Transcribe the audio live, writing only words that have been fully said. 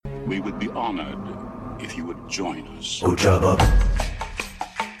We would be honored if you would join us. Ojaba.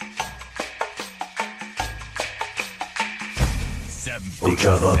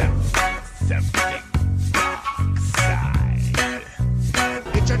 Ojaba.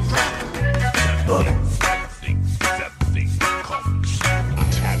 It's a trap.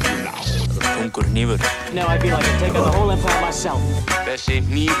 Now I feel like I'm taking the whole empire myself. Þessi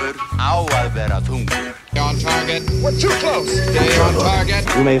hnífur á að vera tungur. Stay on target. We're too close. Stay on target.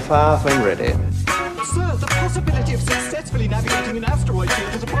 You may fire when ready. Sir, the possibility of successfully navigating an asteroid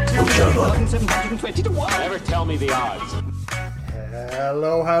field is approximately 3,720 to 1. Never tell me the odds.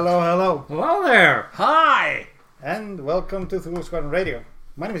 Hello. Hello there. Hi. And welcome to Thule Squadron Radio.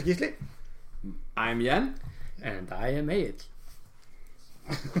 My name is Gisli. I'm Jan. And I am Aid.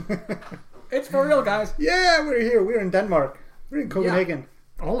 It's for real, guys. Yeah, we're here. We're in Denmark. We're in Copenhagen.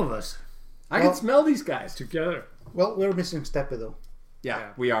 All of us. I can smell these guys together. Well, we're missing Steppe though.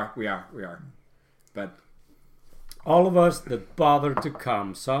 Yeah, we are. But all of us that bother to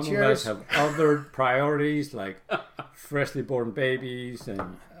come. Some of us have other priorities like freshly born babies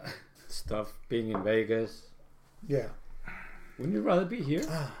and stuff, being in Vegas. Yeah. Wouldn't you rather be here?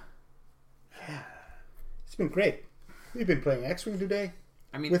 Yeah. It's been great. We've been playing X-Wing today.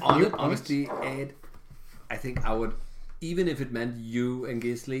 I mean, honestly, Ed, I think I would, even if it meant you and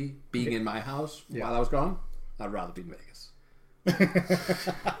Gisli being in my house while I was gone, I'd rather be in Vegas.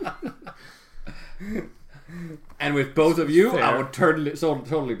 And with both of you, I would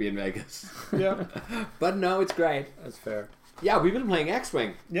totally be in Vegas. Yeah. But no, it's great. That's fair. Yeah, we've been playing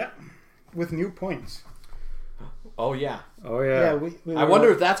X-Wing. Yeah. With new points. Oh, yeah. Yeah, I wonder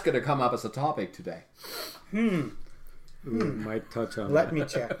if that's going to come up as a topic today. We might touch on Let that me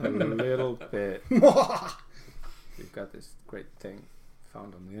check. a little bit. We've got this great thing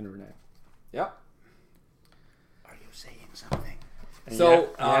found on the internet. Yep. Are you saying something? And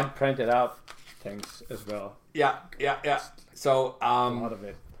so, printed out things as well. Yeah. So, A lot of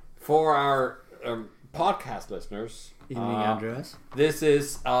it. for our podcast listeners, Evening, Andreas. this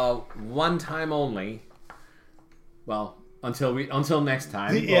is one time only. Well, until next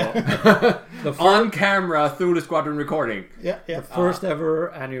time. Yeah. On camera through the Squadron recording. Yeah. The first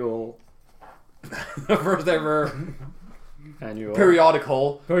ever annual The first ever annual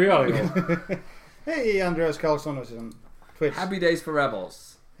periodical. Hey, Andreas Carlson is on Twitch. Happy Days for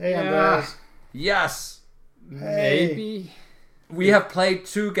Rebels. Hey, Andreas. Yes. Maybe. We have played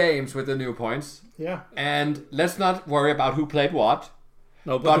 2 games with the new points. Yeah. And let's not worry about who played what.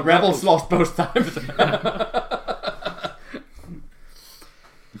 No, But Rebels lost both times.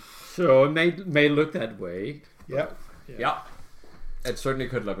 So it may look that way. Yeah. Yeah. It certainly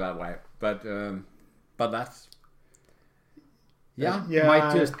could look that way. But that's... Yeah. Yeah.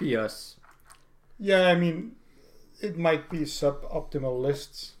 Might just be us. Yeah, I mean, it might be suboptimal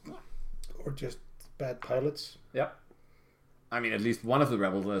lists or just bad pilots. Yep. I mean, at least one of the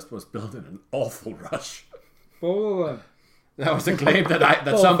Rebel list was built in an awful rush. Oh, That was a claim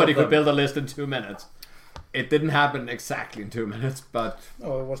that somebody could build a list in 2 minutes. It didn't happen exactly in 2 minutes, but...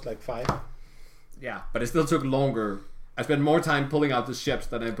 Oh, it was like 5. Yeah, but it still took longer. I spent more time pulling out the ships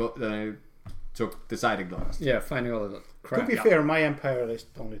than I took deciding the list. yeah, finding all the crap. To be fair, my Empire list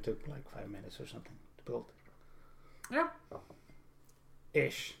only took like 5 minutes or something to build. Yeah.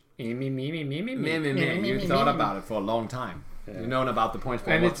 Ish. Me. You thought about it for a long time. Yeah. You've known about the points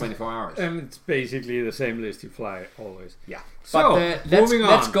for almost 24 hours. And it's basically the same list you fly always. Yeah. So, But moving on.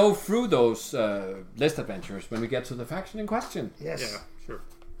 let's go through those list adventures when we get to the faction in question. Yes. Yeah, sure.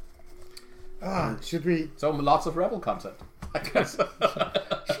 Should we? So lots of Rebel content, I guess.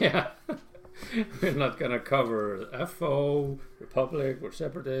 Yeah. We're not going to cover FO, Republic, or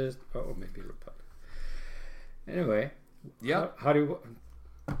Separatist. Oh, maybe Republic. Anyway. Yeah. How do you...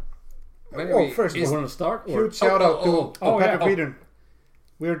 First You want to start? Or? huge shout out to Patrick yeah. Whedon.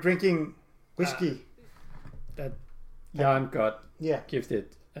 We're drinking whiskey. That Jan got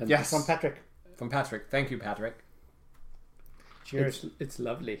gifted. And Yes. From Patrick. From Patrick. Thank you, Patrick. Cheers. It's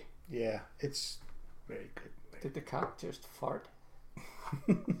lovely. Yeah, it's very good. Did the cat just fart?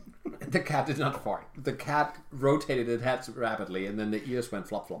 The cat did not fart. The cat rotated its head rapidly, and then the ears went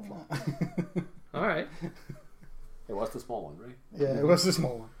flop, flop, flop. All right. It was the small one, right? Yeah, it was the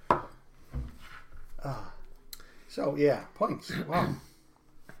small one. So yeah, points. Wow.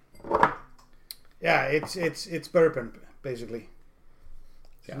 Yeah, it's bourbon basically.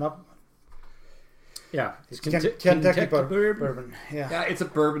 It's not. Yeah, It's Kentucky bourbon. Yeah. Yeah, it's a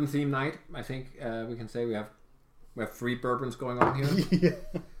bourbon themed night. I think we can say we have 3 bourbons going on here.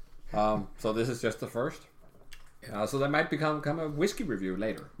 Yeah. So this is just the first. So that might become a whiskey review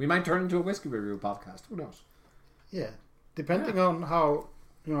later. We might turn into a whiskey review podcast. Who knows? Yeah. Depending on how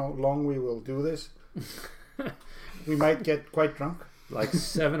long we will do this. We might get quite drunk. Like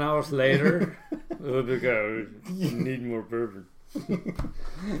 7 hours later, we'll be good. Need more bourbon.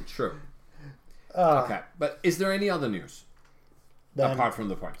 True. Okay, but is there any other news Then, apart from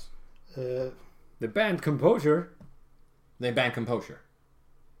the points? The band Composure. They ban Composure.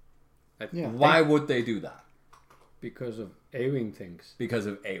 Yeah. Why would they do that? Because of A-Wing things. Because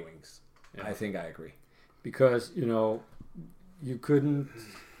of A-Wings. Yeah. I think I agree. Because, you couldn't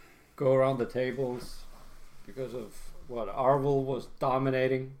go around the tables because of what Arvel was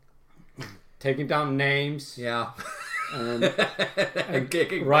dominating, taking down names. Yeah. And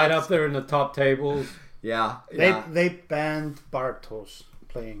kicking right butts. up there in the top tables. Yeah. They banned Bartos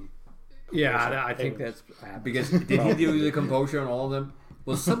playing. Yeah, I think that's because did he do the Composure on all of them?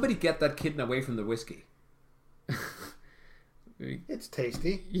 Will somebody get that kitten away from the whiskey? It's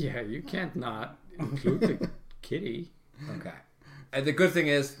tasty. Yeah, you can't not include the kitty. Okay. And the good thing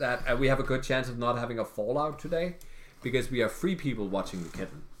is that we have a good chance of not having a fallout today because we are 3 people watching the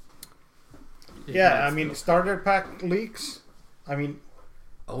kitten. Yeah, starter pack leaks.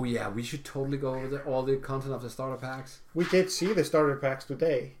 Oh yeah, we should totally go over all the content of the starter packs. We did see the starter packs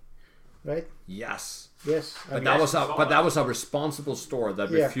today, right? Yes. Yes. But that was a responsible store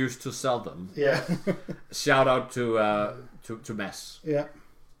that refused to sell them. Yeah. Shout out to Mess. Yeah.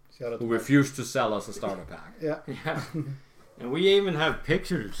 Shout out who to refused to sell us a starter pack. Yeah. And we even have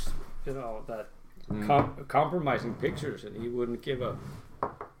pictures, that compromising pictures, and he wouldn't give up.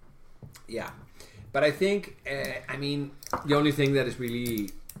 Yeah. But I think, the only thing that is really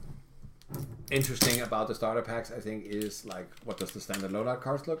interesting about the starter packs, I think, is like, what does the standard loadout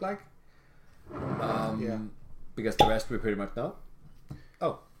cards look like? Because the rest we pretty much know.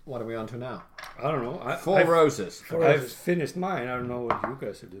 Oh, what are we on to now? I don't know. Four roses. I've finished mine. I don't know what you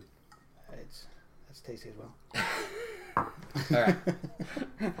guys are doing. That's tasty as well. All right.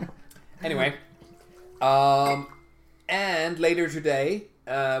 Anyway, and later today,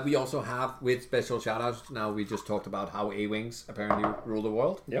 we also have, with special shoutouts, now we just talked about how A-Wings apparently rule the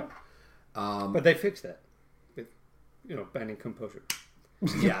world. Yeah. But they fixed that with, banning Composure.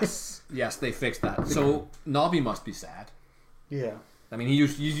 Yes, they fixed that. So Nobby must be sad. Yeah.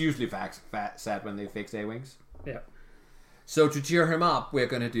 He's usually sad when they fix A-Wings. Yeah. So to cheer him up, we're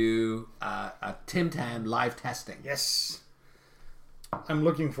going to do a Tim Tam live testing. Yes. I'm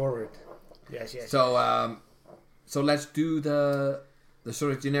looking forward. Yes. So let's do the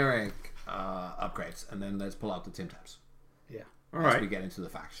sort of generic upgrades, and then let's pull out the Tim Tams. Yeah. All right. As we get into the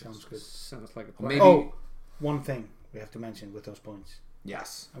factions. Sounds good. Sounds like a plan. Maybe. One thing we have to mention with those points.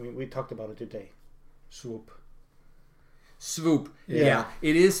 Yes. We talked about it today. Swoop. Yeah.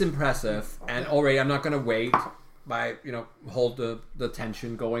 It is impressive, and already I'm not going to wait by hold the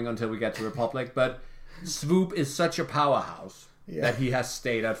tension going until we get to Republic, but Swoop is such a powerhouse that he has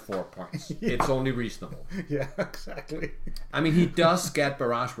stayed at 4 points. It's only reasonable. Yeah, exactly. He does get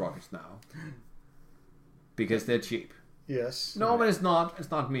barrage rockets now because they're cheap. Yes. No, but it's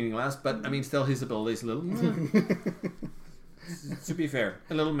not meaningless, but still his ability is a little to be fair,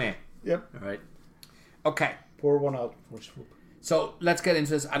 a little meh. Yep. All right. Okay. Pour one out for Swoop. So let's get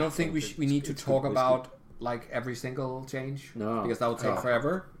into this. I don't think we need to talk about like every single change. No. Because that will take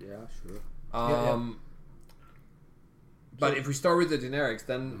forever. Yeah, sure. But if we start with the generics,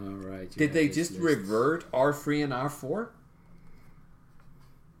 then all right, did they just revert R3 and R4?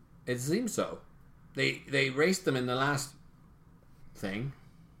 It seems so. They raised them in the last thing,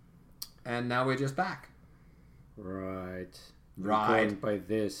 and now we're just back. Right. Right. By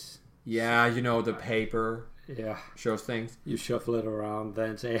this. Yeah, the paper. Yeah. Shows things. You shuffle it around,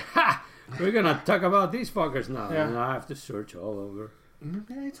 then say, "Ha! We're gonna talk about these fuckers now," Yeah. and I have to search all over.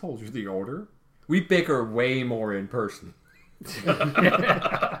 I told you the order. We bicker way more in person.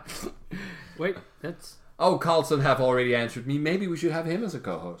 Wait, that's... Oh, Carlson have already answered me. Maybe we should have him as a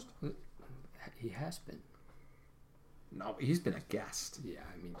co-host. He has been. No, he's been a guest. Yeah,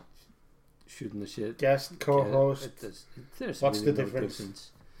 shooting the shit. Guest, co-host. There's What's really the no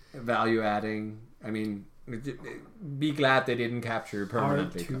difference? Value adding. Be glad they didn't capture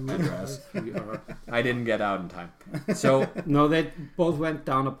permanently. Address. I didn't get out in time. So no, they both went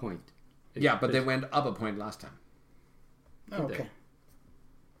down a point. Yeah, but they went up a point last time. Oh, okay.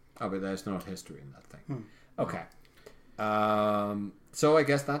 Oh, but there's no history in that thing. Okay. So I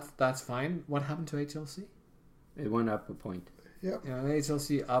guess that's fine. What happened to HLC? It went up a point. Yep. Yeah,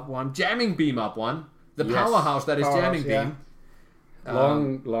 HLC up 1. Jamming Beam up 1. The powerhouse that is Jamming Beam.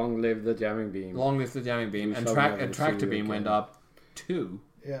 Long live the Jamming Beam. Long live the Jamming Beam. And Tractor Beam went up 2.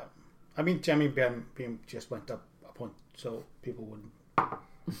 Yeah. Jamming Beam just went up a point, so people wouldn't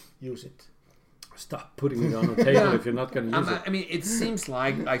use it. stop putting it on the table if you're not going to use it. I mean, it seems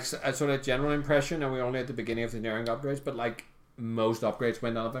like a sort of general impression, and we're only at the beginning of the Nearing upgrades, but like most upgrades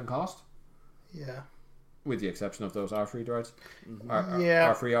went up in cost, Yeah. with the exception of those R3 droids,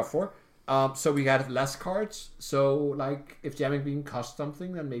 Yeah. R3, R4. So we got less cards. So like, if jamming beam costs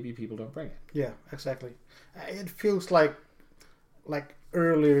something, then maybe people don't bring it. Yeah, exactly. It feels like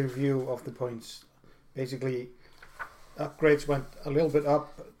early review of the points. Basically, upgrades went a little bit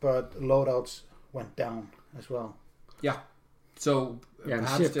up, but loadouts went down as well. Yeah. So Yeah, and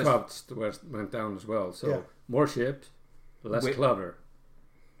perhaps ship just costs went down as well. So Yeah. more ships, less clutter,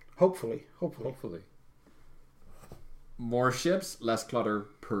 Hopefully. hopefully. more ships, less clutter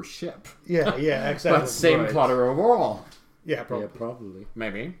per ship, Yeah, exactly. but same Right. clutter overall. Yeah, probably. Yeah, probably.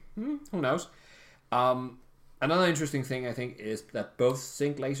 Maybe. Who knows? Another interesting thing I think is that both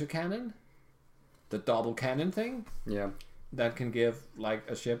Sync Laser Cannon, the double cannon thing Yeah. that can give like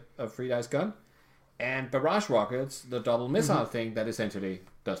a ship a free dice gun, and Barrage Rockets, the double missile thing that essentially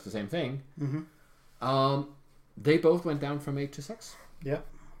does the same thing. They both went down from 8 to 6. Yeah.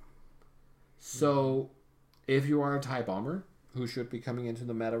 So if you are a TIE bomber who should be coming into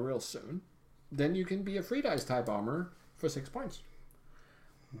the meta real soon, then you can be a free dice TIE bomber for 6 points.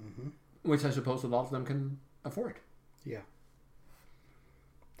 Which I suppose a lot of them can afford. Yeah.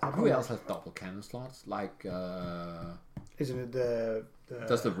 Who else has double cannon slots? Like, Isn't it the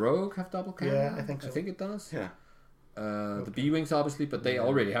does the Rogue have double cannon? Yeah, I think so. I think it does. Yeah. The B-Wings, obviously, but they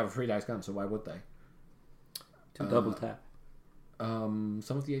already have a free dice gun, so why would they? To double tap. Some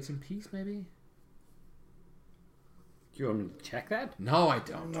of the HMPs, maybe? Do you want me to check that? No, I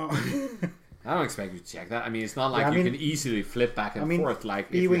don't. No. I don't expect you to check that. I mean, it's not like Yeah, I you mean- can easily flip back and forth like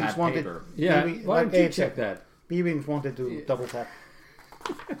if you B-Wings had wanted paper. Yeah. B-Wing- Why like don't you HM check that? B-Wings wanted to double tap.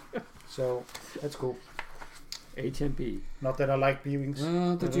 So that's cool. HMP. Not that I like B-Wings.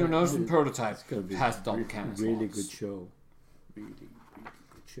 The Geonosian prototype Gonna be has double cannon really slots. good show. Really good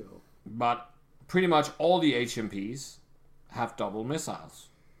show. But pretty much all the HMPs have double missiles.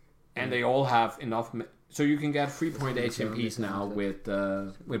 And they all have enough... So you can get 3-point HMPs now with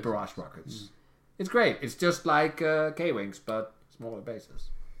barrage rockets. It's great. It's just like K-Wings, but smaller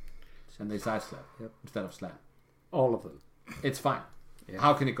bases. And they side slap instead of slam. All of them. It's fine.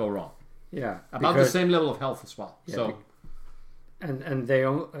 How can it go wrong? Yeah. About the same level of health as well. Yeah, So and they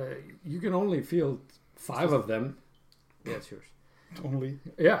you can only field 5 of them. Yeah, it's yours. Only.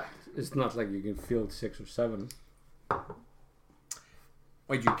 Yeah, it's not like you can field 6 or 7.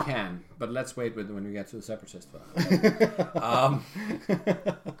 wait, you can, but let's wait when we get to the separatist.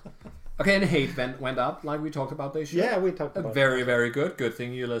 Okay, and hate went up, like we talked about this year. Yeah, we talked about Very, very good. Good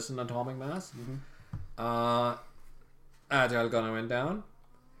thing you listen to Atomic Mass. Agile Gunner went down.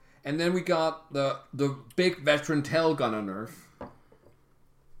 And then we got the big veteran tail gunner nerf.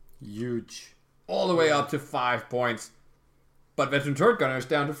 Huge. All the way up to 5 points. But veteran turret gunner is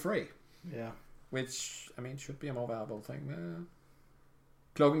down to 3. Yeah. Which, I mean, should be a more valuable thing.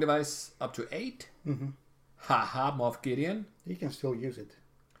 Cloaking device up to 8. Haha, Moff Gideon. He can still use it.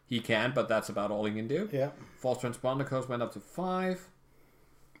 He can, but that's about all he can do. Yeah. False transponder codes went up to 5.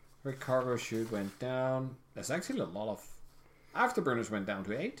 Red cargo chute went down. There's actually a lot of afterburners went down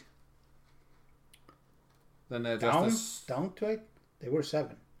to 8. Then Down to 8? They were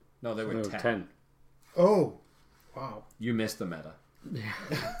 7. No, they were No, 10. Oh. Wow. You missed the meta.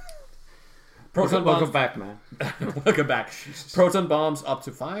 Proton Welcome bombs. back, man. Welcome back. Proton bombs up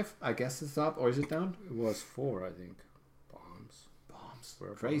to 5. I guess it's up, or is it down? It was 4, I think. Bombs.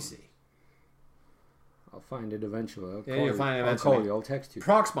 Were Crazy. I'll find it eventually. I'll Yeah, call you'll you. find it I'll call eventually. you. I'll text you.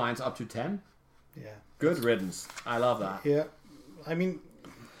 Prox mines up to 10. Yeah. Good riddance. I love that. Yeah. I mean,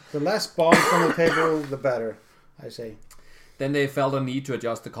 the less bombs on the table, the better, I say. Then they felt a need to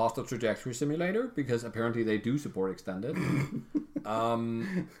adjust the cost of Trajectory Simulator because apparently they do support extended.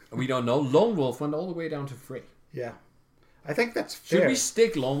 We don't know. Lone Wolf went all the way down to 3. Yeah. I think that's fair. Should we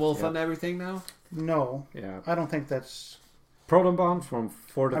stick Lone Wolf on everything now? No. Yeah. I don't think that's... Proton bombs from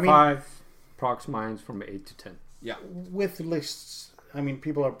 4 to I mean- 5. Prox mines from 8 to 10. Yeah. With lists, I mean,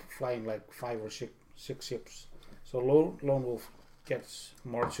 people are flying like 5 or 6 ships. So Lone Wolf gets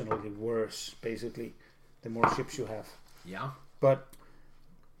marginally worse, basically, the more ships you have. Yeah. But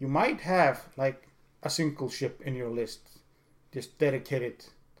you might have like a single ship in your list just dedicated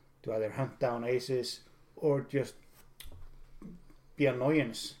to either hunt down aces or just be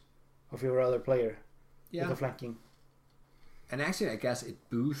annoyance of your other player with the flanking. And actually, I guess it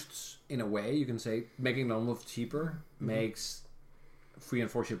boosts, in a way, you can say, making Lone Wolf cheaper makes 3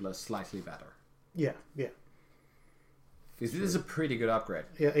 and 4 ship lists slightly better. Yeah. This is a pretty good upgrade.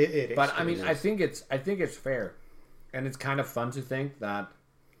 Yeah, it is. But I mean, I think it's fair, and it's kind of fun to think that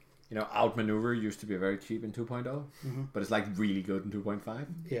You know, outmaneuver used to be very cheap in 2.0, but it's like really good in 2.5.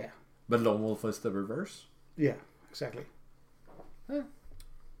 Yeah. But Lone Wolf is the reverse. Yeah, exactly.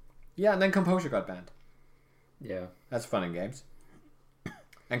 Yeah, and then Composure got banned. Yeah. That's fun in games.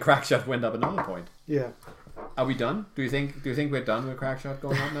 And Crackshot went up another point. Yeah. Are we done? Do you think we're done with Crackshot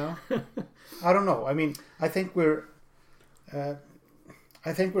going on now? I don't know. I mean, I think we're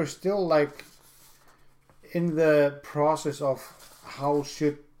still like in the process of how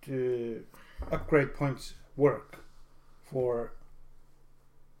should upgrade points work for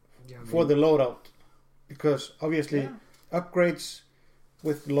the loadout, because obviously upgrades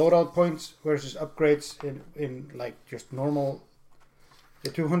with loadout points versus upgrades in like just normal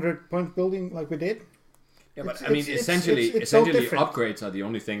the 200 point building like we did. Yeah, but I mean, essentially so different. upgrades are the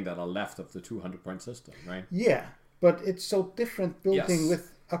only thing that are left of the 200 point system, right? Yeah, but it's so different building Yes.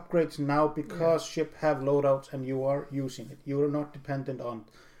 with upgrades now because ship have loadouts and you are using it. You are not dependent on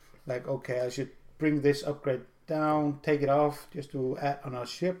like, okay, I should bring this upgrade down, take it off just to add on a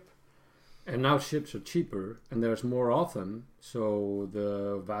ship. And now ships are cheaper and there's more of them, so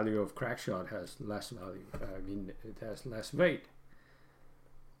the value of Crackshot has less value. I mean, it has less weight.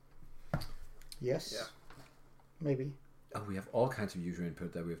 Yes. Yeah. Maybe. Oh, we have all kinds of user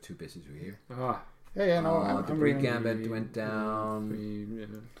input that we have too busy to hear. Ah, Yeah, no, I'm Debris reading. Gambit went down.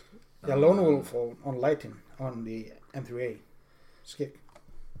 Yeah, Lone Wolf on Lighten on the M3A skip.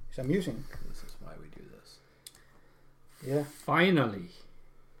 So I'm using. This is why we do this. Yeah. finally,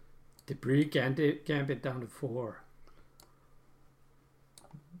 Debris Gambit down to 4.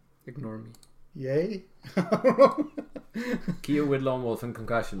 Ignore me. Yay. Keo with Lone Wolf and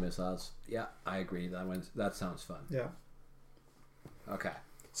concussion missiles. Yeah, I agree. That sounds fun. Yeah. Okay.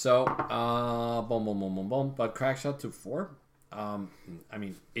 So, boom, boom, boom, boom, boom. But Crackshot to 4. I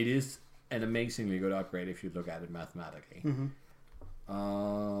mean, it is an amazingly good upgrade if you look at it mathematically.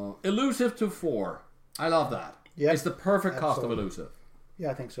 Elusive to 4. I love that. Yeah, It's the perfect cost of absolutely. elusive.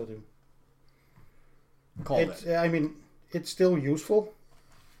 Yeah, I think so too. Called It's, it. I mean, it's still useful.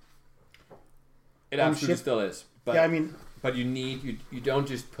 It on absolutely ship- still is. But Yeah, I mean, but you don't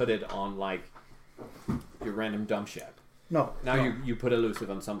just put it on like your random dump ship. no. Now no. you put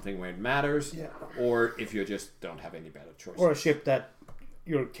elusive on something where it matters, Yeah. or if you just don't have any better choices. Or a ship that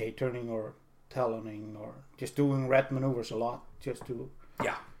you're K-turning or taloning or just doing red maneuvers a lot just to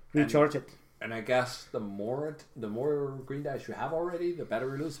yeah, recharge it. And I guess the more green dice you have already, the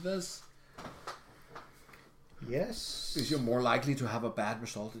better elusive is. Yes. Because you're more likely to have a bad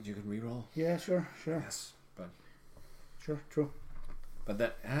result that you can reroll. Yeah, sure. Yes, but Sure, true.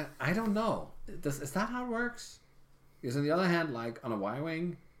 that I don't know. Is that how it works? Because on the other hand, like on a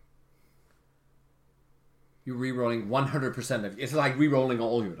Y-wing, you're rerolling 100% of. It's like rerolling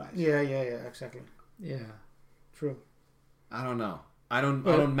all your dice. Yeah, exactly. Yeah. True. I don't know. I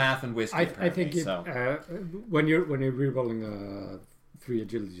don't math and whiskey. I think it, so. when you're rerolling 3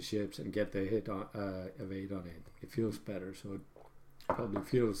 agility ships and get the hit on evade on it, it feels better. So it probably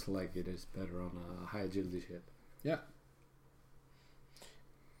feels like it is better on a high agility ship. Yeah.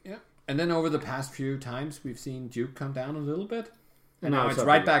 Yeah. And then over the past few times, we've seen Duke come down a little bit. And now it's up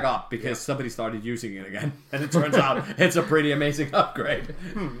right again. back up because somebody started using it again. And it turns out it's a pretty amazing upgrade.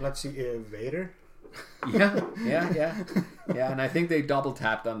 Let's see, Vader. Yeah. And I think they double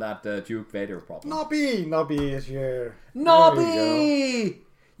tapped on that Duke Vader problem. Nobby is here. Nobby!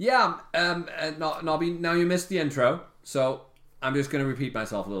 Yeah, Nobby, now you missed the intro, so I'm just going to repeat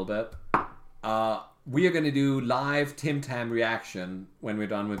myself a little bit. We are going to do live Tim Tam reaction when we're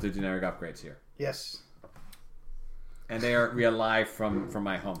done with the generic upgrades here. Yes. And we are live from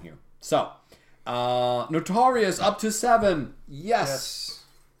my home here. So, Notorious up to 7. Yes.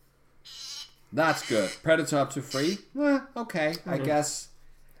 That's good. Predator up to 3. Okay, I guess.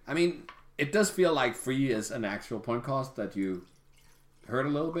 I mean, it does feel like 3 is an actual point cost that you hurt a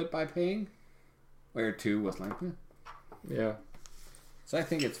little bit by paying. Where 2 was like, Yeah. So I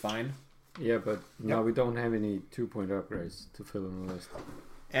think it's fine. Yeah, but now we don't have any 2-point upgrades to fill in the list.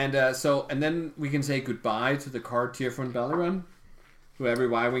 And and then we can say goodbye to the card tier from Belleron, who every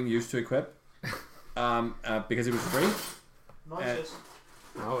Y-Wing used to equip, because it was free. Noises.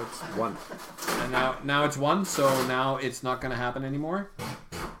 Now it's 1. And now it's 1, so now it's not going to happen anymore.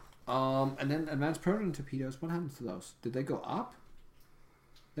 And then advanced proton torpedoes, what happened to those? Did they go up?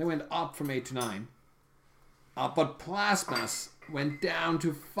 They went up from 8 to 9. But plasmas went down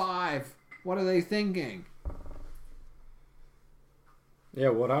to 5. What are they thinking? Yeah,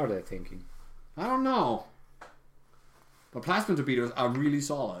 what are they thinking? I don't know. But plasma torpedoes are really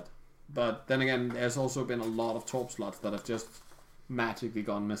solid. But then again, there's also been a lot of torp slots that have just magically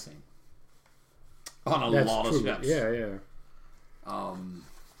gone missing. On a lot of ships. Yeah.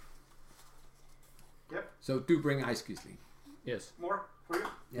 So do bring ice, Gisli. Yes. More for you?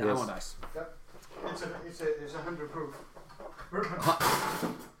 Yeah, I Yes. want ice. Yep. It's 100 proof.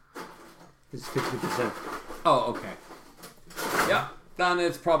 It's 50%. Oh, okay. Yeah, then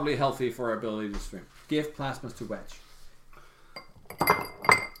it's probably healthy for our ability to stream. Give plasmas to Wedge.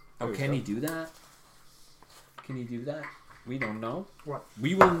 Oh, can he do that? Can he do that? We don't know. What?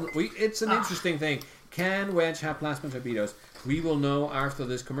 We will. It's an interesting thing. Can Wedge have plasma torpedoes? We will know after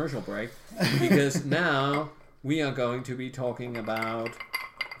this commercial break, because now we are going to be talking about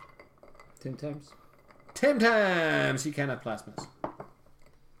Tim Tams. Tim Tams. He can have plasmas.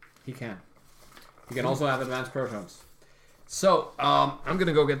 He can. He can also have advanced protons. So I'm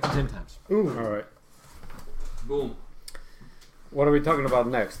gonna go get the Tim Tams. Ooh. All right. Boom. What are we talking about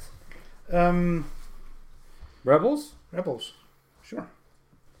next? Rebels? Rebels. Sure.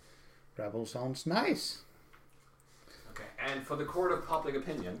 Rebels sounds nice. Okay. And for the court of public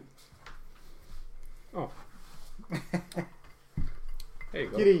opinion. Oh. There you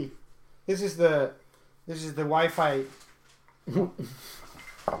go. Kitty, this is the Wi-Fi.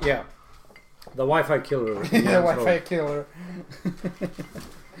 Yeah. The Wi-Fi killer. The Wi-Fi killer.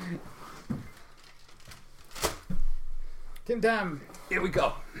 Tim Tam. Here we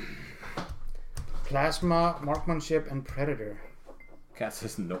go. Plasma, marksmanship, and predator. Cat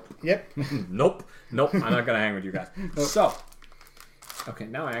says nope. Yep. Nope. Nope. I'm not gonna hang with you guys. So. Okay,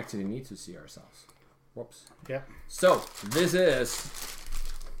 now I actually need to see ourselves. Whoops. Yep. So, this is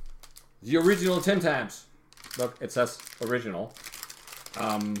the original Tim Tams. Look, it says original.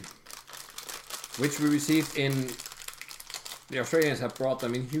 Which we received in... The Australians have brought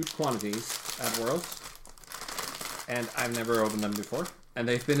them in huge quantities at Worlds. And I've never opened them before. And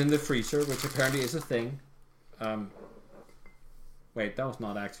they've been in the freezer, which apparently is a thing. Wait, that was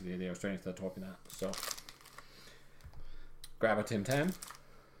not actually the Australians that taught me that. So, grab a Tim Tam.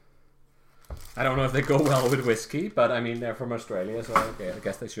 I don't know if they go well with whiskey, but I mean, they're from Australia, so okay, I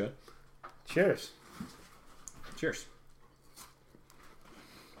guess they should. Cheers. Cheers.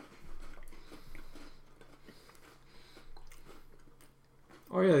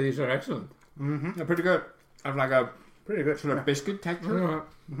 Oh yeah, these are excellent. They're pretty good. I have like a Pretty good. sort of biscuit texture.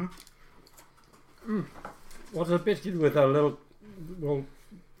 What's a biscuit with a little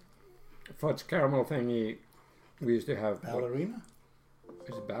fudge caramel thingy we used to have? Ballerina?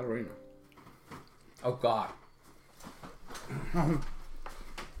 It's a ballerina. Oh God.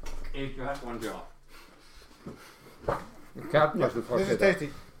 If you have one job. The cat must have This fucked is it up. tasty.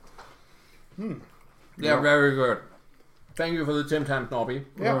 Yeah, very good. Thank you for the Tim Tam, Nobby.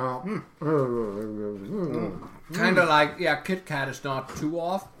 Yeah. Kind of like, yeah, Kit Kat is not too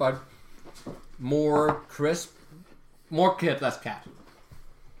off, but more crisp. More Kit, less cat.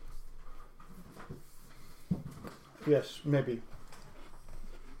 Yes, maybe.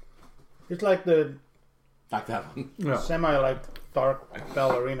 It's like the Like that one. Yeah. semi dark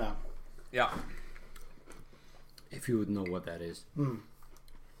ballerina. Yeah. If you would know what that is.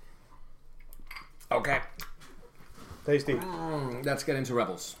 Okay. Tasty. Let's get into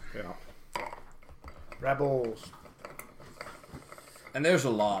Rebels. Yeah. Rebels. And there's a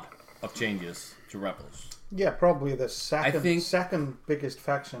lot of changes to Rebels. Yeah, probably the think- second biggest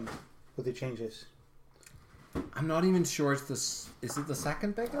faction with the changes. I'm not even sure it's this. Is it the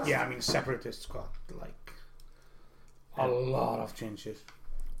second biggest? Yeah, I mean, Separatists got like a lot of changes.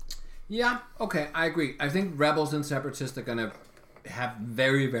 Yeah, okay, I agree. I think Rebels and Separatists are gonna have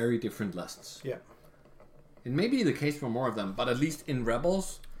very, very different lists. Yeah. It may be the case for more of them, but at least in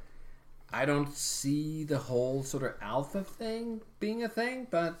Rebels, I don't see the whole sort of alpha thing being a thing.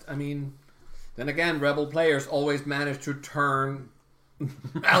 But, I mean, then again, Rebel players always manage to turn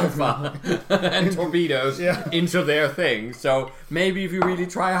alpha and torpedoes into their thing. So maybe if you really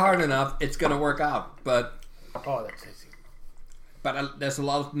try hard enough, it's going to work out. But Oh, that's tasty. there's a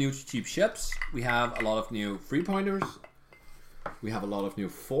lot of new cheap ships. We have a lot of new 3-pointers. We have a lot of new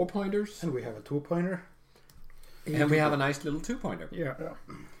 4-pointers. And we have a 2-pointer. And we have a nice little 2-pointer. Yeah.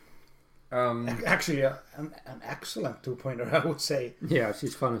 Actually, an excellent 2-pointer, I would say. Yeah,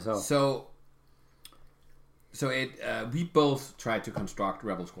 she's fun as hell. So we both tried to construct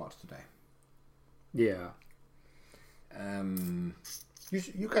Rebel squads today. Yeah.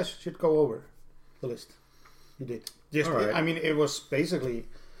 You guys should go over the list. You did. Just, All right. I mean, it was basically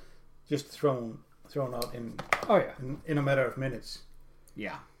just thrown out in Oh yeah. in a matter of minutes.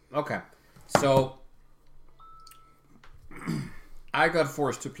 Yeah. Okay. So I got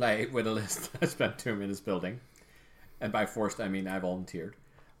forced to play with a list I spent 2 minutes building. And by forced, I mean I volunteered.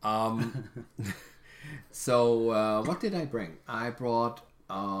 So what did I bring? I brought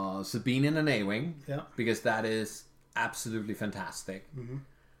Sabine in an A-Wing. Yeah. Because that is absolutely fantastic.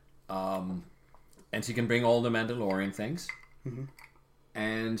 And she can bring all the Mandalorian things.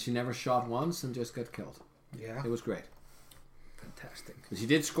 And she never shot once and just got killed. Yeah. It was great. Fantastic. She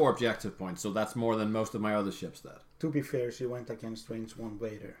did score objective points, so that's more than most of my other ships did. To be fair, she went against range 1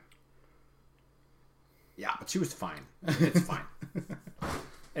 Vader. Yeah, but she was fine. It's fine.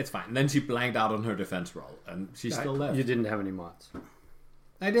 It's fine. And then she blanked out on her defense roll, and she still lived. You didn't have any mods.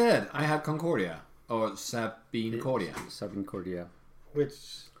 I did. I had Concordia. Or Sabine Cordia. Sabine Cordia. Which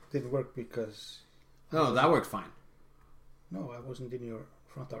didn't work because... No, that worked fine. No, I wasn't in your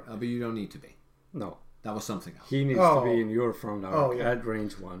front arc. But you don't need to be. No. That was something else. He needs to be in your front arc yeah. at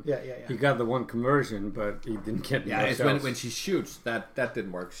range 1. Yeah. He got the 1 conversion, but he didn't get Yeah, it's when she shoots that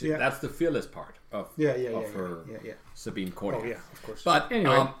didn't work. That's the fearless part of her Sabine Cordia. Oh yeah, of course. But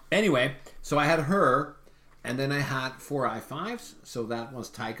anyway, so I had her, and then I had 4 I-5s. So that was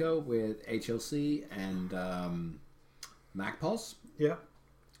Tycho with HLC and MacPulse. Yeah.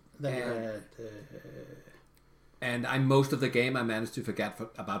 Then you had... And most of the game I managed to forget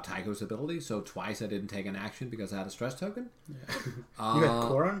about Tycho's ability, so twice I didn't take an action because I had a stress token. Yeah. You had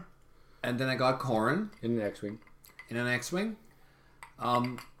Corran? And then I got Corran. In an X-Wing. In an X-Wing.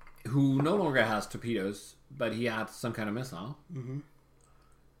 Who no longer has torpedoes, but he had some kind of missile.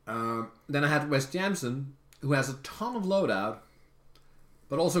 Then I had Wes Jamson, who has a ton of loadout,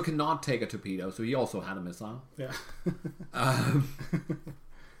 but also cannot take a torpedo, so he also had a missile. Yeah.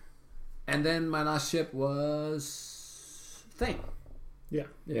 And then my last ship was Thane.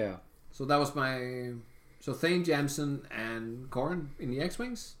 Yeah. So that was my... So Thane, Jamson, and Corran in the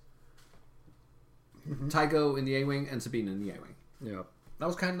X-Wings. Tycho in the A-Wing, and Sabine in the A-Wing. Yeah. That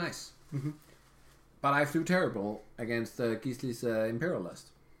was kind of nice. But I flew terrible against Gisli's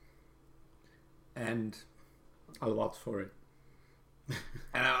Imperialist. And... A lot for it.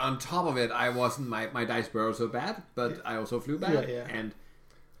 And on top of it, I wasn't... My dice were so bad, but I also flew bad. Yeah. And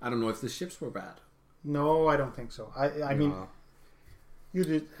I don't know if the ships were bad. No, I don't think so. I mean... You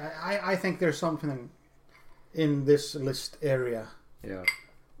did. I think there's something in this list area. Yeah.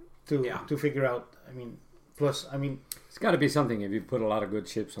 To figure out. I mean, plus, I mean, it's got to be something if you put a lot of good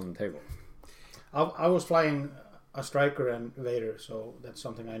ships on the table. I was flying a Striker and Vader, so that's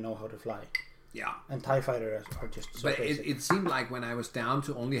something I know how to fly. Yeah. And TIE Fighter are just so But basic. it seemed like when I was down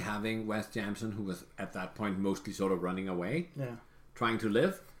to only having Wes Jamson, who was at that point mostly sort of running away, trying to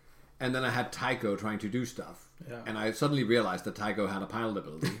live, and then I had Tycho trying to do stuff. Yeah. And I suddenly realized that Tycho had a pilot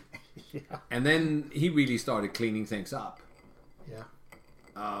ability. And then he really started cleaning things up. Yeah.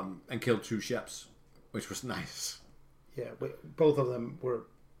 And killed 2 ships, which was nice. Yeah, both of them were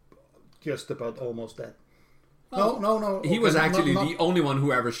just about almost dead. No. He was actually not... the only one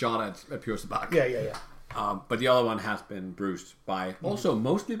who ever shot at Pure Sabak. Yeah. But the other one has been bruised by, also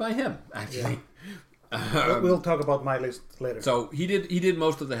mostly by him, actually. Yeah. We'll talk about my list later. So he did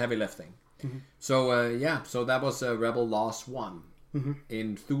most of the heavy lifting. So so that was Rebel Loss 1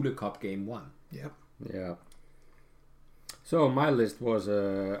 in Thule Cup Game 1. Yep. Yeah. So my list was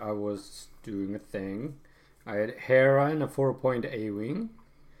I was doing a thing. I had Hera in a 4-point A-Wing.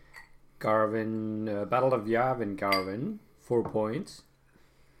 Garvin, Battle of Yavin Garvin, 4 points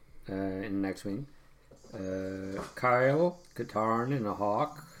in next wing. Kyle Katarn in a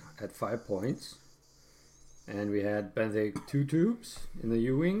Hawk at 5 points. And we had Benthic 2 tubes in the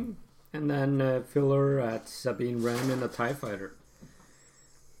U-Wing. And then filler at Sabine Wren in a TIE Fighter.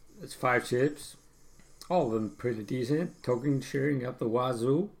 It's 5 ships. All of them pretty decent. Token sharing up the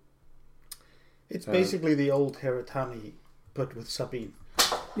wazoo. It's basically the old Heratani put with Sabine.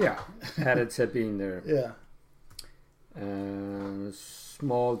 Yeah, added Sabine there. Yeah.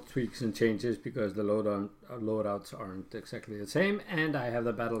 Small tweaks and changes because the loadouts aren't exactly the same. And I have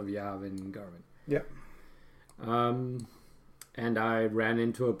the Battle of Yavin Garvin. Yep. And I ran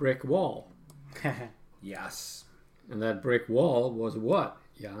into a brick wall. Yes. And that brick wall was what,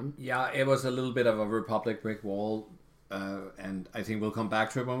 Jan? Yeah, it was a little bit of a Republic brick wall. And I think we'll come back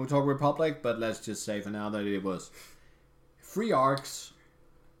to it when we talk Republic. But let's just say for now that it was 3 arcs,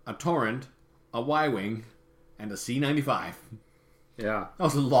 a Torrent, a Y-Wing, and a C-95. Yeah. That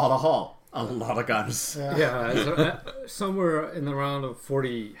was a lot of haul. A lot of guns. Yeah, so, somewhere in the round of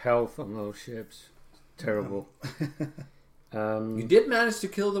 40 health on those ships. Terrible. You did manage to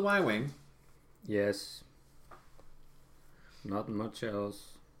kill the Y-Wing. Yes. Not much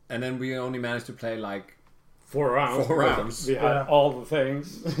else. And then we only managed to play like 4 rounds. 4 rounds. We had all the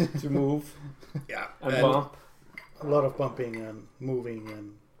things to move. Yeah. And bump. A lot of bumping and moving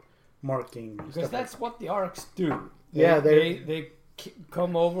and marking. Because that's what the arcs do. They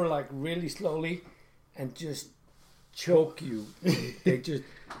come over like really slowly and just choke you. They just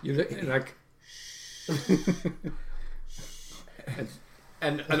you look like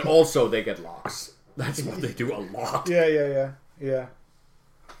and also they get locks. That's what they do a lot. Yeah.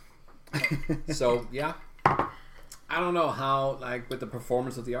 So yeah, I don't know how, like, with the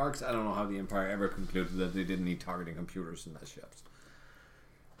performance of the arcs, I don't know how the Empire ever concluded that they didn't need targeting computers in their ships.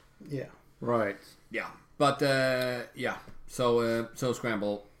 Yeah. Right. Yeah, but yeah. So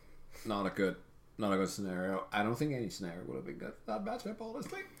Scramble, not a good scenario. I don't think any scenario would have been good. That matchup,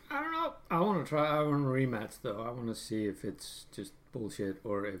 honestly. I don't know. I want to rematch though. I want to see if it's just bullshit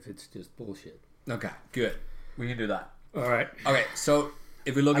or if it's just bullshit. Okay, good. We can do that. All right. Okay, so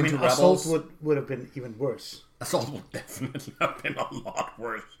if we look into Assault Rebels, would have been even worse. Assault would definitely have been a lot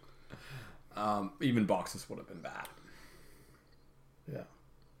worse. Even boxes would have been bad.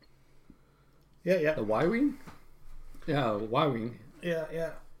 Yeah. The Y-wing? Yeah, Y-wing.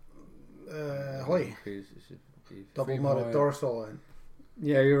 Yeah. Hoy. Double modded dorsal. And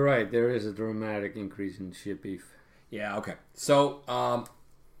Yeah, you're right. There is a dramatic increase in ship beef. Yeah, okay. So,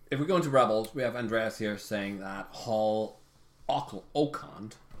 if we go into Rebels, we have Andreas here saying that Hull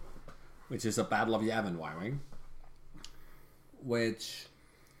Okand, which is a Battle of Yavin Y-wing, which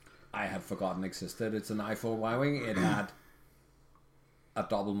I had forgotten existed. It's an I-4 Y-wing. It had a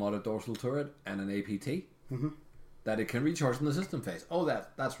double modded dorsal turret and an APT that it can recharge in the system phase. Oh,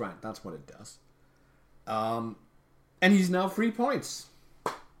 that's right. That's what it does. And he's now 3 points.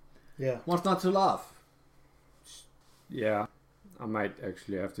 yeah. What's not to love? Yeah, I might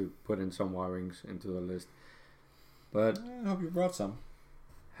actually have to put in some Y-wings into the list. But I hope you brought some.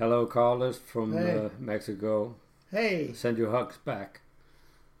 hello, Carlos from Hey. Mexico. Hey. Send your hugs back.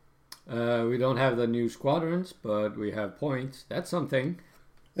 We don't have the new squadrons, but we have points. That's something.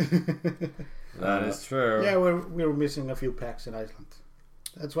 That is true. Yeah, we were missing a few packs in Iceland.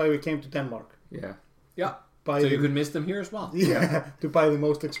 That's why we came to Denmark. Yeah. Yeah. Buy So you the- could miss them here as well. Yeah, to buy the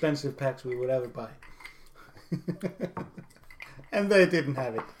most expensive packs we would ever buy. And they didn't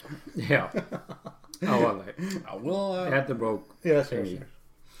have it. Yeah. Oh, well, We'll, they had the broke. Yes, thingy.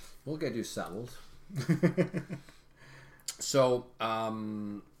 we'll get you settled. So,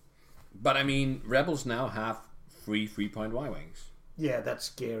 but I mean, Rebels now have 3-point Y-wings. Yeah, that's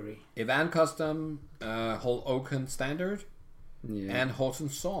scary. Ivan Custom, Hull Oaken Standard, Yeah. and Horton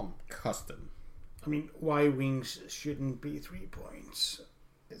Storm Custom. I mean, Y-wings shouldn't be 3 points.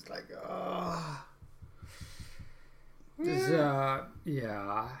 It's like,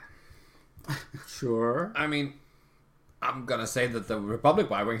 Yeah. Sure. I mean, I'm gonna say that the Republic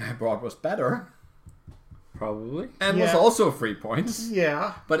Y-wing I brought was better Probably. and was Yeah. also 3 points.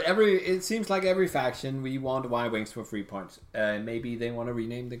 yeah. But it seems like every faction we want Y-wings for 3 points. Maybe they want to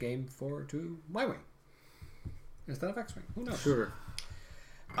rename the game to Y-wing instead of X-wing. Who knows? Sure.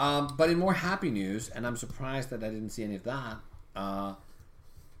 But in more happy news, and I'm surprised that I didn't see any of that,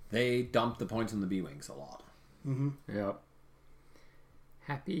 they dumped the points on the B-wings a lot. Yeah.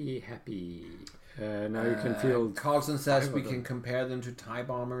 Happy. Now you can feel. Carlson says five we of can them. compare them to TIE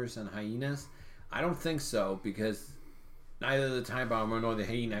bombers and hyenas. I don't think so, because neither the TIE bomber nor the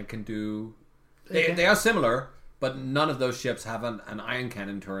hyena can do. They are similar, but none of those ships have an ion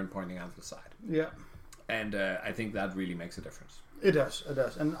cannon turret pointing out the side. Yeah. And I think that really makes a difference. It does.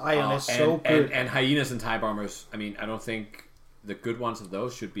 And Ion is so good. And hyenas and TIE bombers, I mean, I don't think the good ones of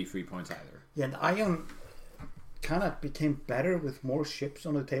those should be 3 points either. Yeah, and Ion kind of became better with more ships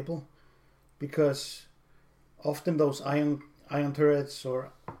on the table, because often those ion turrets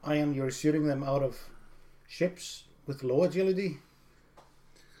or ion, you're shooting them out of ships with low agility,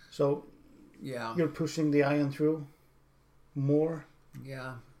 so Yeah. you're pushing the ion through more.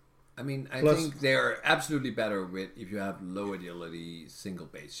 Yeah. I mean, I Plus- think they're absolutely better with if you have low agility single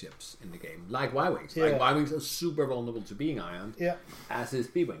base ships in the game, like Y-wings. Yeah. Like Y-wings are super vulnerable to being ioned, Yeah, as is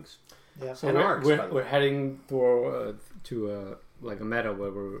B-wings. yeah. So And arcs, by the we're way. heading to like a meta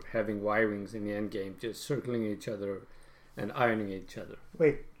where we're having Y-wings in the end game, just circling each other and ironing each other.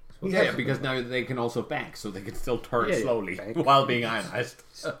 Wait, we Yeah, have- because now they can also bank, so they can still turn Yeah, yeah, slowly bank. while being ionized.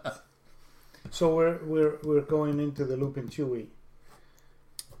 so we're going into the Lupin Chewie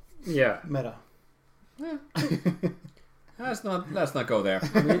Yeah. meta. Let's not go there.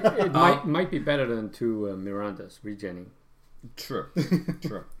 It might be better than two Mirandas regenning. True.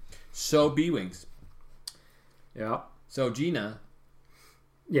 So B-wings. Yeah. So Gina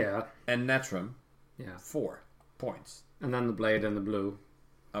Yeah. and Netrum, Yeah. 4 points. And then the blade and the blue.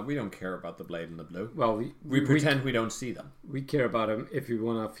 We don't care about the blade and the blue. Well, We pretend we don't see them. we care about them if you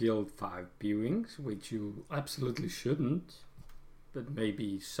want to field 5 B-wings, which you absolutely shouldn't. But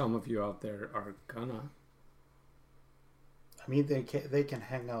maybe some of you out there are gonna. I mean, they can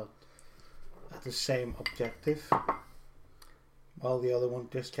hang out at the same objective, while the other one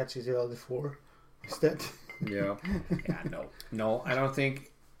just catches the other 4 instead. Yeah. Yeah, no, I don't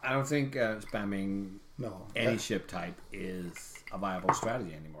think I don't think spamming No. any ship type is a viable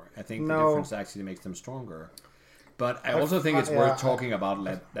strategy anymore. I think the No. difference actually makes them stronger. But I also think it's worth talking about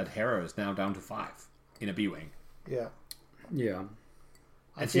that Hera is now down to 5 in a B-Wing. Yeah. Yeah.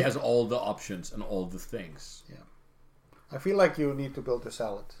 And she has all the options and all the things. Yeah. I feel like you need to build a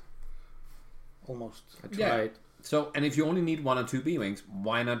salad. Almost. I tried. So, and if you only need 1 or 2 B-Wings,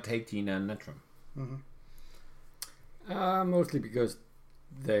 why not take Tina and Netrum? Mostly because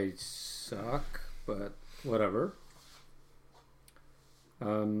they suck, but whatever.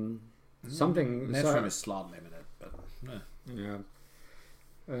 Something. Netrum is slot limited, but Yeah.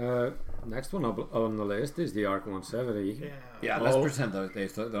 Next one up on the list is the Arc 170. yeah. Let's pretend that they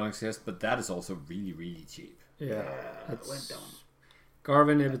don't exist, but that is also really, really cheap. Yeah. It went down.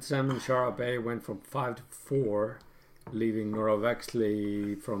 Garvin, Ibitsem, and Shara Bay went from 5 to 4, leaving Nora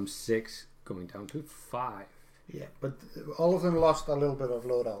Vexley from 6 going down to 5. Yeah, but all of them lost a little bit of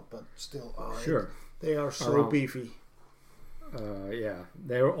loadout, but still. Sure. They are so Around. beefy. Yeah,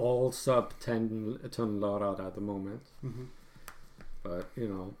 they're all sub 10 ton loadout at the moment. But,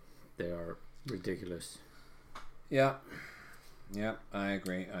 they are ridiculous. Yeah. Yeah, I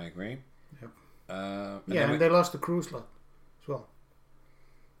agree. Yep. And they lost the crew slot as well.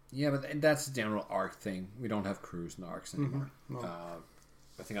 Yeah, but that's a general arc thing. We don't have crews and arcs anymore. No. I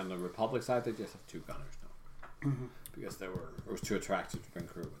think on the Republic side, they just have 2 gunners now. Because it was too attractive to bring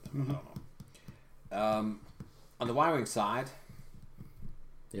crew with them. I don't know. On the Y-Wing side,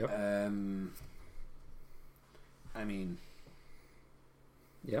 Yep. I mean...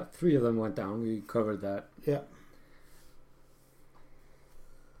 Yeah, 3 of them went down. We covered that. Yeah.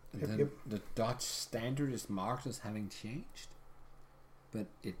 The Dodge Standard is marked as having changed, but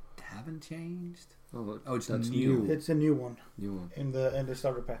it haven't changed. Oh, it's that's new. It's a new one New one. in the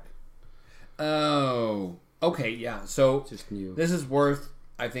starter pack. Oh, okay, yeah. So Just new. this is worth,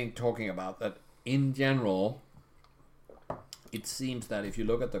 I think, talking about that. In general, it seems that if you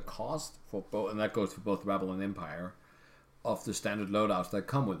look at the cost for both, and that goes for both Rebel and Empire, of the standard loadouts that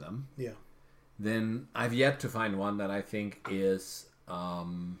come with them, Yeah. then I've yet to find one that I think is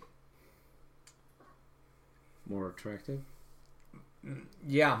More attractive.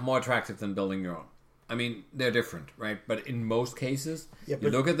 more attractive than building your own. I mean, they're different, right? But in most cases, Yeah, you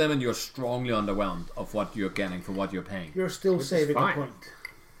but- look at them and you're strongly underwhelmed of what you're getting for what you're paying. You're still saving a fine. point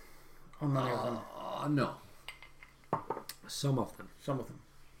on many of them. No, Some of them. Some of them.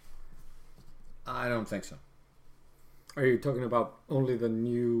 I don't think so. Are you talking about only the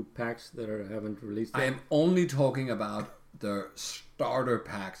new packs that haven't released I yet? am only talking about the starter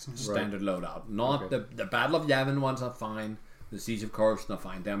packs standard loadout, not the Battle of Yavin ones are fine. The Siege of Coruscant are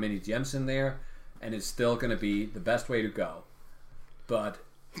fine. There are many gems in there, and it's still going to be the best way to go. But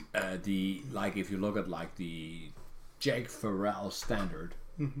if you look at like the Jake Farrell standard,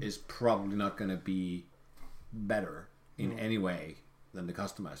 is probably not going to be better in any way than the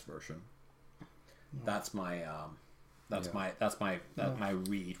customized version. That's my my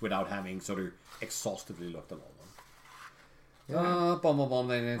read without having sort of exhaustively looked at all of them.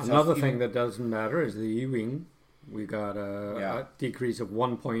 Another thing that doesn't matter is the E-Wing. We got a decrease of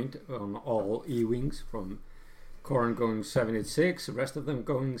 1 point on all E-Wings from Corrin going 7 to 6, the rest of them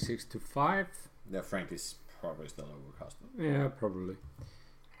going 6 to 5. They're frankly probably still overcustom. Yeah, probably.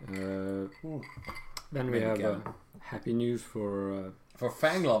 Then we Maybe have Gavin. happy news for For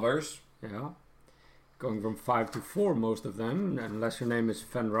Fang lovers, going from 5 to 4, most of them. Unless your name is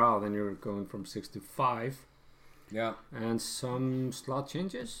Fen Rao, then you're going from 6 to 5. yeah. And some slot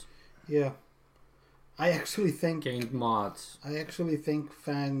changes. Yeah. I actually think mods.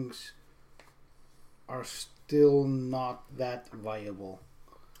 Fangs are still not that viable.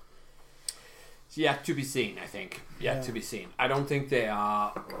 It's yet to be seen, I think. Yet to be seen. I don't think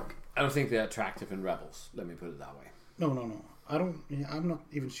they're attractive in Rebels. Let me put it that way. No. I'm not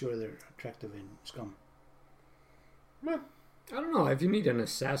even sure they're attractive in Scum. I don't know. If you need an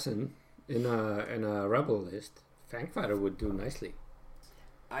assassin in a rebel list, Fangfighter would do nicely.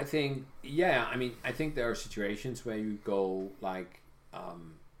 I think, I think there are situations where you go like,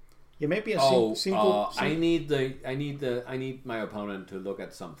 Maybe a single. I need my opponent to look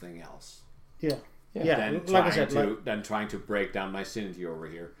at something else. Yeah. Than Like I said, trying to break down my synergy over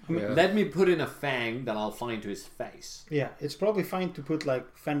here. Yeah. Let me put in a Fang that I'll fly into his face. yeah, it's probably fine to put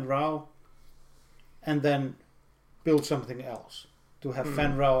like Fen Rao, and then build something else to have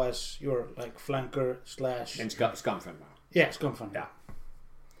Fen Rao as your like flanker / And Scum Fang. yeah, Scum Fen. Yeah.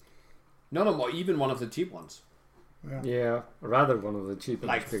 No, even one of the cheap ones. Yeah, rather one of the cheapest.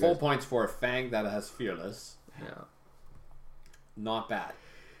 Like 4 points for a Fang that has Fearless. Yeah. Not bad.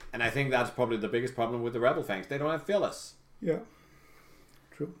 And I think that's probably the biggest problem with the Rebel Fangs. They don't have Fearless. Yeah.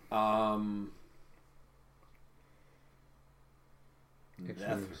 True.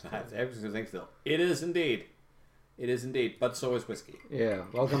 That's everything still. It is indeed. It is indeed. But so is whiskey. Yeah.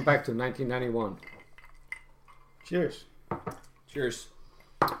 Welcome back to 1991. Cheers. Cheers.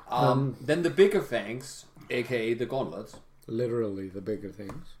 Then the bigger fangs, aka the gauntlets, Literally the bigger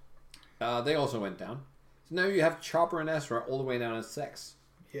things. they also went down. So now you have Chopper and Ezra all the way down at 6.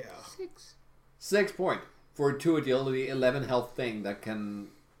 Yeah. 6 point for a 2 agility, 11 health thing that can,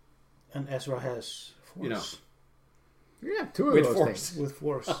 And Ezra has force. you know, Yeah, two of with those force. things. With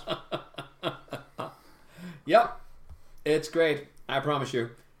force. Yep. It's great. I promise you.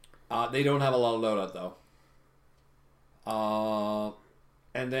 They don't have a lot of loadout though.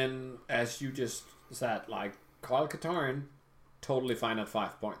 And then, as you just said, like, Kyle Katarn, totally fine at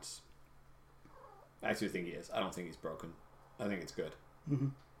 5 points. I actually think he is. I don't think he's broken. I think it's good. Mm-hmm.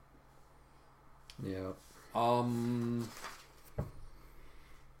 Yeah.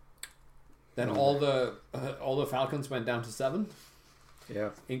 Then all the Falcons went down to 7, Yeah.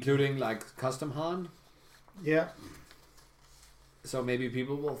 including like Custom Han. Yeah. So maybe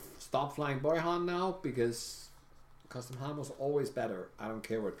people will stop flying Boy Han now because Custom Han was always better. I don't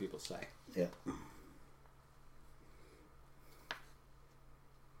care what people say. Yeah.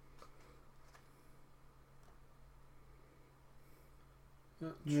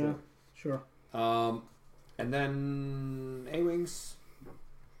 Yeah. Sure. And then A-Wings.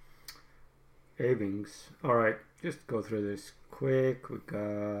 A-Wings. Alright, just go through this quick. We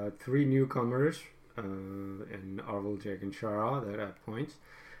got 3 newcomers in Arvel, Jake, and Shara that have points.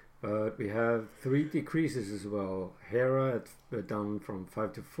 But we have 3 decreases as well. Hera down from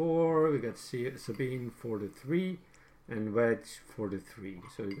 5 to 4. We got Sabine 4 to 3. And Wedge 4 to 3.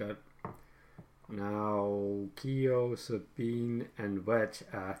 So we got now Kyo, Sabine, and Wedge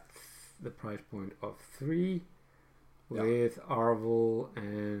at the price point of 3. With Arvel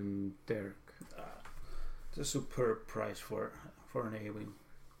and Derek. It's a superb price for an A-Wing.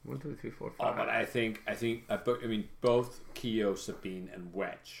 1, 2, 3, 4, 5. Oh, but I mean, both Kyo, Sabine, and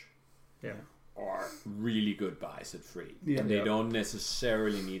Wedge Yeah. are really good buys at 3. Yeah. And they Yeah. don't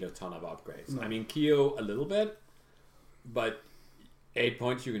necessarily need a ton of upgrades. No. I mean, Kyo a little bit, but 8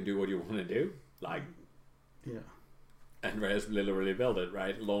 points you can do what you want to do. Like, Yeah. Andreas literally built it,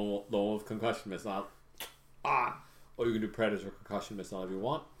 right? Lone Wolf Concussion Missile. Or you can do Predator Concussion Missile if you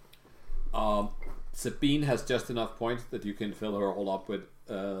want. Sabine has just enough points that you can fill her all up with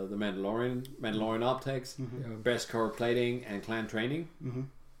the Mandalorian optics, Beskar plating, and clan training. Mm-hmm.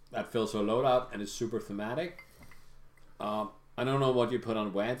 That fills her loadout and is super thematic. I don't know what you put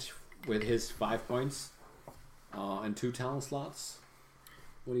on Wedge with his 5 points and 2 talent slots.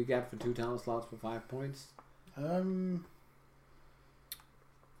 What do you get for 2 talent slots for 5 points?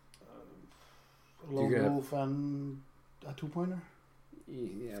 Lone get- Wolf and a 2-pointer?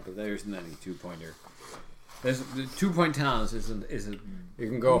 Yeah, but there isn't any 2-pointer. There's the 2-point talents isn't. You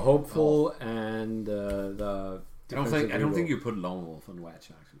can go hopeful and the. I don't think you put Lone Wolf on Wedge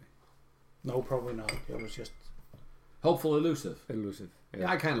actually. No, probably not. It was just... Hopeful elusive. Elusive. Yeah,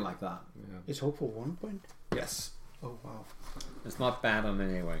 I kind of like that. Yeah. Is hopeful 1 point? Yes, Oh, wow. it's not bad on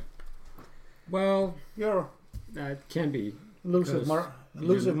any way. Well, Yeah. that can be. Elusive, Because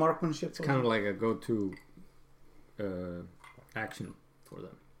elusive marksmanship. It's kind of like a go-to action for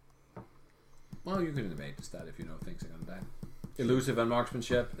them. Well, you can debate this that if you know things are going to die. Elusive and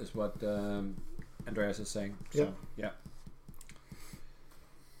marksmanship is what Andreas is saying. So, yeah.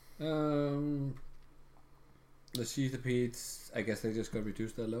 The Sheathopedes, I guess they just got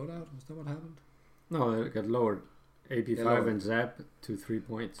reduced their loadout. Is that what happened? No, it got lowered. AP5 lowered. and Zap to 3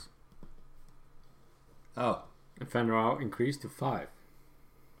 points. Oh, And Fenrau increased to 5.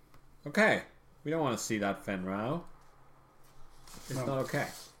 okay. We don't want to see that Fenrau. It's No. not okay.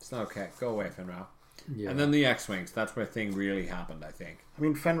 It's not okay. Go away, Fenrau. Yeah. And then the X-Wings. That's where thing really happened, I think. I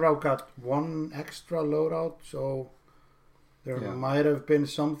mean, Fenrau got 1 extra loadout, so there Yeah. might have been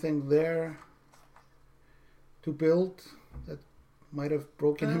something there to build that might have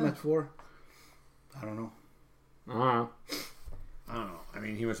broken him at 4. I don't know. Ah, I don't know. I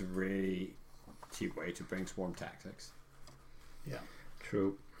mean, he was a really cheap way to bring swarm tactics. Yeah.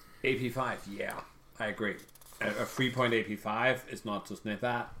 true. AP5, yeah, I agree. A 3-point AP5 is not to sniff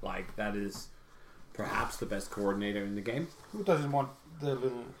at. Like, that is perhaps the best coordinator in the game. Who doesn't want the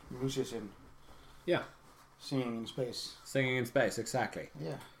little musician Yeah. singing in space? Singing in space, exactly.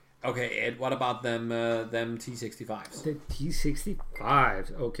 Yeah. Okay, Ed, what about them T65s? The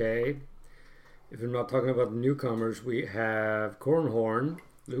T65s, okay. If we're not talking about newcomers, we have Cornhorn,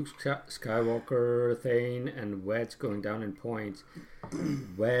 Luke Skywalker, Thane, and Wedge going down in points.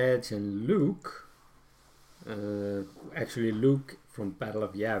 Wedge and Luke, actually Luke from Battle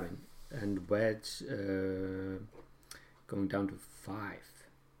of Yavin, and Wedge going down to 5.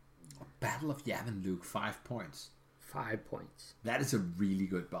 Battle of Yavin, Luke, 5 points. 5 points. That is a really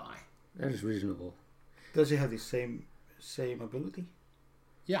good buy. That is reasonable. Does he have the same ability?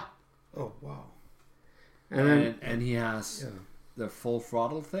 Yeah. Oh wow! And he has the full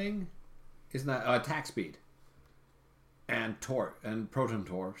throttle thing. Isn't that attack speed? And torque and proton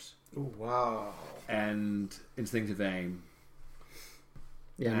torps. Oh wow! And instinctive aim.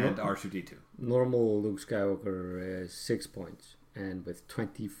 Yeah, and R2D2. Normal Luke Skywalker is 6 points, and with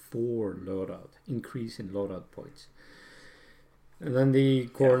 24 loadout increase in loadout points. And then the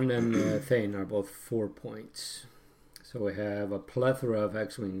Corn and Thane are both 4 points. So we have a plethora of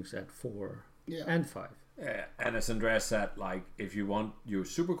X-Wings at 4 and 5. And as Andreas said, like, if you want your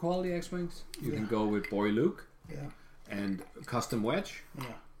super quality X-Wings, you can go with Boy Luke and Custom Wedge.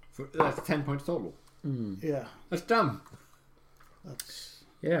 Yeah. That's 10 points total. Yeah. That's dumb. That's...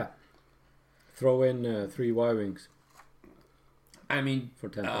 Yeah. Throw in 3 Y-Wings. I mean, for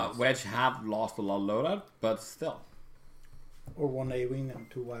 10 points. Wedge have lost a lot of loadout, but still. Or 1 A-Wing and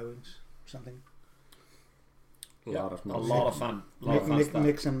 2 Y-Wings. Something. A lot of fun. Stuff.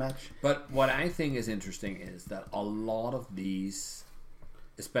 Mix and match. But what I think is interesting is that a lot of these,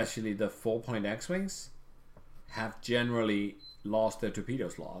 especially the 4-point X-Wings, have generally lost their torpedo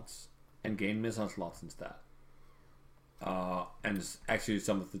slots and gained missile slots instead. And actually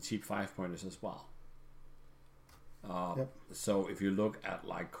some of the cheap 5-pointers as well. So if you look at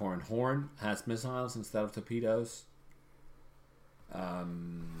like Corran Horn has missiles instead of torpedoes.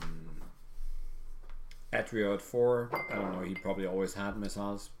 Atrio at 4, I don't know, he probably always had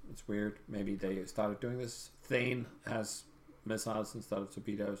missiles. It's weird. Maybe they started doing this. Thane has missiles instead of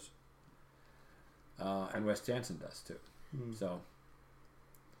torpedoes. And Wes Jansen does too. So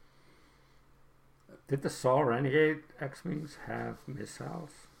did the Saw Renegade X-Wings have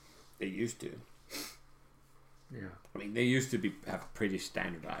missiles? they used to. Yeah. I mean, they used to have pretty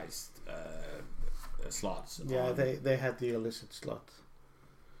standardized slots. Yeah, they had the illicit slot.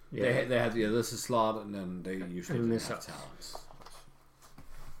 Yeah. They had the illicit slot, and then they usually didn't have talents.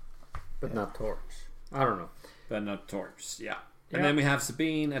 But not torps. I don't know. But not torps, yeah. And then we have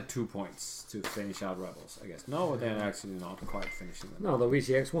Sabine at 2 points to finish out Rebels, I guess. No, they're actually not quite finishing them. No, the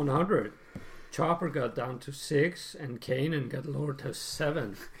VCX 100. Chopper got down to 6, and Kanan got lowered to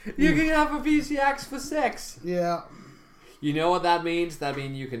 7. You can have a VCX for 6. Yeah. You know what that means? That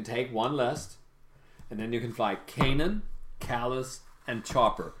means you can take one list, and then you can fly Kanan, Kallus, and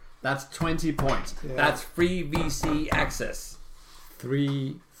Chopper. That's 20 points. Yeah. That's free VC access.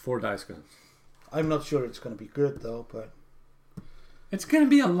 3 4-dice guns. I'm not sure it's going to be good, though, but... It's going to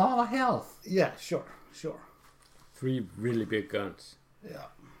be a lot of health. Yeah, sure. 3 really big guns. Yeah.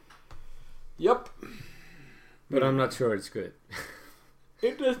 Yep. But I'm not sure it's good.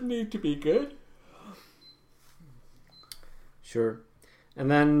 It doesn't need to be good. Sure. And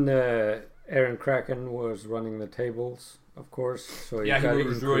then Aaron Kraken was running the tables, of course. So he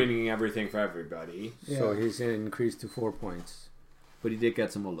was ruining everything for everybody. So he's increased to 4 points. But he did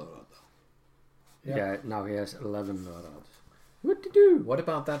get some more loadout, though. Yeah, now he has 11 loadouts. What to do? What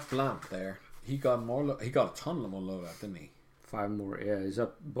about that Blamp there? He got more. He got a ton more loadout, didn't he? 5 more. Yeah, he's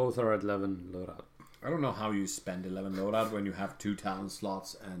up. Both are at 11 loadout. I don't know how you spend 11 loadout when you have 2 talent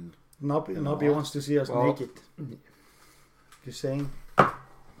slots and. Nobby wants to see us naked. Just saying.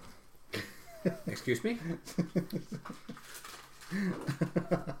 Excuse me.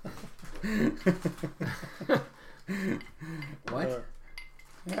 What?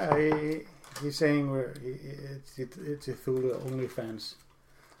 Yeah, he's saying it's a Thule OnlyFans.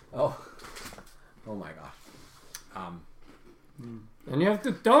 Oh my god. And you have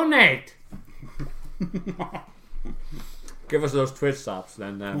to donate. Give us those Twitch subs,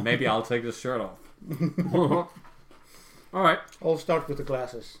 then maybe I'll take this shirt off. All right. I'll start with the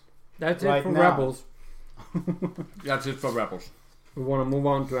glasses. That's it for Rebels. That's it for Rebels. We want to move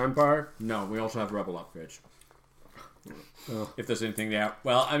on to Empire? No, we also have Rebel Upgrades. If there's anything there.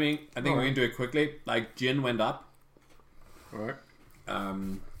 Well, I mean, I think we can do it quickly. Like, Jin went up. Alright.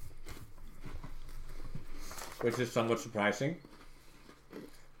 Which is somewhat surprising.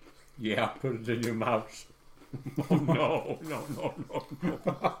 Yeah, put it in your mouth. Oh, no.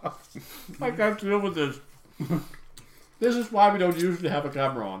 I can't deal with this. This is why we don't usually have a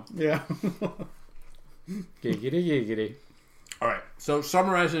camera on. Yeah. Giggity. Alright, so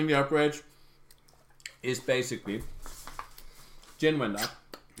summarizing the upgrades is basically Jin went up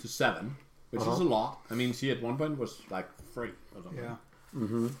to 7, which is a lot. I mean, she at one point was like 3 or something. Yeah.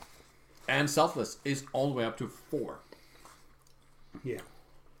 Mm-hmm. And Selfless is all the way up to 4. Yeah.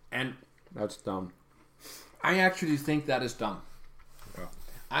 And that's dumb. I actually think that is dumb.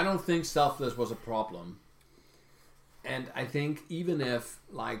 I don't think Selfless was a problem. And I think even if,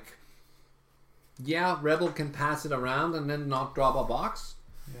 like, yeah, Rebel can pass it around and then not drop a box.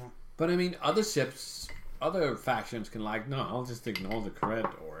 Yeah. But I mean, other ships, other factions can like, no, I'll just ignore the crit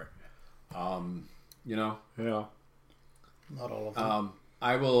or, you know. Yeah. Not all of them.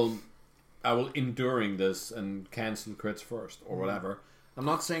 I will enduring this and cancel crits first or whatever. I'm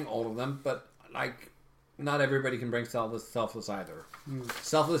not saying all of them, but like, not everybody can bring Selfless either.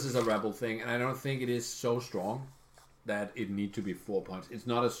 Selfless is a Rebel thing, and I don't think it is so strong that it need to be 4 points. It's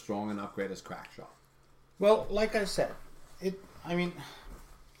not as strong an upgrade as Crackshot. Well, like I said,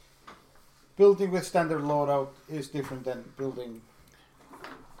 building with standard loadout is different than building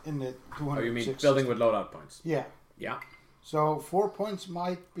in the 200. Oh, you mean building with loadout points? Yeah. Yeah. So 4 points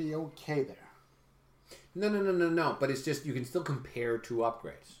might be okay there. No. But it's just you can still compare two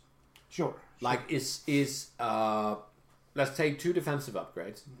upgrades. Sure. Like let's take two defensive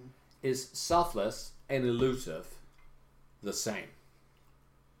upgrades. Mm-hmm. Is Selfless and Elusive the same?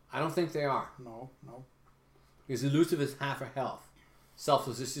 I don't think they are. No. Because Elusive is half a health.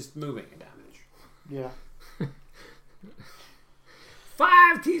 Selfless is just moving a damage. Yeah.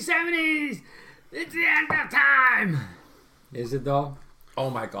 5 T70s! It's the end of time! Is it though? Oh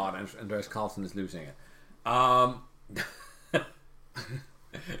my god, Andreas Carlson is losing it.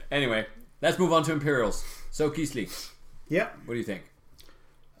 Anyway, let's move on to Imperials. So Keasley, Yeah. what do you think?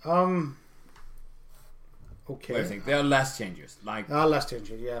 Okay. What do you think? There are less changes. Like Last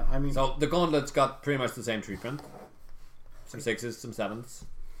change, yeah. I mean, so the Gauntlet's got pretty much the same treatment. Some 6s, some 7s.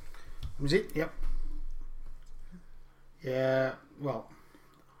 is it? Yep. Yeah. Well,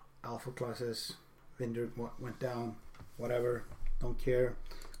 Alpha classes, Vinder went down. Whatever, don't care.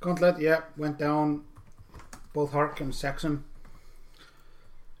 Gauntlet, yeah, went down. Both Hark and Saxon.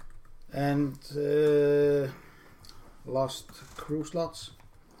 And lost crew slots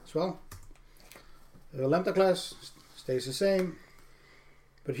as well. Lambda class stays the same.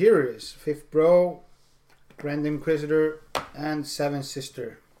 But here it is. 5th Bro, Grand Inquisitor, and 7th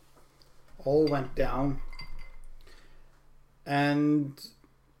Sister. All went down. And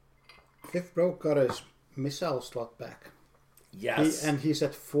 5th Bro got his missile slot back. Yes. He's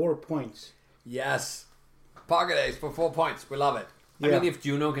at 4 points. Yes. Pocket Ace for 4 points. We love it. I Yeah. mean, if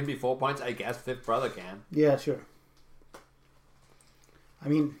Juno can be 4 points, I guess Fifth Brother can. Yeah, sure. I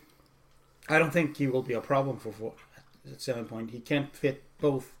mean, I don't think he will be a problem for 4 at 7 point. He can't fit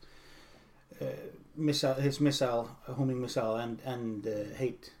both his homing missile and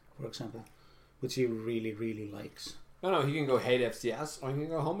hate, for example, which he really, really likes. No, he can go hate FCS or he can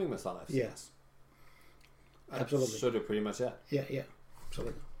go homing missile FCS. Yes. Absolutely. Sort of pretty much it. Yeah,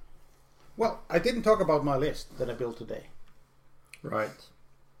 absolutely. Well, I didn't talk about my list that I built today. Right.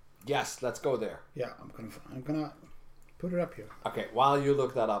 Yes, let's go there. Yeah, I'm gonna put it up here. Okay, while you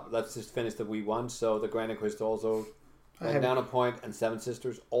look that up, let's just finish the V1. So the Grand Inquisitor also went down a point, and 7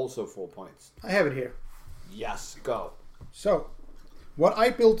 Sisters also 4 points. I have it here. Yes, go. So, what I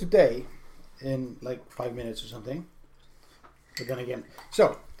built today in like 5 minutes or something. But then again,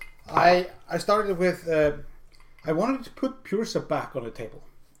 so I started with I wanted to put Pure Sabak on the table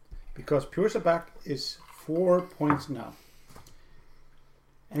because Pure Sabak is 4 points now,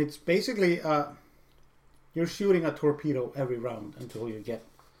 and it's basically you're shooting a torpedo every round until you get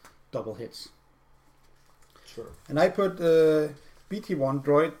double hits. Sure. And I put BT-1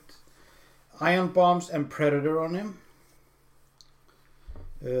 droid, ion bombs, and Predator on him.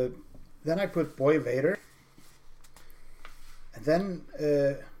 Then I put Boy Vader. And then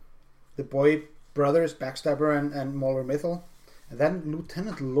the Boy Brothers, Backstabber and Mauler Mythal. And then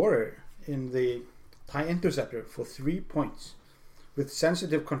Lieutenant Laurer in the TIE Interceptor for 3 points. With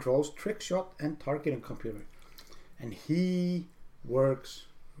sensitive controls, trick shot, and targeting computer. And he works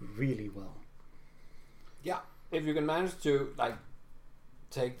really well. Yeah, if you can manage to like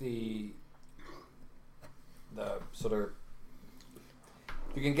take the sort of,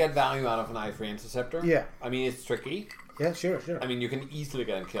 you can get value out of an I-3 Interceptor. Yeah. I mean, it's tricky. Yeah, sure. I mean, you can easily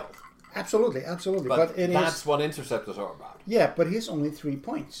get him killed. Absolutely. But that's what interceptors are about. Yeah, but he's only 3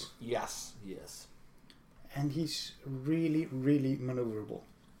 points. Yes, yes. And he's really, really maneuverable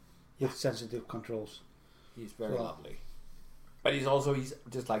with sensitive controls. He's very lovely. But he's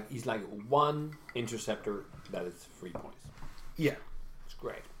like one interceptor that is 3 points. Yeah. It's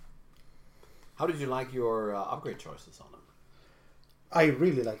great. How did you like your upgrade choices on them? I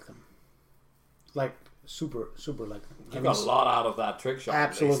really like them. Like, super like them. You got a lot out of that trick shot.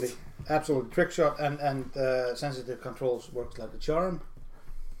 Absolutely. Absolutely. Trick shot and sensitive controls works like a charm.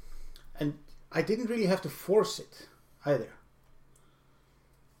 And I didn't really have to force it either.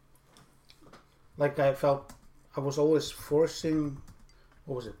 Like I felt I was always forcing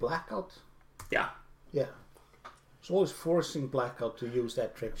what was it, Blackout? Yeah. Yeah. It's always forcing Blackout to use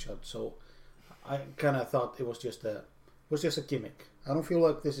that trick shot, so I kind of thought it was just a gimmick. I don't feel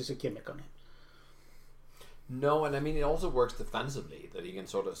like this is a gimmick on him. No, and I mean it also works defensively that he can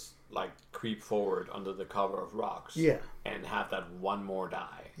sort of like creep forward under the cover of rocks. Yeah. And have that one more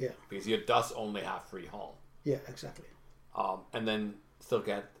die. Yeah. Because he does only have free haul. Yeah, exactly. And then still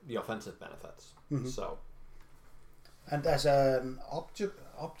get the offensive benefits. Mm-hmm. So. And as an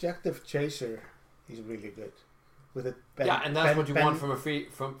objective chaser, he's really good. With a and that's what you want from a free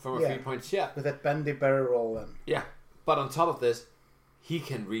 3-point shot. With that bendy barrel roll and but on top of this, he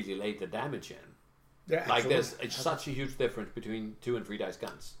can really lay the damage in. Yeah, like there's such a huge difference between 2 and 3 dice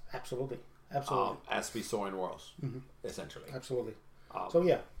guns. Absolutely. As we saw in Worlds, essentially. Absolutely. So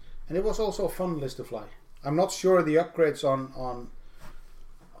yeah, and it was also a fun list to fly. I'm not sure the upgrades on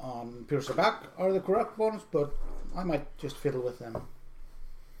Pure Sabak are the correct ones, but I might just fiddle with them.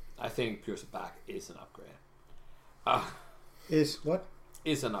 I think Pure Sabak is an upgrade. Is what?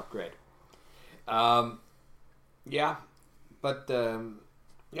 Is an upgrade. Yeah, but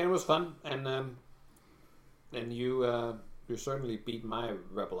it was fun, and you certainly beat my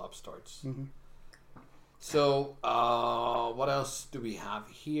Rebel upstarts. Mm-hmm. So what else do we have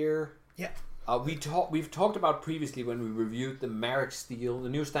here? Yeah. We've talked about previously when we reviewed the Merrick Steel, the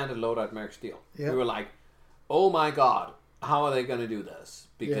new standard loadout Merrick Steel. Yeah. We were like, oh my god, how are they going to do this?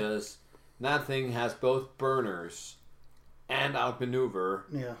 Because that thing has both burners and outmaneuver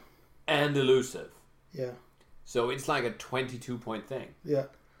and elusive. Yeah. So it's like a 22-point thing. Yeah.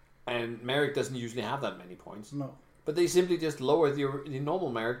 And Merrick doesn't usually have that many points. No. But they simply just lowered the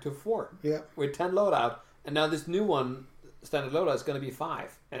normal Merrick to 4. Yeah. With 10 loadout. And now this new one, standard loadout, is going to be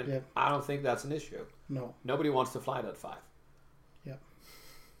 5. And I don't think that's an issue. No. Nobody wants to fly that 5. Yeah.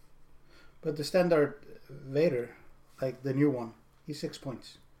 But the standard Vader, like the new one, he's 6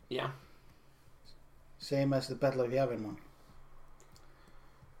 points. Yeah. Same as the Battle of Yavin one.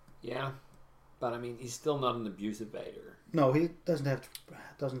 Yeah. But I mean, he's still not an abusive Vader. No, he doesn't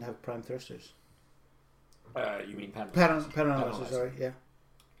have prime thrusters. You mean pattern analysis, sorry, yeah.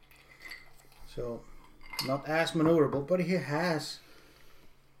 So, not as maneuverable, but he has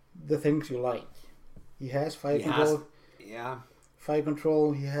the things you like. He has fire control. Fire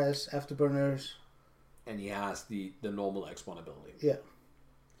control. He has afterburners. And he has the normal X1 ability. Yeah.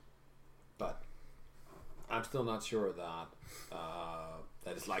 But I'm still not sure that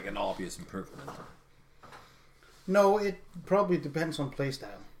that is like an obvious improvement. No, it probably depends on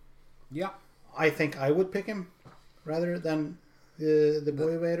playstyle. Yeah. I think I would pick him rather than the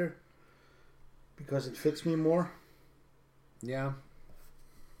Boy Vader because it fits me more. Yeah.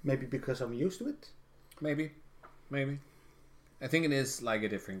 Maybe because I'm used to it. Maybe. I think it is like a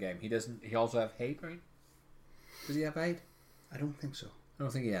different game. He also have hate, right? Does he have hate? I don't think so. I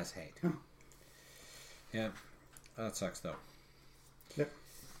don't think he has hate. No. Yeah. That sucks though. Yep.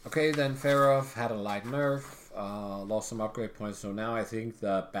 Okay, then Farov had a light nerf, lost some upgrade points, so now I think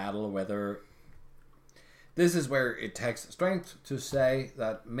the battle weather. This is where it takes strength to say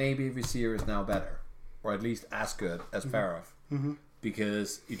that maybe Vizier is now better, or at least as good as Farov,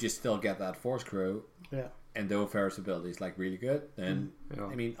 because you just still get that force crew. Yeah. And though Farrov's ability is like really good, then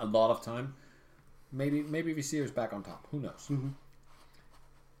I mean a lot of time, maybe Vizier is back on top. Who knows?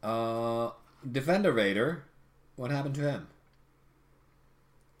 Defender Vader, what happened to him?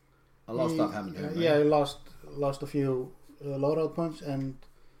 A lot of stuff happened to him. Yeah, he lost a few loadout points and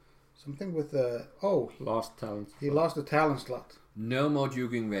something with lost talent. He lost the talent slot. No more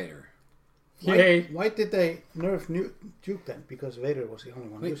juking Vader. Why did they nerf Duke then? Because Vader was the only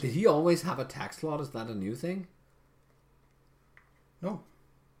one. Wait, did he always have a tax slot? Is that a new thing? No,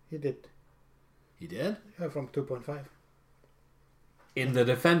 he did. He did? Yeah, from 2.5. In the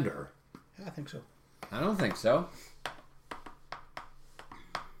Defender? Yeah, I think so. I don't think so.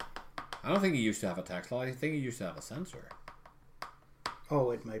 I don't think he used to have a tax slot. I think he used to have a sensor. Oh,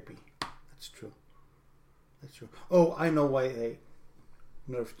 it might be. That's true. Oh, I know why they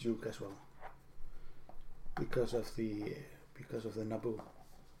nerfed Duke as well. Because of the Naboo.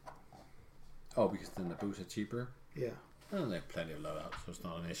 Oh, because the Naboos are cheaper? Yeah. Oh, they have plenty of loadouts, so it's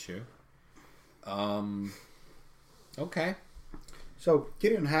not an issue. Okay. So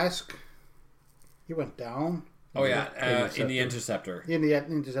Gideon Hask, he went down. Oh yeah, in the Interceptor. In the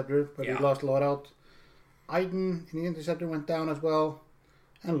Interceptor, but he lost loadout. Iden in the Interceptor went down as well,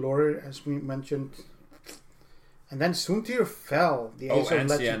 and Laurie, as we mentioned. And then Suntir fell. The Ace of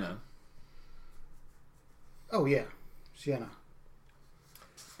Legend. Sienna. Oh yeah, Sienna.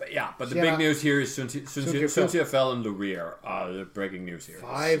 But the big news here is Suntir fell and Luria are the breaking news here.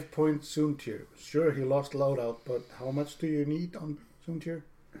 5 point Suntir. Sure, he lost loadout, but how much do you need on Soontir.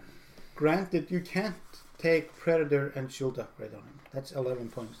 Granted, you can't take Predator and Shield upgrade on him. That's 11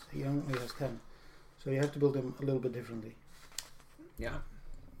 points. He only has 10. So you have to build him a little bit differently. Yeah.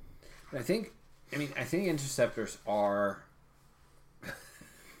 But I think interceptors are...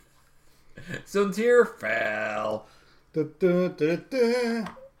 Soontir fell.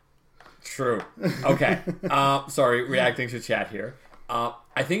 True. Okay. Sorry, reacting to chat here.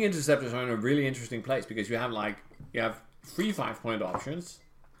 I think interceptors are in a really interesting place because you have 3 5-point options.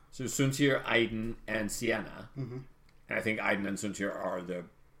 So Soontir, Iden, and Sienna. Mm-hmm. And I think Iden and Soontir are the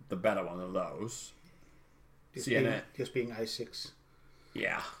better one of those. Sienna just being I6.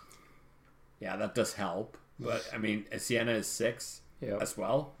 Yeah. Yeah, that does help. But I mean, Sienna is 6 as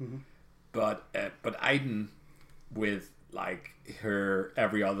well. Mm-hmm. But Iden with like her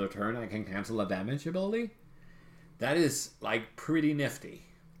every other turn I can cancel a damage ability. That is like pretty nifty.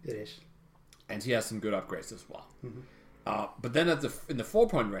 It is. And she has some good upgrades as well. Mm-hmm. But then in the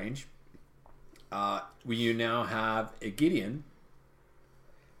 4-point range, you now have a Gideon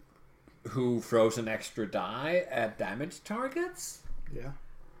who throws an extra die at damage targets. Yeah.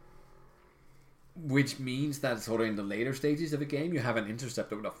 Which means that sort of in the later stages of a game, you have an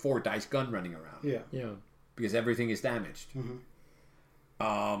interceptor with a 4-dice gun running around. Yeah. Because everything is damaged.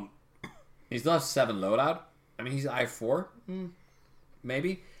 Mm-hmm. He still has 7 loadout. I mean, he's I4,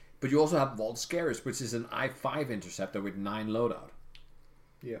 maybe. But you also have Vault Scarus, which is an I5 interceptor with 9 loadout.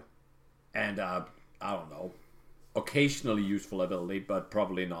 Yeah. And, I don't know, occasionally useful ability, but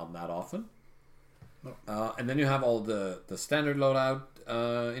probably not that often. No. And then you have all the standard loadout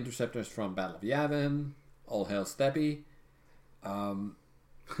interceptors from Battle of Yavin, All Hail Steppy, and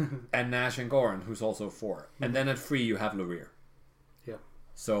Nash and Goran, who's also 4. Mm-hmm. And then at 3 you have Lurir. Yeah.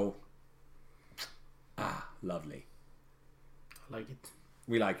 So, lovely. I like it.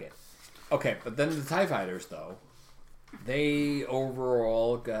 We like it. Okay, but then the TIE Fighters, though, they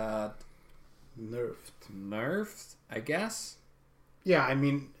overall got... Nerfed, I guess? Yeah, I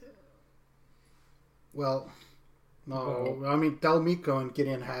mean... Well, no. I mean, Dalmiko and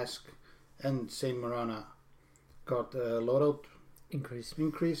Gideon Hask and Saint Marana got a loadout increase.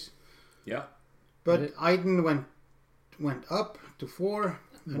 Yeah. But Iden went up to 4,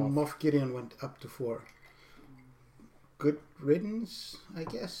 and Moff Gideon went up to 4. Good riddance, I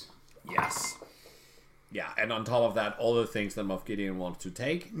guess. Yes. Yeah, and on top of that, all the things that Moff Gideon wanted to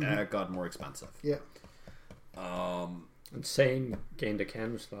take got more expensive. Yeah. And Sane gained a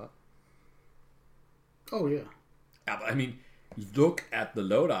cannon slot. Oh, yeah. I mean, look at the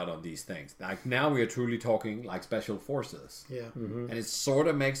loadout on these things. Like, now we are truly talking like special forces. Yeah. Mm-hmm. And it sort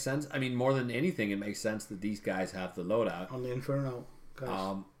of makes sense. I mean, more than anything, it makes sense that these guys have the loadout. On the Inferno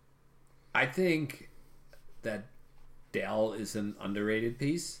guys. I think that Del is an underrated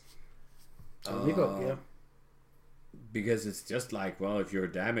piece. Yeah. Because it's just like, well, if you're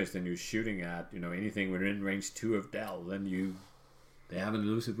damaged and you're shooting at, anything within range 2 of Del, then they have an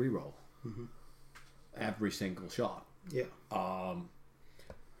elusive reroll. Mm-hmm. Every single shot. Yeah. And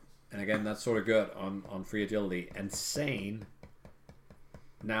again, that's sort of good on free agility. And Sane,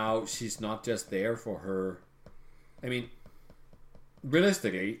 now she's not just there for her. I mean,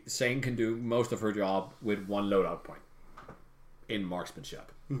 realistically, Sane can do most of her job with 1 loadout point in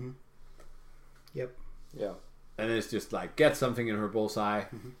marksmanship. Mm-hmm. Yep. Yeah. And it's just like, get something in her bullseye,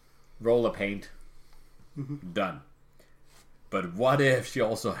 roll a paint, done. But what if she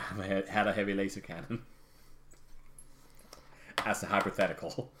also had a heavy laser cannon? As a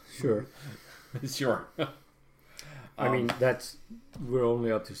hypothetical. Sure. Sure. I mean, we're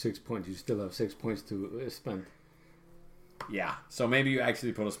only up to 6 points. You still have 6 points to spend. Yeah. So maybe you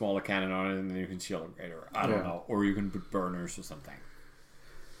actually put a smaller cannon on it and then you can shield upgrade her. I don't know. Or you can put burners or something.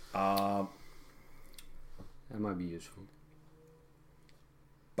 That might be useful.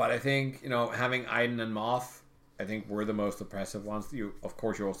 But I think, having Iden and Moff, I think we're the most oppressive ones. Of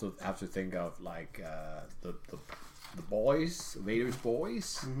course, you also have to think of like the boys, Vader's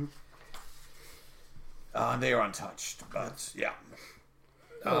boys. Mm-hmm. They are untouched, but yeah.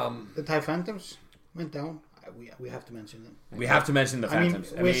 The TIE Phantoms went down. We have to mention them. We have to mention the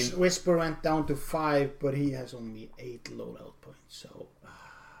Phantoms. I mean, Whisper went down to 5, but he has only 8 loadout points. So.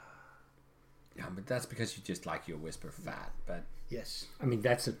 Yeah, but that's because you just like your Whisper fat. But yes, I mean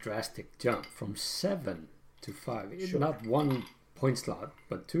that's a drastic jump from 7 to 5. Sure. Not 1 point slot,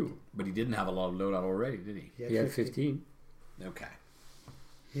 but 2. But he didn't have a lot of loadout already, did he? He had 15. Okay.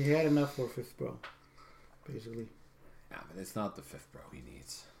 He had enough for 5th bro, basically. Yeah, but it's not the 5th bro he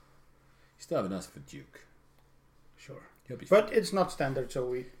needs. You still have enough for Duke. Sure. But fine. It's not standard, so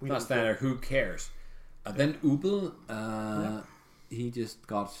we not standard. Who cares? Then Ubel, he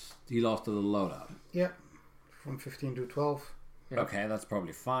lost a little loadout. Yeah, from 15 to 12. Okay, that's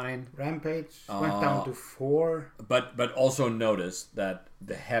probably fine. Rampage went down to 4. But also notice that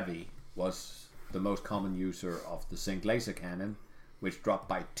the heavy was the most common user of the zinc laser cannon, which dropped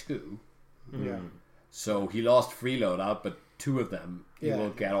by 2. Yeah. So he lost 3 loadout, but 2 of them he Yeah.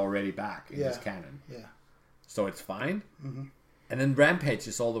 will get already back in his cannon. Yeah. So it's fine. Mm-hmm. And then Rampage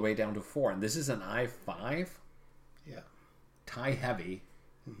is all the way down to 4, and this is an I-5 Yeah. tie heavy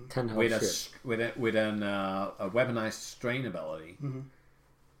 10 health with ship. with a weaponized strain ability.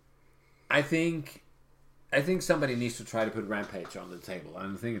 I think somebody needs to try to put Rampage on the table,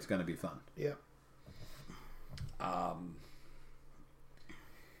 and I think it's going to be fun. Yeah.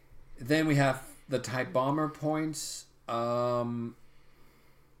 Then we have the TIE Bomber points, and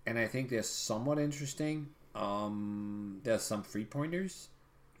I think they're somewhat interesting. There's some 3-pointers.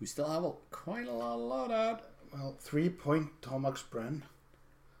 We still have quite a lot of loadout. Well, 3-point Tomax Bren.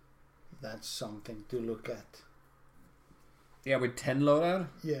 That's something to look at. Yeah, with 10 loadout.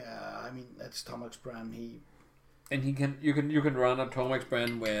 Yeah, I mean that's Tomax Bren. And you can run a Tomax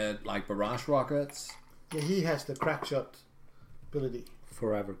Bren with like barrage rockets. Yeah, he has the crack shot ability.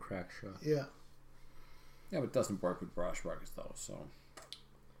 Forever crack shot. Yeah. Yeah, but it doesn't work with barrage rockets though. So.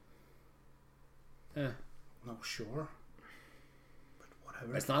 No, sure. But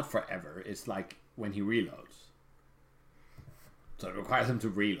whatever. It's not forever. It's like when he reloads. So it requires him to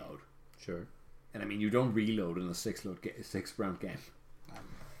reload. Sure. And I mean, you don't reload in a 6-round game.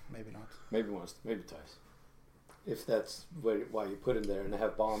 Maybe not. Maybe once, maybe twice. If that's why you put him there and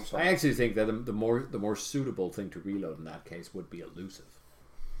have bombs. I actually think that the more suitable thing to reload in that case would be elusive.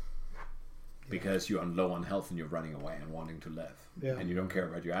 Because you're low on health and you're running away and wanting to live. Yeah. And you don't care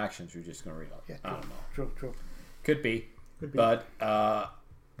about your actions, you're just going to reload. Yeah, I don't know. True. Could be. But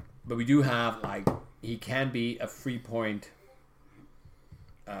we do have, like, he can be a 3-point.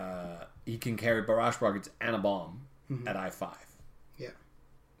 He can carry barrage rockets and a bomb at I-5. Yeah.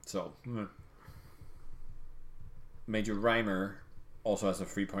 So, Major Reimer also has a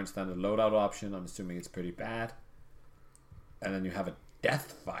 3-point standard loadout option. I'm assuming it's pretty bad. And then you have a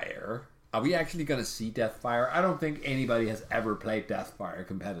Deathfire. Are we actually going to see Deathfire? I don't think anybody has ever played Deathfire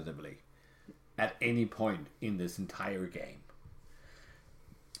competitively at any point in this entire game.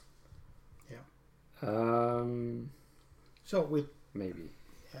 Yeah. So we maybe.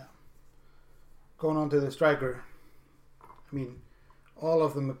 Going on to the striker. I mean, all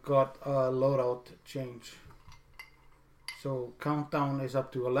of them got a loadout change. So Countdown is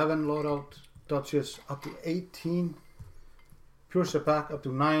up to 11 loadout, Duchess up to 18, Pure Sepak up to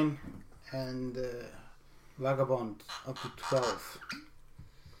 9, and Vagabond up to 12.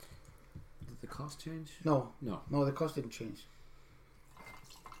 Did the cost change? No, No. the cost didn't change.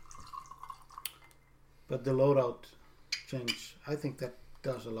 But the loadout change, I think that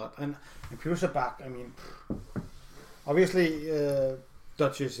does a lot. And Pure Sepak, I mean, obviously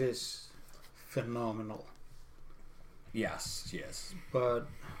Duchess is phenomenal. Yes. But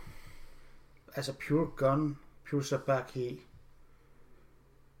as a pure gun, Pure Sepak,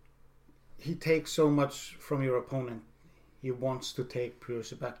 he takes so much from your opponent. He wants to take Pure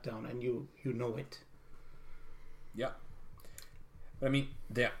Sepak down, and you know it. Yeah. But I mean,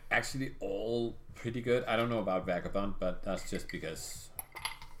 they're actually all pretty good. I don't know about Vagabond, but that's just because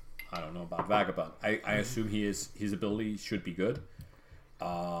I don't know about Vagabond. I assume his ability should be good.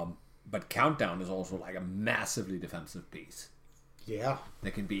 But Countdown is also like a massively defensive piece. Yeah.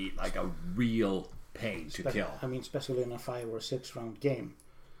 That can be like a real pain to kill. I mean, especially in a 5 or 6 round game.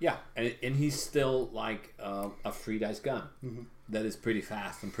 Yeah, and he's still like a 3-dice gun that is pretty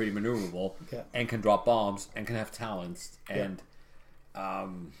fast and pretty maneuverable, and can drop bombs and can have talents and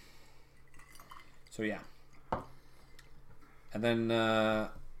so yeah. And then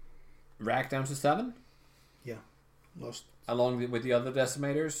Rack down to 7. Yeah, lost along with the other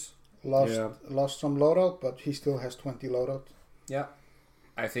decimators. Lost some loadout, but he still has 20 loadout. Yeah,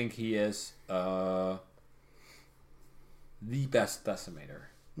 I think he is the best decimator.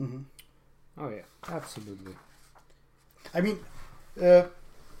 Mm-hmm. Oh yeah, absolutely. I mean,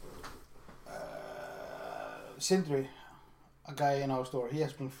 Sindri, a guy in our store, he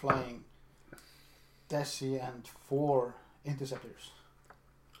has been flying Desi and 4 interceptors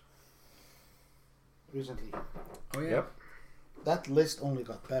recently. Oh yeah. Yep. That list only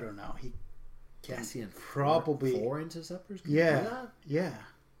got better now. He can Desi and probably 4 interceptors. Yeah.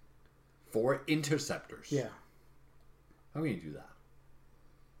 4 interceptors. Yeah. How can you do that?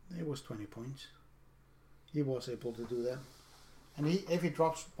 It was 20 points. He was able to do that. And if he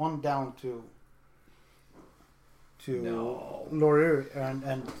drops one down to Laurier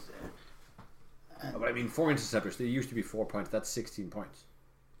and but I mean, 4 interceptors, they used to be 4 points. That's 16 points.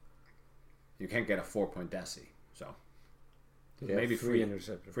 You can't get a 4-point Desi, so. Yeah, maybe three free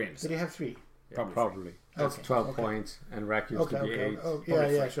interceptors. Free Did interceptor. he have 3? Probably. That's Okay, 12 okay. points, and Rack used to be 8. Oh,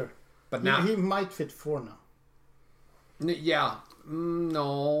 Probably yeah, free. sure. But now, He might fit 4 now. yeah,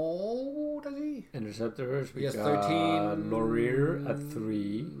 no, does he? Interceptors, we He has got 13. Laurier at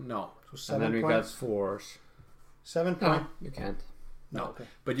 3. No, So 7 And then we points. got 4s. 7 No, points. you can't. no. Okay.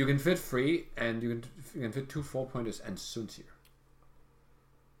 But you can fit free, and you can fit 2 4-pointers and Sunzir.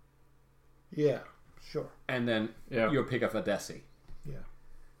 Yeah, sure. And then Yeah. your pick of a Desi. Yeah,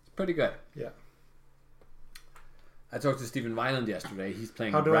 It's pretty good. yeah. I talked to Stephen Weiland yesterday. He's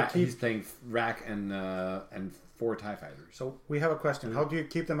playing How do I Rack, keep- he's playing Rack and 4 TIE fighters. So we have a question. How do you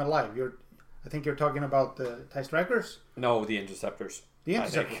keep them alive? I think you're talking about the TIE Strikers? No, the interceptors. The I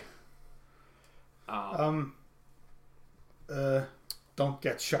think. Interceptor. Don't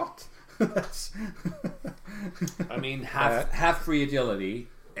get shot. That's I mean, have free agility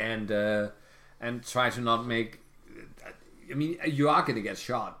and try to not make. I mean, you are going to get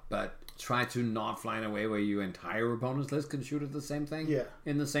shot, but try to not fly in a way where your entire opponent's list can shoot at the same thing. Yeah.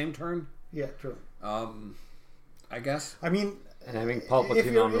 In the same turn. yeah, true. I guess. I mean, And having if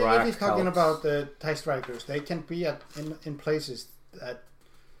Palpatine on Rack he's talking helps. about the TIE Strikers, they can be in places that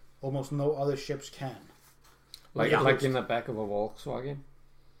almost no other ships can. Like, Yeah. like in the back of a Volkswagen.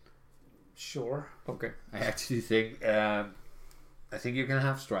 Sure. Okay. I actually think. I think you can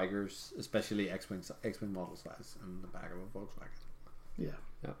have strikers, especially X-wing model size, in the back of a Volkswagen. Yeah.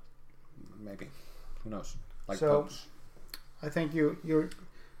 Maybe. Who knows? Like So- Popes. I think you're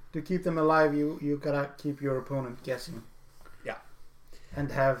to keep them alive. You gotta keep your opponent guessing. Yeah.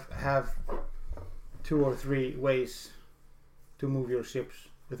 And have 2 or 3 ways to move your ships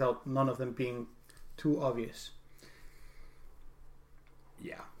without none of them being too obvious.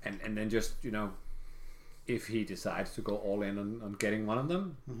 Yeah, and then just, if he decides to go all in on getting one of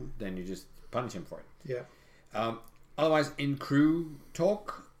them, then you just punish him for it. Yeah. Otherwise, in crew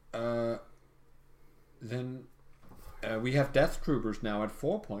talk, then we have Death Troopers now at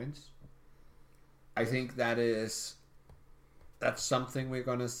 4 points. I think that's something we're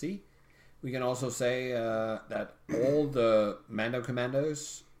going to see. We can also say that all the Mando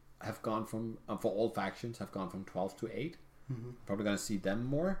commandos have gone from, for all factions, have gone from 12 to 8. Probably going to see them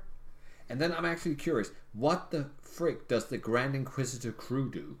more. And then I'm actually curious, what the frick does the Grand Inquisitor crew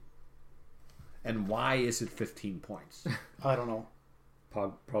do? And why is it 15 points? I don't know.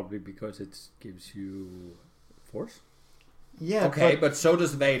 Probably because it gives you force. Yeah. Okay, but so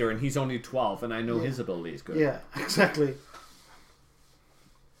does Vader, and he's only 12, and I know Yeah. his ability is good. Yeah, exactly.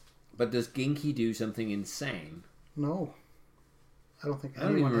 But does Ginky do something insane? No. I don't think I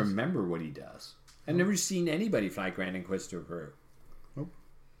don't even anyone has. remember what he does. I've never seen anybody fly Grand Inquisitor crew.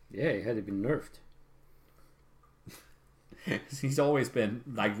 Yeah, he had been nerfed. He's always been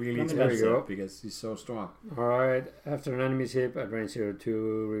like really There you go. expensive because he's so strong. Alright, after an enemy ship at range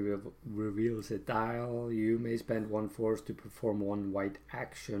 02 reveals a dial, you may spend 1 force to perform 1 white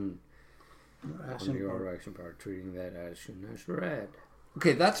action on your action bar, treating that action as red.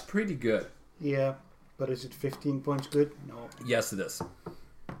 Okay, that's pretty good. Yeah, but is it 15 points good? No. Yes, it is.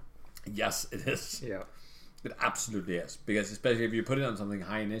 Yes, it is. Yeah. It absolutely is. Because especially if you put it on something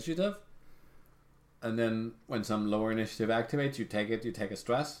high initiative, and then when some lower initiative activates, you take a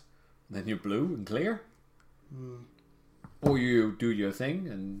stress, and then you're blue and clear. Or you do your thing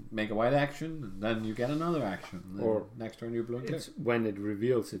and make a white action, and then you get another action. And then Or next turn you're blue and clear. It's when it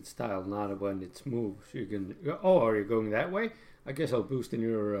reveals its style, not when it moves. You can, oh, are you going that way? I guess I'll boost in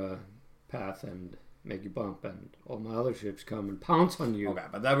your path and make you bump, and all my other ships come and pounce on you. Okay,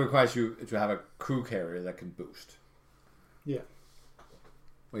 but that requires you to have a crew carrier that can boost. Yeah.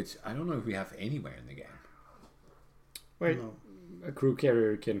 Which I don't know if we have anywhere in the game. Wait, No. a crew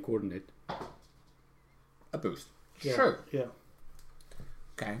carrier can coordinate. A boost. Yeah. Sure. Yeah.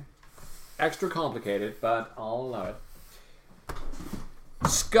 Okay. Extra complicated, but I'll allow it.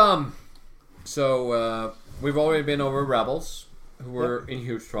 Scum. So we've already been over Rebels, who were in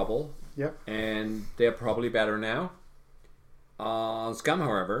huge trouble, Yep. and they're probably better now. Scum,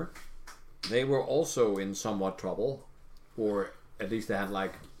 however, they were also in somewhat trouble, or at least they had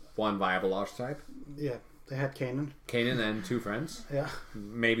like 1 viable archetype. Yeah. They had Kanan. Kanan and 2 friends. Yeah.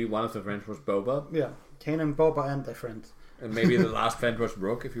 Maybe one of the friends was Boba, Yeah. Kanan, Boba, and their friend. and maybe the last friend was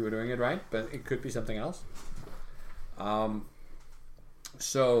Rook if you were doing it right, but it could be something else.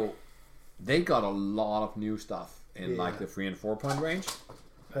 So they got a lot of new stuff in like the 3 and 4 point range.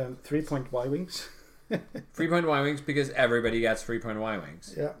 3-point Y-Wings. 3 point Y wings because everybody gets 3 point Y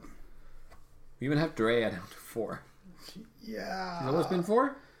wings. Yeah. We even have Drea down to 4. Yeah. Has it always been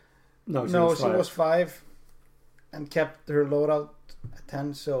 4? No, No, she five. was 5 and kept her loadout at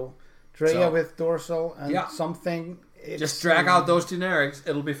 10. So Drea So- with dorsal and Yeah. something Just drag out those generics.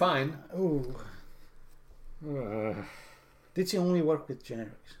 It'll be fine. Ooh. Did she only work with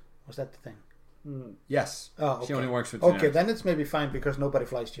generics? Was that the thing? Yes. Oh, okay. She only works with generics. Okay, then it's maybe fine because nobody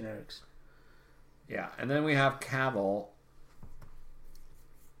flies generics. Yeah, and then we have Cavill.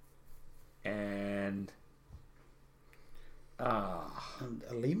 And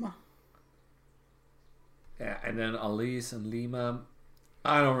Lima? Yeah, and then Elise and Lima.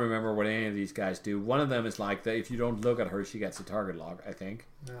 I don't remember what any of these guys do. One of them is like that if you don't look at her, she gets a target lock, I think.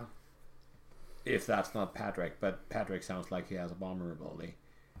 Yeah. If that's not Patrick, but Patrick sounds like he has a bomber ability.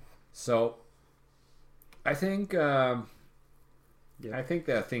 So I think I think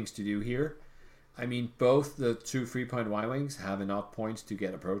there are things to do here. I mean, both the two 3-point Y-Wings have enough points to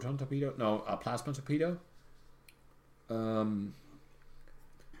get a proton torpedo. No, a plasma torpedo.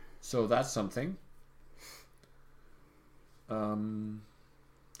 So that's something.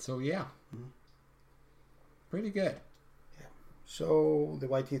 So yeah. Pretty good. Yeah. So the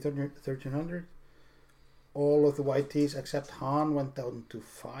YT 1300. All of the YTs except Han went down to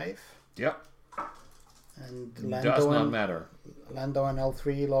 5. Yep. And Does not matter. Lando and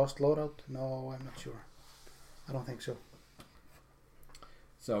L3 lost loadout? No, I'm not sure. I don't think so.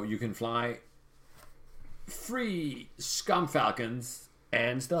 So you can fly 3 Scum Falcons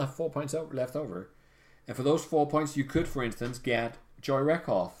and still have 4 points left over. And for those 4 points, you could, for instance, get Joy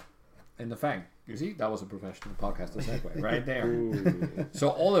Rekoff in the Fang. You see, that was a professional podcaster segue right there. So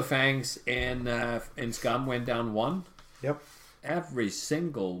all the Fangs in Scum went down 1. Yep. Every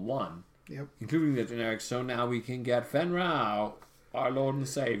single one. Yep. Including the generics. So now we can get Fen Rao, our Lord and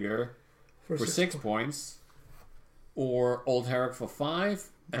Savior, for 6 points. Or Old Herrick for 5.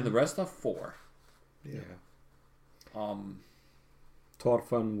 And the rest are 4. Yeah.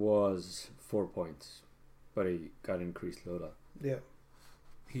 Thorfinn was 4 points, but he got increased loadout. Yeah.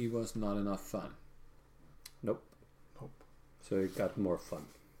 He was not enough fun. Nope. So he got more fun.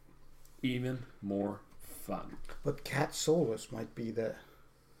 Even more fun. But Cat Solus might be the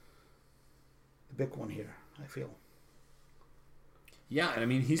big one here, I feel. Yeah, and I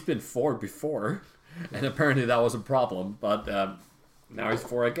mean, he's been 4 before, and apparently that was a problem, but now he's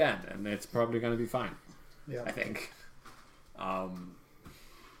 4 again, and it's probably going to be fine. Yeah. I think.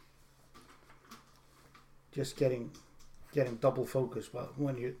 Just getting double focus, but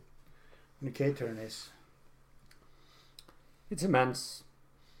when K-turn is... It's immense.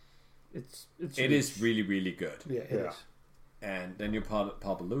 It is really, really good. Yeah, it is. And then you pop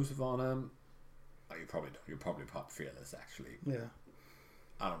elusive on him. Oh, you probably don't. You probably pop fearless, actually. Yeah.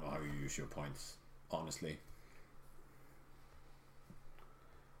 I don't know how you use your points, honestly.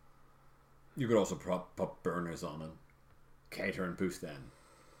 You could also pop burners on him. Cater and boost then.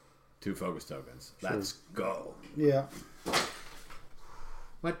 2 focus tokens. Sure. Let's go. Yeah.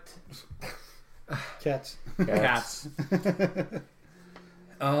 What? Cats. Cats.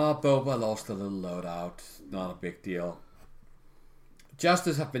 Boba lost a little loadout. Not a big deal.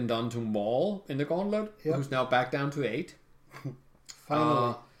 Justice have been done to Maul in the Gauntlet, who's now back down to 8.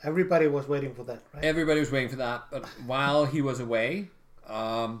 Finally. Everybody was waiting for that, right? Everybody was waiting for that, but while he was away,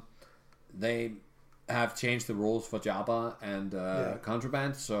 they have changed the rules for Jabba and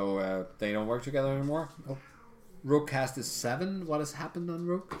Contraband, so they don't work together anymore. Nope. Rook cast is 7. What has happened on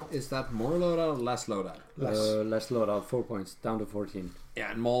Rook? Is that more loadout or less loadout? Less loadout, 4 points, down to 14.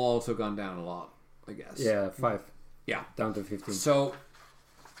 Yeah, and Maul also gone down a lot, I guess. Yeah, 5. Yeah. Down to 15. So,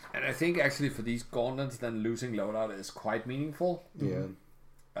 and I think actually for these gauntlets, then losing loadout is quite meaningful. Yeah.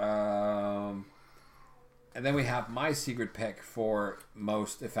 And then we have my secret pick for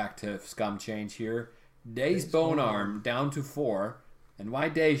most effective scum change here. Daze Bone Arm down to 4. And why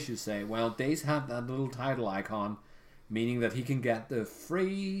Daze, you say? Well, Daze have that little title icon, meaning that he can get the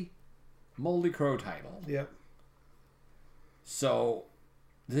free Moldy Crow title. Yep. So,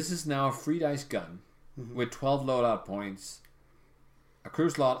 this is now a 3 dice gun with 12 loadout points, a crew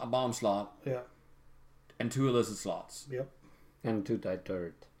slot, a bomb slot, and 2 illicit slots. Yep. And 2 die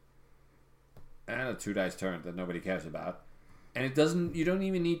turret. And a 2 dice turret that nobody cares about. And it doesn't. You don't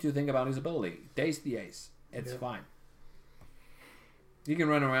even need to think about his ability. Daze the ace. It's fine. He can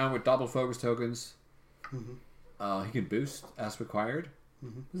run around with double focus tokens. He can boost as required.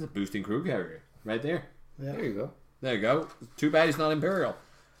 This is a boosting crew carrier right there. Yeah. There you go. There you go. Too bad he's not Imperial.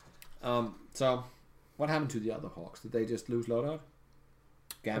 So, what happened to the other Hawks? Did they just lose loadout?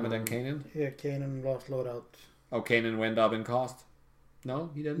 Gambit and Kanan? Yeah, Kanan lost loadout. Oh, Kanan went up in cost?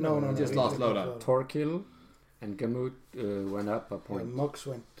 No, he didn't? No, he just lost loadout. Torquil and Gamut went up a point. Yeah, Mux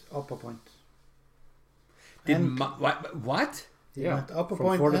went up a point. What? He went up a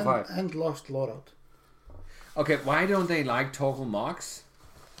point 4 to 5. and lost loadout. Okay, why don't they like Torquil Mox?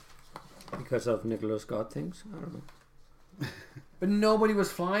 Because of Nicholas Scott things? I don't know. But nobody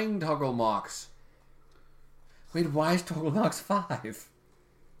was flying Toggle Mox. Wait, why is Toggle Mox 5?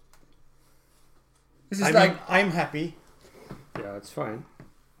 This is I'm happy. Yeah, it's fine.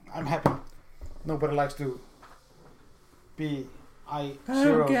 I'm happy. Nobody likes to be I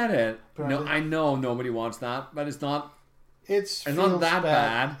zero. don't get it. Apparently. No, I know nobody wants that, but it's not. It's not that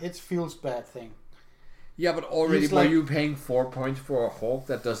bad. It feels bad thing. Yeah, but already He's were like- you paying 4 points for a Hulk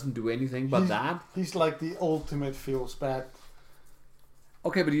that doesn't do anything but that? He's like the ultimate feels bad.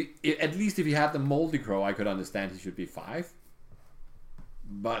 Okay, but at least if he had the Moldy Crow, I could understand he should be 5.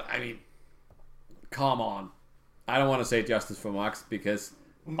 But I mean, come on. I don't want to say justice for Mux because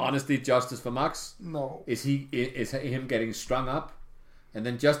honestly, justice for Mux No. is him getting strung up, and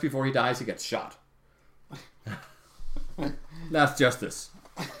then just before he dies, he gets shot. That's justice.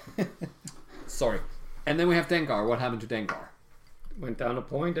 Sorry. And then we have Dengar. What happened to Dengar? Went down a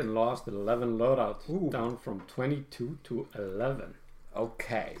point and lost 11 loadouts. Down from 22 to 11.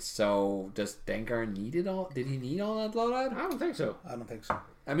 Okay, so does Dengar need it all? Did he need all that loadout? I don't think so. I don't think so.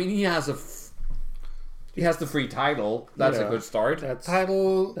 I mean, he has he has the free title. That's a Yeah. good start.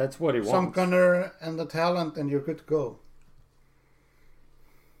 Title, That's what he some wants. gunner, and the talent, and you're good to go.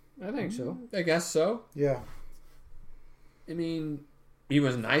 I think so. I guess so. Yeah. I mean, he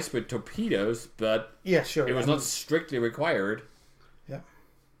was nice with torpedoes, but Yeah, sure. it was I not mean, strictly required. Yeah.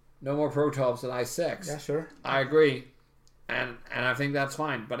 No more Protops than I-6. Yeah, sure. I agree. And I think that's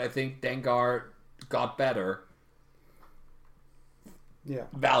fine. But I think Dengar got better Yeah,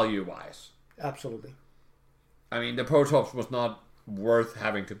 value-wise. absolutely. I mean, the Protops was not worth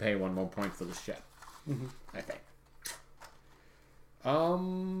having to pay 1 more point for the ship. I think.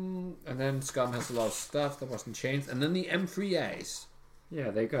 And then Scum has a lot of stuff that wasn't changed. And then the M3As. Yeah,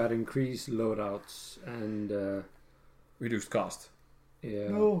 they got increased loadouts and Reduced cost. yeah.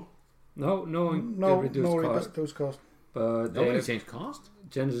 No, No, reduced cost. reduced cost. But Nobody they changed cost?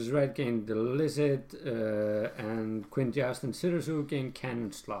 Genesis Red gained the Lizard, and Quinjast and Sirisu gained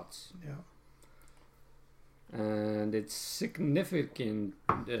cannon slots. Yeah. And it's significant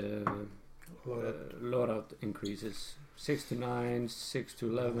loadout increases. 6 to 9, 6 to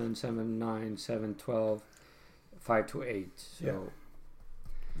 11, 7 9, 7 12, 5 to 8. So,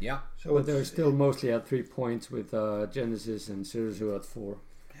 Yeah. So but they're still mostly at 3 points with Genesis and Sirisu at 4.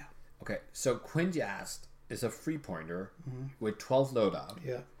 Okay, so Quinjast is a free pointer with 12 loadout,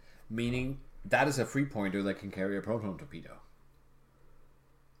 Yeah. meaning that is a free pointer that can carry a proton torpedo.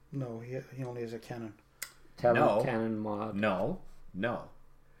 No, he only has a cannon. Talent No. cannon mod. No.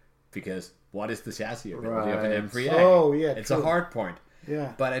 Because what is the chassis ability Right. of an M3A? Oh, yeah, It's true. a hard point.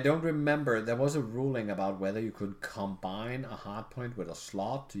 Yeah. But I don't remember, there was a ruling about whether you could combine a hard point with a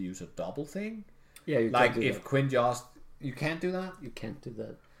slot to use a double thing. Yeah, you Like can't do if that. Quinjast, you can't do that? You can't do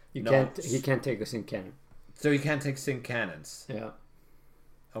that. You No. can't. He can't take a sync cannon. So you can't take sync cannons. Yeah.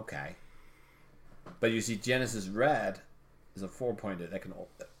 Okay. But you see, Genesis Red is a 4-pointer that can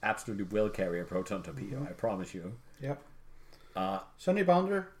absolutely will carry a proton torpedo. I promise you. Yeah. Uh, Sunny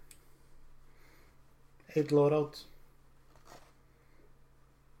Bounder. 8 loadout.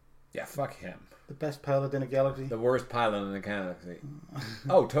 Yeah, fuck him. The best pilot in the galaxy. The worst pilot in the galaxy.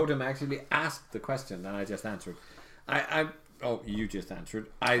 Oh, Totem actually asked the question that I just answered. Oh, you just answered.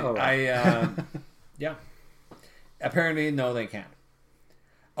 Yeah. Apparently, no, they can't.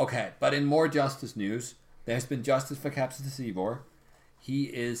 Okay, but in more justice news, there's been justice for Captain Seavor. He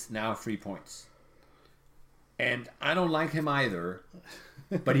is now 3 points. And I don't like him either,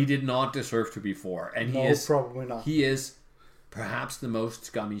 but he did not deserve to be 4. And No, probably not. He is perhaps the most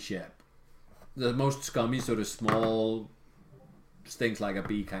scummy ship. The most scummy sort of small, stinks like a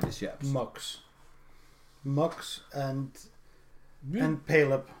bee kind of ships. Mux and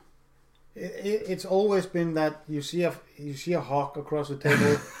Paleb. It's always been that you see a hawk across the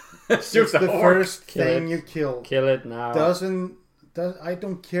table. It's Shoots the a hawk. first Kill thing it. you kill. Kill it now. I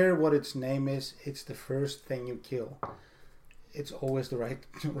don't care what its name is. It's the first thing you kill. It's always the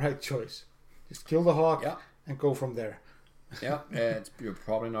right choice. Just kill the hawk Yeah. and go from there. Yeah, you're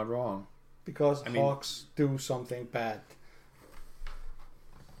probably not wrong. Because I mean- hawks do something bad.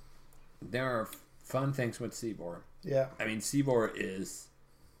 There are fun things with Seabor. Yeah. I mean, Seabor is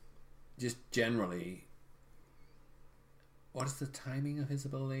just generally. What is the timing of his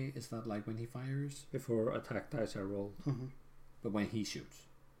ability? Is that like when he fires? Before attack dice are rolled. But when he shoots?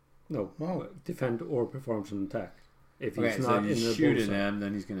 No. Oh. Defend or performs an attack. If Okay, he's so not you in the shoot at bullseye. him,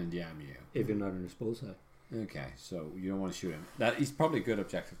 then he's going to jam you. If you're not in his bullseye. Okay, so you don't want to shoot him. That he's probably a good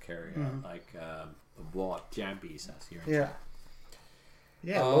objective carrier, like what Jampy says here. Yeah.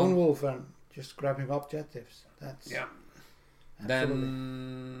 Yeah, lone wolf and just grabbing objectives. That's Yeah. absolutely.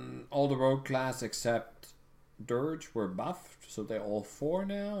 Then all the rogue class except Dirge were buffed, so they're all 4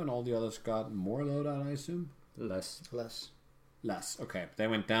 now, and all the others got more loadout, I assume? Less. Less, okay. They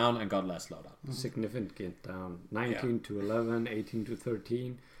went down and got less loadout. Significant down. 19 to 11, 18 to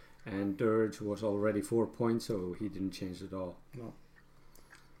 13. And Dirge was already 4 points, so he didn't change at all. No.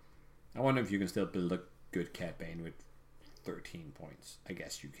 I wonder if you can still build a good Cat Bane with 13 points. I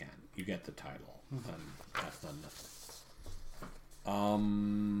guess you can. You get the title, and that's not nothing.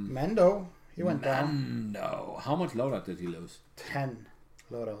 Mando, he went down. No. How much loadout did he lose? 10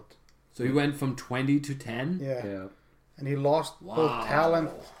 loadout. So he went from 20 to 10? Yeah. And he lost both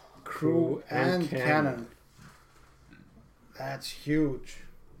talent, crew, and cannon. That's huge.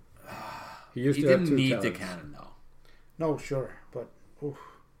 He used He to have didn't 2 need talents. the cannon, though. No, sure, but oof.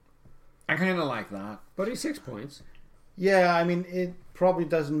 I kind of like that. But he's 6 points. Yeah, I mean, it probably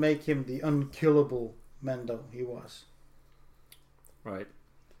doesn't make him the unkillable Mendo he was. Right.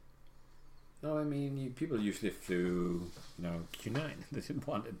 No, I mean, people usually flew, Q9. They didn't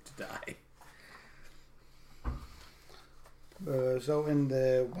want him to die. So in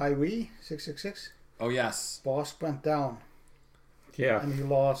the YW 666, Oh, yes. Bosk went down Yeah. and he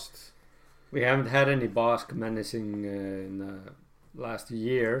lost. We haven't had any Bosk menacing in the last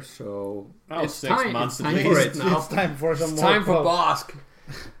year, so It's 6 months It's at time least. for it now. It's time for some It's more. time for clubs. Bosk.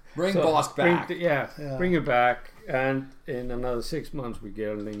 Bring So Bosk back. Yeah. Bring it back, and in another 6 months we get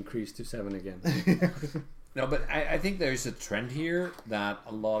an increase to 7 again. No, but I think there's a trend here that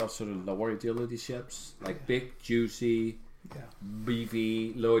a lot of sort of lower agility ships, like big, juicy,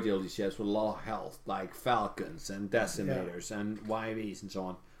 beefy, low agility ships with a lot of health, like Falcons and Decimators and YVs and so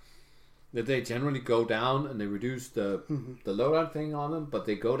on, that they generally go down and they reduce the loadout thing on them, but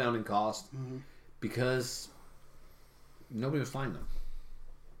they go down in cost because nobody was flying them.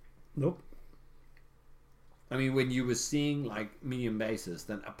 Nope. I mean, when you were seeing like medium bases,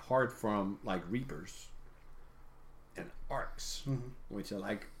 then apart from like Reapers and Arcs, which are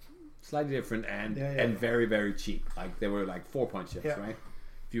like slightly different and very, very cheap. Like they were like 4-point ships, right?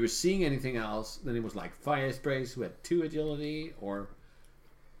 If you were seeing anything else, then it was like Fire Sprays who had 2 agility, or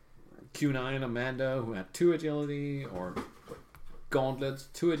Q9 Amanda who had 2 agility, or Gauntlets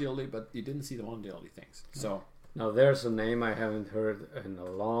 2 agility, but you didn't see the 1 agility things. So Now there's a name I haven't heard in a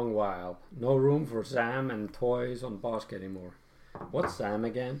long while. No room for Sam and toys on Bosk anymore. What's Sam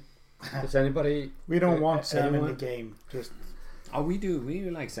again? Does anybody? We don't want Sam anyone? in the game. Just we do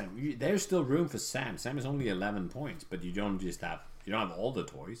like Sam. There's still room for Sam. Sam is only 11 points, but you don't have all the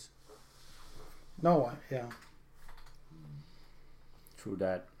toys. no, yeah. True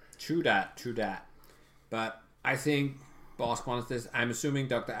that. True that. But I think Bosk wants this. I'm assuming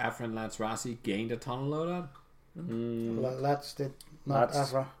Dr. Afra and Lance Rossi gained a ton of loadout. Let's did not Let's-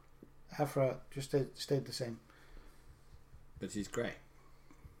 Afra. Afra just stayed the same. But she's grey.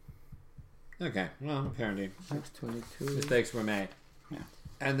 Okay, well, apparently 622. mistakes were made. Yeah.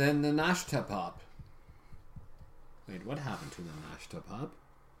 And then the Nashta Pop. Wait, what happened to the Nashta Pop?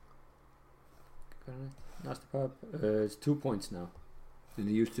 Nasty Pub. It's 2 points now. And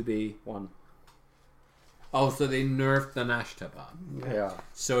it used to be 1. Oh, so they nerfed the Nashta Pop. Yeah.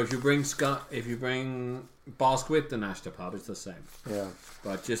 So if you bring Bosk with the Nashta Pop, it's the same. Yeah.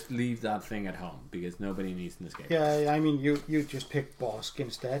 But just leave that thing at home because nobody needs an escape. Yeah, I mean you just pick Bosk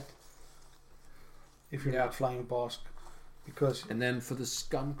instead. If you're not flying Bosk, because And then for the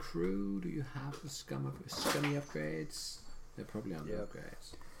Scum crew, do you have the Scummy upgrades? They're probably on the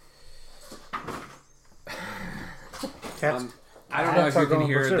upgrades. cats. I don't know if Cats are you can going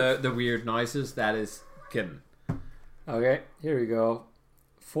hear berserk. the weird noises. That is Kitten. Okay, here we go.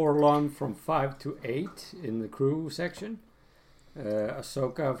 Forlorn from 5 to 8 in the crew section.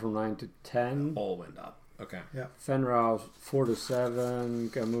 Ahsoka from 9 to 10. All went up. Okay. Fenrau 4 to 7.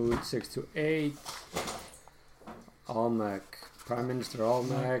 Gamut 6 to 8. Almec, Prime Minister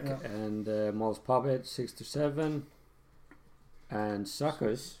Almec, and Moll's Puppet 6 to 7. And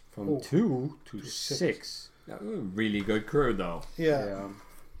Suckers from 2 to 6. Really good crew, though. Yeah.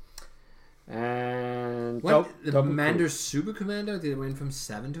 And What? The double Commander Super Commando, they went from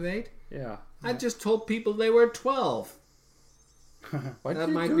 7 to 8? crew. Yeah. I just told people they were 12. Why That did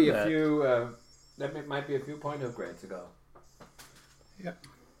you might do be that? a few. Might be a few point upgrades ago. Yeah.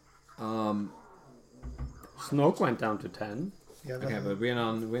 Snoke went down to 10. Yeah. Okay, but we're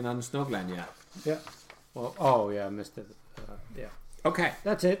not on Snowglen yet. Yeah. Well, oh yeah, I missed it. Yeah. Okay,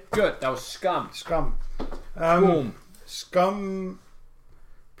 That's it. good. That was Scum. Scum. Boom. Scum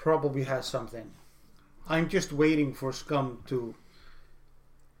probably has something. I'm just waiting for Scum to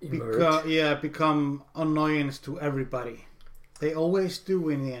become annoyance to everybody. They always do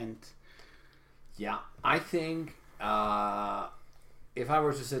in the end. Yeah, I think if I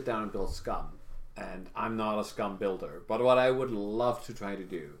were to sit down and build Scum, and I'm not a scum builder. But what I would love to try to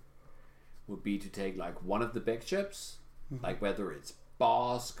do would be to take like one of the big ships, like whether it's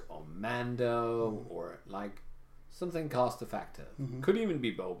Bosk or Mando or like something cost effective. Could even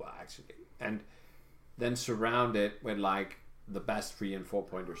be Boba actually, and then surround it with like the best 3 and 4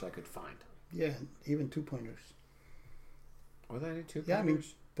 pointers I could find. Yeah, even 2 pointers. Were there any 2 pointers? Yeah, I mean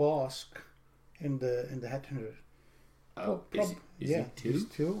Bosk in the Headhunter. Oh, is yeah, he 2? he's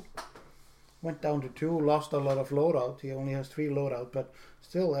 2. Went down to 2, lost a lot of loadout. He only has 3 loadout, but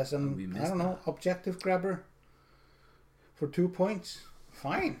still, as an I don't know objective grabber for 2 points,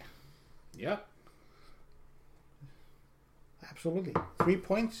 fine. Yeah, Absolutely, 3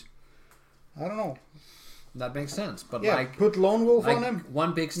 points. I don't know. that makes sense. But Yeah, like, put Lone Wolf like on him.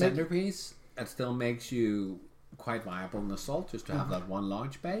 one big centerpiece, it still makes you quite viable in assault just to have that one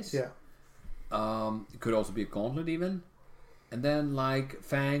launch base. Yeah, It could also be a gauntlet even. And then like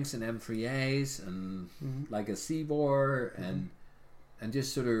Fangs and M3As and like a Seabor and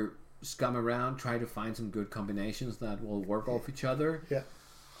just sort of scum around, try to find some good combinations that will work off each other. yeah.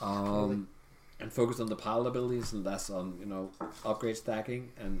 And focus on the pile abilities and less on, you know, upgrade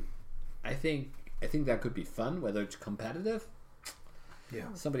stacking. And I think that could be fun, whether it's competitive. Yeah.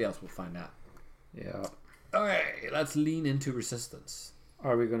 Somebody else will find out. Yeah. Okay, let's lean into resistance.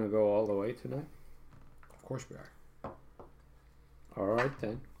 Are we going to go all the way tonight? Of course we are. All right,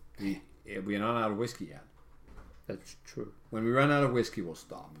 then. We're not out of whiskey yet. That's true. When we run out of whiskey, we'll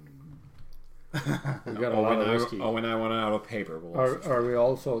stop. We got a lot of whiskey. When I run out of paper, we'll Are we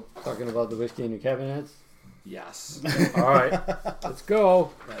also talking about the whiskey in the cabinets? yes. All right, let's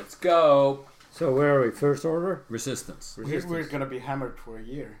go. Let's go. So where are we? First order? Resistance. We're gonna be hammered for a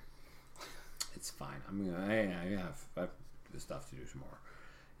year. It's fine. I have stuff to do tomorrow.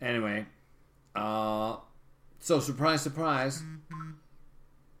 Anyway, so surprise, surprise.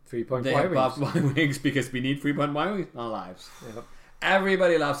 3-point They have buffed Y-Wings because we need 3-point Y-Wings in our lives. Yep.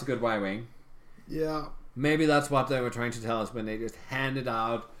 Everybody loves a good Y-Wing. Yeah. Maybe that's what they were trying to tell us when they just handed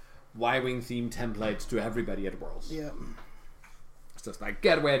out Y-Wing themed templates to everybody at Worlds. Yeah. It's just like,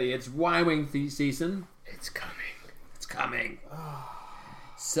 get ready, it's Y-Wing season. It's coming. It's coming.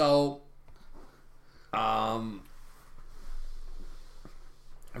 So, are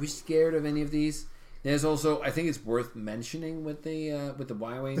we scared of any of these? There's also, I think it's worth mentioning with the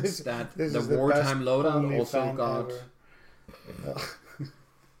Y-Wings that this the is the wartime best loadout also OnlyFans got... ever.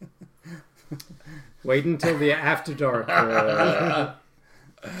 Wait until the after dark.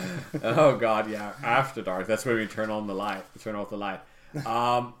 Oh god, yeah. After dark. That's where we turn off the light.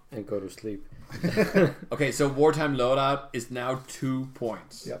 And go to sleep. Okay, so wartime loadout is now 2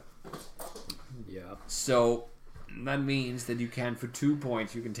 points. Yep. Yeah. So that means that you can, for 2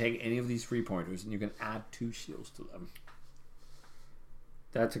 points, you can take any of these 3 pointers and you can add 2 shields to them.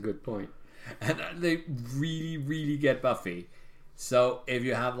 That's a good point. And they really, really get buffy. So if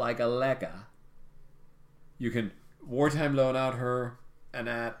you have like a Lega, you can wartime load out her and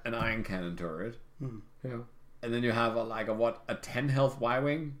add an iron cannon turret. Yeah. And then you have a 10 health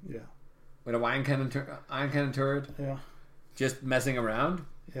Y-Wing Yeah. with a iron cannon turret, Yeah. just messing around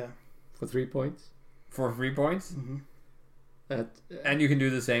Yeah. For 3 points. for 3 points. That. And you can do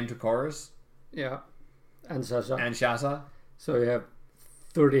the same to Chorus Yeah. And Sasha. and Shasa. So you have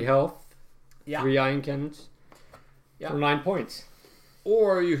 30 health, Yeah. 3 iron cannons for 9 points.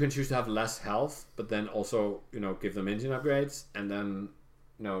 Or you can choose to have less health, but then also, give them engine upgrades and then,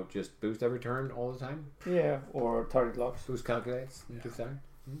 just boost every turn all the time. Yeah. Or target locks. Boost calculates.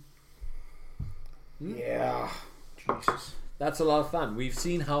 Yeah. Jesus. That's a lot of fun. We've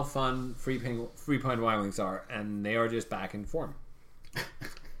seen how fun 3-point Y-Wings are, and they are just back in form.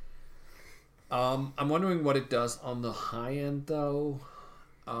 I'm wondering what it does on the high end, though.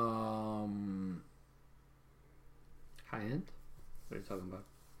 High end? What are you talking about?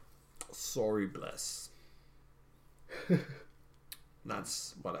 Sorry, Bliss.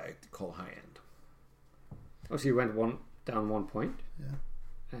 That's what I call high end. Oh, so you went down 1 point? Yeah.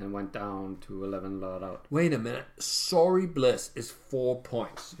 And went down to 11 loadout. Wait a minute. Sorry, Bliss is 4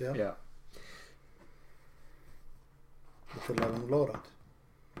 points. Yeah. Yeah. With 11 loadout.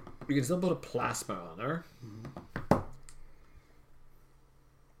 You can still put a plasma on her.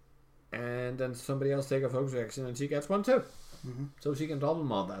 And then somebody else take a focus action and she gets one too. So she can double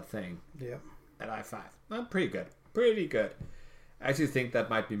mod that thing Yeah. at I5. Well, pretty good. Pretty good. I actually think that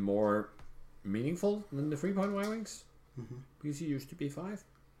might be more meaningful than the 3-point Y-Wings. Because he used to be 5.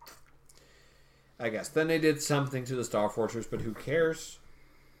 I guess. Then they did something to the Star Fortress, but who cares?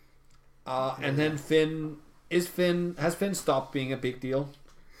 And then Finn... Has Finn stopped being a big deal?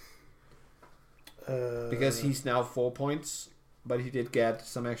 Because he's now 4 points, but he did get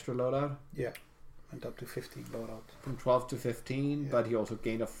some extra loadout. Yeah. Went up to 15 loadout. From 12 to 15, but he also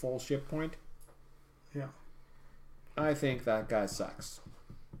gained a full ship point. Yeah. I think that guy sucks.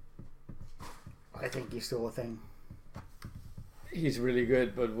 I think he's still a thing. He's really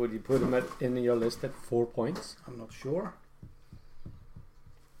good, but would you put him in your list at 4 points? I'm not sure.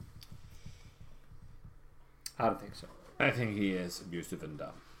 I don't think so. I think he is abusive and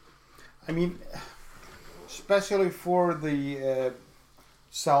dumb. I mean, especially for the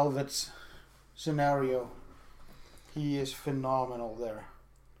salvage scenario, he is phenomenal there.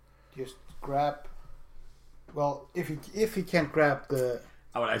 Just grab. Well, if he can't grab the.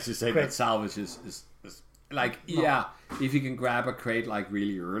 I would actually say crate. that salvage is like if you can grab a crate like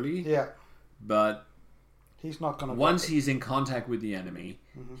really early. Yeah. But he's not gonna. Once he's in contact with the enemy,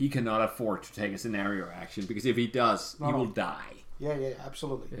 he cannot afford to take a scenario action because if he does, he will die. Yeah,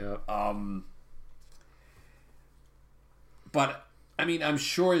 absolutely. Yeah. But I mean, I'm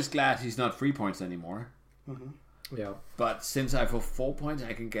sure he's glad he's not 3 points anymore. Yeah. But since I for 4 points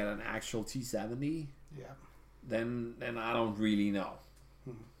I can get an actual T70. Yeah. Then I don't really know.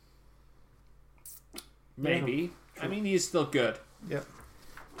 Maybe. I mean, he's still good. Yep.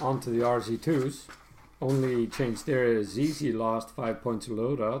 On to the RZ2s. Only change there is ZZ lost 5 points of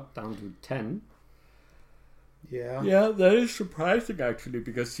loadout down to 10. Yeah. Yeah, that is surprising actually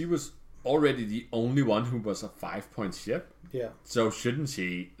because he was already the only one who was a 5 point ship. Yeah. So shouldn't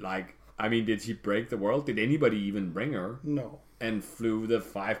she I mean, did she break the world? Did anybody even bring her? No. And flew the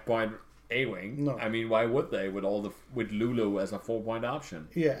 5 point A-wing? No. I mean, why would they with Lulu as a 4 point option?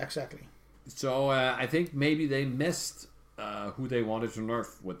 Yeah, exactly. So I think maybe they missed who they wanted to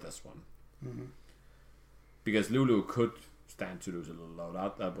nerf with this one. Because Lulu could stand to lose a little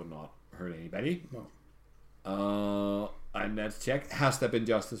loadout. That would not hurt anybody. No. And let's check. Has there been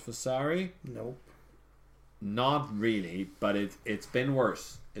justice for Sari? Nope. Not really, but it's been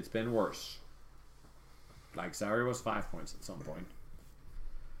worse. It's been worse. Like Sari was 5 points at some point.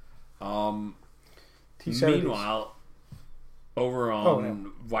 T70s. Meanwhile, over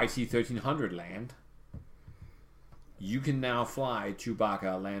on YT 1300 land, you can now fly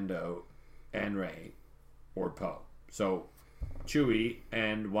Chewbacca, Lando, and Rey, or Poe. So Chewie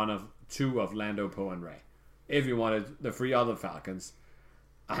and two of Lando, Poe, and Rey. If you wanted the 3 other Falcons,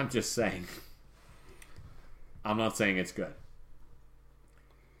 I'm just saying. I'm not saying it's good.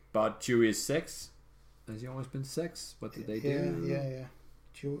 But Chewie is 6. Has he always been 6? What did they do? Yeah.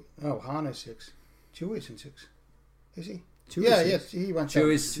 Han is 6. Chewie is in 6. Is he? Chewie Yes, is he went down.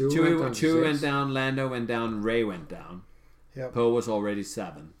 Chewie went down, Lando went down, Rey went down. Yep. Poe was already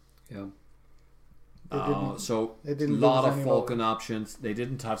 7. Yeah. So they a didn't lot lose of any Falcon options. They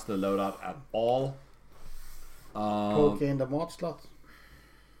didn't touch the loadout at all. Poe gained a mod slot.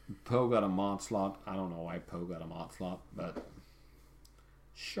 Poe got a mod slot. I don't know why Poe got a mod slot, but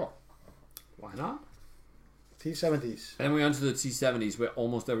sure. Why not? T70s. Then we on to the T70s where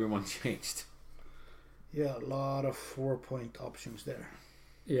almost everyone changed. Yeah, a lot of 4 point options there.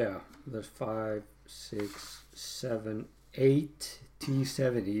 Yeah. There's 5, 6, 7, 8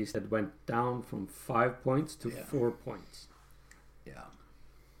 T70s that went down from 5 points to 4 points. Yeah.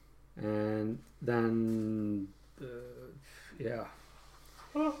 And then,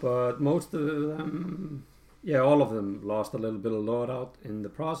 but most of them, all of them lost a little bit of loadout in the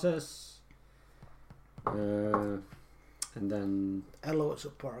process. And then Eloisa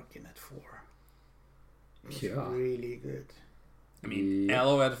Parkin at 4. It's really good. I mean,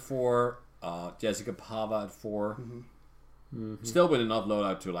 Elo at 4, Jessica Pava at 4. Still with enough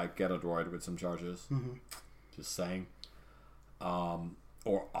loadout to get a droid with some charges. Just saying.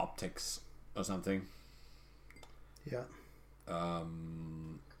 Or optics or something. Yeah.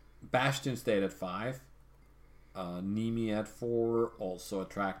 Bastion stayed at 5. Nimi at 4, also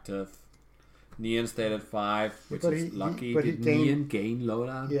attractive. Neon stayed at 5, which is lucky. Did Neon gain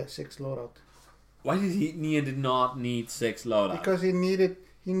loadout? Yeah, 6 loadout. Why did Neon did not need 6 loadout? Because he needed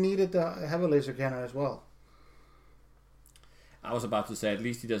the heavy laser cannon as well. I was about to say at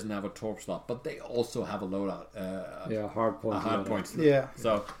least he doesn't have a torp slot, but they also have a loadout. hard point. A hard point slot. Yeah.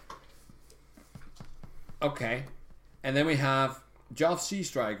 So okay, and then we have Joff Sea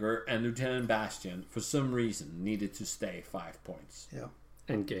Striker and Lieutenant Bastion. For some reason, needed to stay 5 points. Yeah.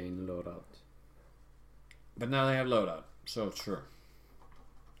 And gain loadout. But now they have loadout, so sure.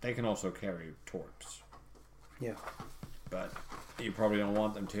 They can also carry torps. Yeah. But you probably don't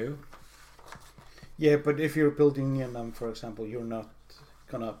want them to. Yeah, but if you're building Neon, for example, you're not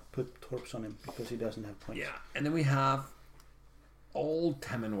gonna put torps on him because he doesn't have points. Yeah, and then we have old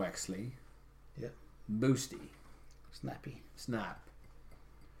Tammin Wexley. Yeah. Boosty. Snappy. Snap.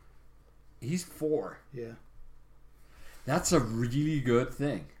 He's 4. Yeah. That's a really good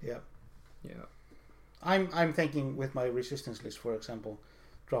thing. Yeah. Yeah. I'm thinking with my resistance list, for example,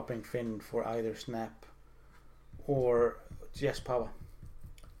 dropping Finn for either Snap or just Power.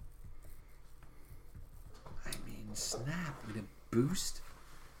 I mean, Snap with a boost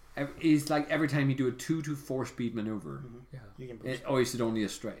is like every time you do a 2 to 4 speed maneuver. Yeah. You can boost. Or is it only a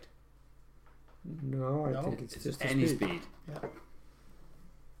straight? No, I No, think it's just Any speed. speed. Yeah.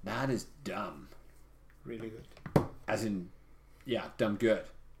 That is dumb. Really good. As in, yeah, dumb good.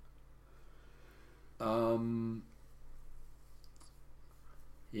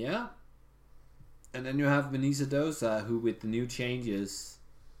 Yeah. And then you have Vanessa Dosa, who with the new changes,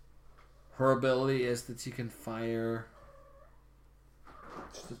 her ability is that she can fire.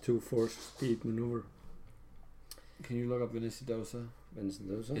 Just a 2-4 speed maneuver. Can you look up Vanessa Dosa? Those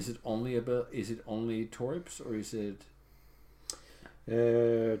Is it only Is it only Torps or is it?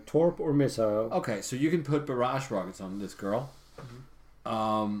 Torp or missile? Okay, so you can put barrage rockets on this girl,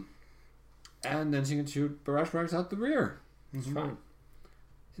 and then she can shoot barrage rockets out the rear. It's fine.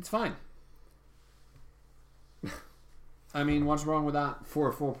 It's fine. I mean, what's wrong with that for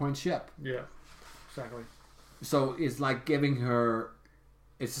a 4-point ship? Yeah. Exactly. So it's like giving her.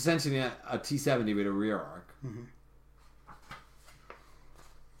 It's essentially a T-70 with a rear arc.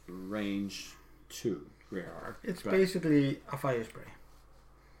 Range 2 rear arc. It's Right. basically a fire spray.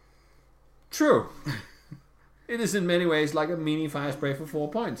 True. It is in many ways like a mini fire spray for 4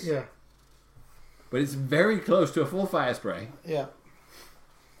 points. Yeah. But it's very close to a full fire spray. Yeah.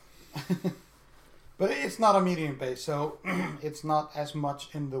 But it's not a medium base, so it's not as much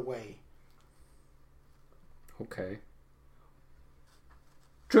in the way. Okay.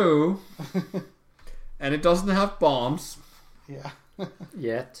 True. And it doesn't have bombs. Yeah.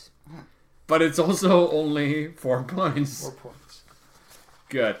 Yet. But it's also only 4 points. 4 points.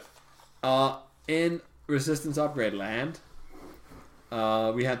 Good. In Resistance Upgrade Land,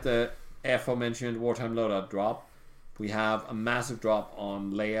 we had the aforementioned Wartime Loadout drop. We have a massive drop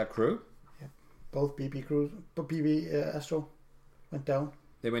on Leia crew. Both BB Astro went down.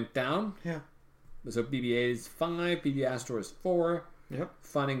 They went down. Yeah. So BB-8 is 5, BB Astro is 4. Yep.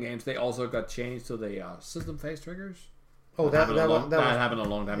 Fun and games. They also got changed to the system phase triggers. Oh, that happened a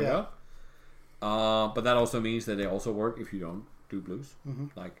long time ago. But that also means that they also work if you don't do blues.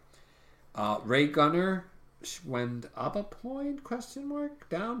 Like Ray Gunner went up a point? Question mark?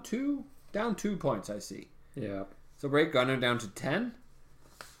 Down 2 points. I see. Yeah. So Ray Gunner down to 10,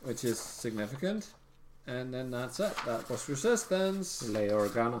 which is significant. And then that's it. That was Resistance. Leia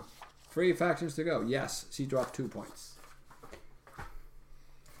Organa. 3 factions to go. Yes, she dropped 2 points.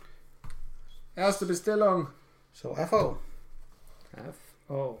 Erste Bestellung. So FO.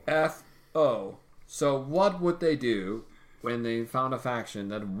 F-O. FO. So what would they do when they found a faction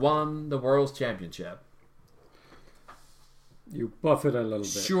that won the World's Championship? You buff it a little bit.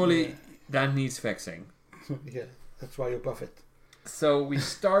 Surely that needs fixing. Yeah, that's why you buff it. So we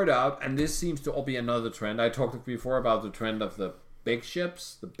start out, and this seems to all be another trend. I talked before about the trend of the big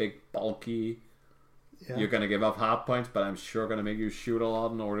ships, the big bulky. Yeah. You're going to give up half points, but I'm sure going to make you shoot a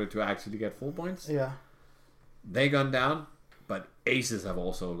lot in order to actually get full points. Yeah. They gone down, but aces have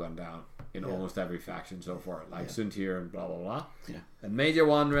also gone down in almost every faction so far, like Suntir and blah blah blah. Yeah. And Major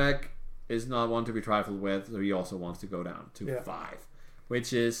Wanrek is not one to be trifled with, so he also wants to go down to 5,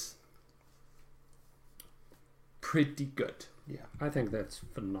 which is pretty good. Yeah. I think that's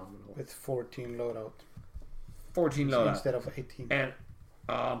phenomenal. With 14 loadout 14 loadout instead of 18. And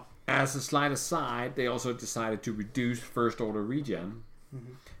as a slight aside, they also decided to reduce first order regen,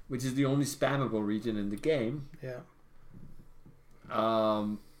 which is the only spammable region in the game. Yeah.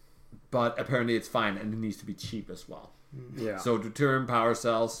 But apparently it's fine, and it needs to be cheap as well. Yeah. So to turn power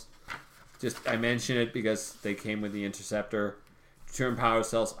cells, I mention it because they came with the Interceptor. Turn power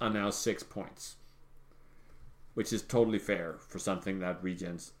cells are now 6 points, which is totally fair for something that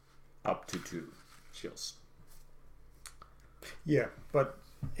regens up to 2 shields. Yeah, but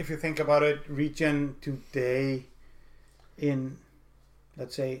if you think about it, regen today in,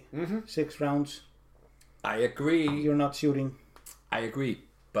 let's say, 6 rounds, I agree. you're not shooting. I agree,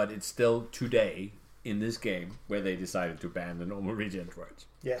 but it's still today in this game where they decided to ban the normal regen droids.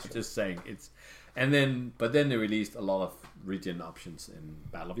 Yes. Just saying but then they released a lot of regen options in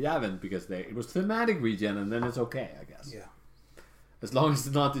Battle of Yavin because it was thematic regen, and then it's okay, I guess. Yeah. As long as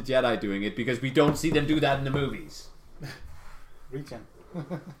it's not the Jedi doing it, because we don't see them do that in the movies. Regen.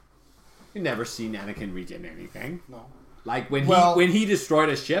 You never seen Anakin regen anything. No. Like when Well- he destroyed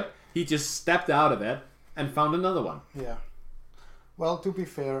a ship, he just stepped out of it and found another one. Yeah. Well, to be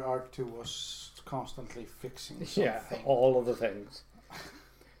fair, R2 was constantly fixing something. Yeah, all of the things.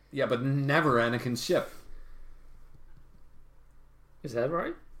 Yeah, but never Anakin's ship. Is that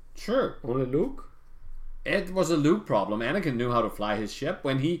right? Sure. Only Luke? It was a Luke problem. Anakin knew how to fly his ship.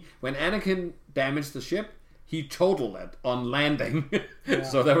 When Anakin damaged the ship, he totaled it on landing.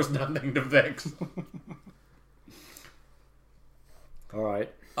 So there was nothing to fix. All right.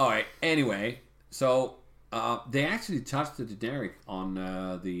 Anyway, so they actually touched the generic on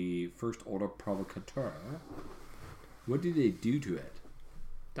the First Order Provocateur. What did they do to it?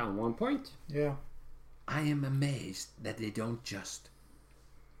 Down 1 point. Yeah. I am amazed that they don't just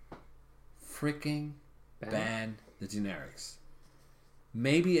freaking ban the generics.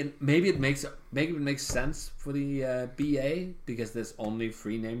 Maybe it makes sense for the BA because there's only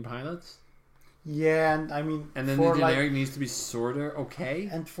 3 named pilots. Yeah, and I mean, And then the generic needs to be sorta okay.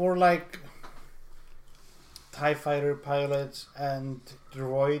 And for like TIE fighter pilots and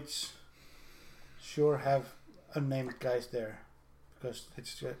droids, sure have unnamed guys there because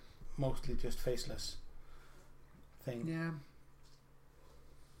it's mostly just faceless thing. Yeah.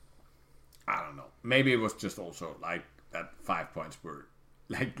 I don't know. Maybe it was just also like that 5 points were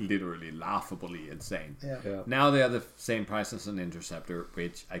like literally laughably insane. Yeah. Now they are the same price as an Interceptor,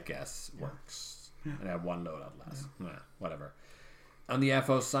 which I guess works. And they have 1 loadout less. Whatever. On the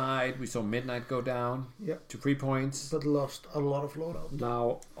FO side, we saw Midnight go down to 3 points. But lost a lot of loadout.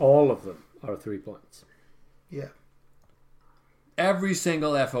 Now all of them are 3 points. Yeah. Every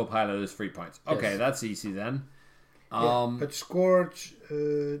single FO pilot is 3 points. Okay, Yes. that's easy then. But Scourge,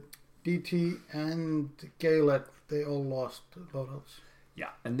 DT, and Gaelic, they all lost loadouts. Yeah,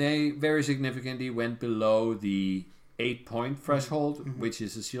 and they very significantly went below the 8-point threshold, which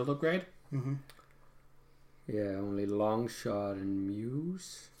is a shield upgrade. Mm-hmm. Yeah, only Longshot and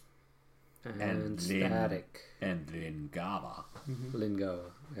Muse. And Lin- Static. And Lingava.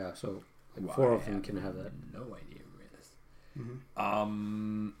 Lingo. Yeah, so like Who 4 I of them have can have that. No idea who it is. I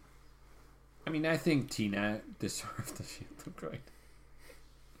mean, I think Tina deserved the shield upgrade.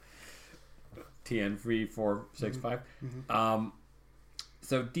 TN 3465.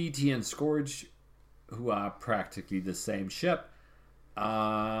 So DT and Scourge, who are practically the same ship,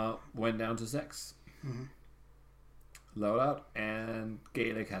 went down to 6. Loadout, and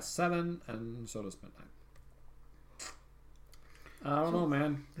Gaelic has 7, and so does Midnight. I don't know,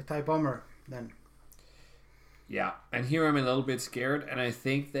 man. The TIE Bomber, then. Yeah, and here I'm a little bit scared, and I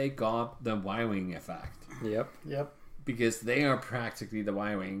think they got the Y-Wing effect. Yep. Because they are practically the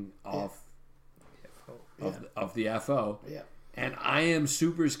Y-Wing of the FO. Yeah. And I am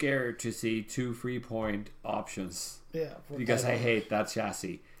super scared to see 2 3-point options. Yeah. Because I hate that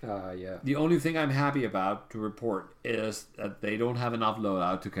chassis. Yeah. The only thing I'm happy about to report is that they don't have enough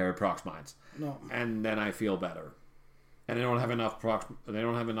loadout to carry prox mines. No. And then I feel better. And they don't have enough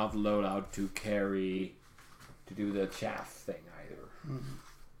loadout to carry to do the chaff thing either.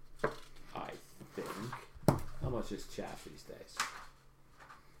 I think. How much is chaff these days?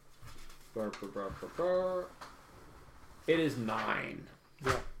 It is 9.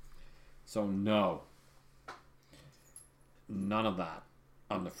 Yeah. So no. None of that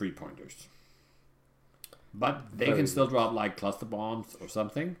on the 3-pointers. But they can still drop like cluster bombs or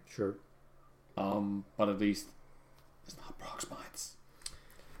something. Sure. But at least it's not prox mines.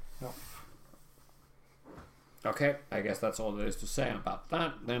 No. Okay, I guess that's all there is to say about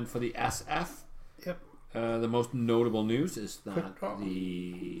that. Then for the SF, Yep. the most notable news is that Quick draw.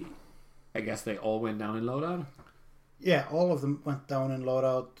 I guess they all went down in loadout. Yeah, all of them went down in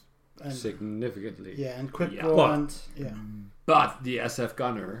loadout. And, Significantly. yeah, and quick Yeah. draw. But- And, yeah. But the SF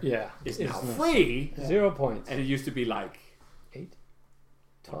gunner Yeah. is It's now not- free, 0 points. and it used to be like 8?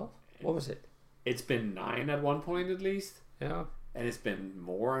 12? What was it? it's been 9 at one point at least, Yeah. and it's been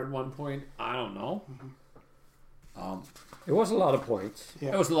more at one point. I don't know. It was a lot of points.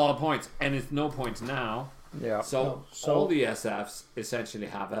 Yeah. It was a lot of points, and it's no points now. Yeah. So all the SFs essentially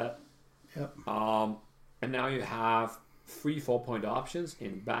have it. Yep. And now you have 3 4-point options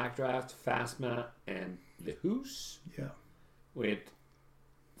in Backdraft, Phasma, and Lehus Yeah. with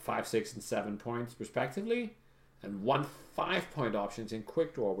 5, 6, and 7 points respectively, and 1 5-point options in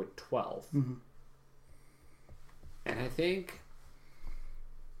Quick Draw with 12. And I think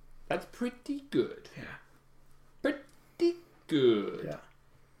that's pretty good. Yeah. Pretty good. Yeah.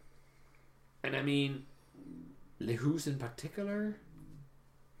 And I mean, Lehus in particular.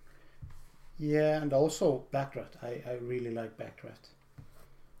 Yeah, and also Backdraft. I really like Backdraft.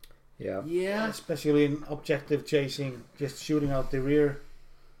 Yeah. Yeah. Especially in objective chasing, just shooting out the rear,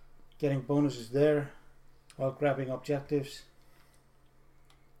 getting bonuses there while grabbing objectives,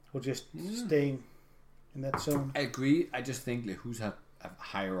 or just staying in that zone. I agree. I just think Lehus have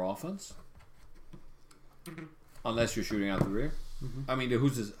higher offense. Unless you're shooting out the rear. I mean,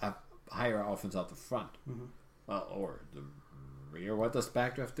 Lehus have higher offense out the front. Well, or the rear. What does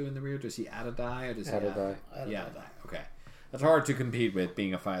Backdraft do in the rear? Does he add a die or does he Add a die. Add a die. Okay, that's hard to compete with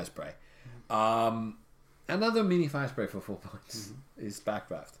being a fire spray. Another mini fire spray for 4 points is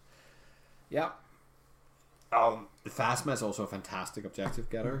Backdraft. Yeah. The Phasma is also a fantastic objective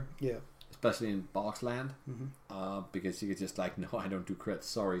getter. Yeah. Especially in box land. Because you could just like, no, I don't do crits.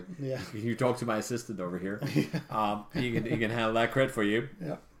 Sorry. Yeah. You talk to my assistant over here. He can handle that crit for you.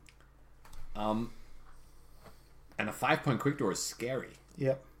 Yeah. And a 5-point quick draw is scary.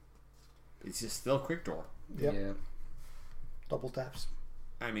 Yeah. It's just still quick draw. Yeah. Yeah. Double taps.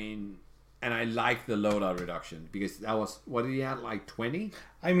 I mean, and I like the loadout reduction because that was, what did he have, like 20?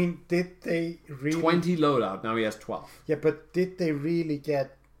 I mean, did they really... 20 loadout, now he has 12. Yeah, but did they really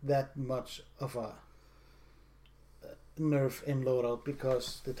get that much of a nerf in loadout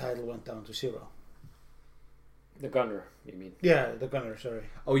because the title went down to 0? The gunner, you mean? Yeah, the gunner, sorry.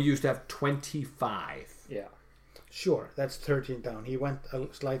 Oh, he used to have 25. Yeah. Sure, that's 13 down. He went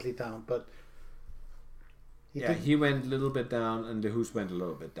slightly down, but... He went a little bit down and the Who's went a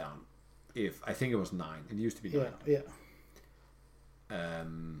little bit down. I think it was 9. It used to be 9. Yeah.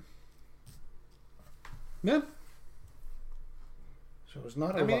 Yeah. So it's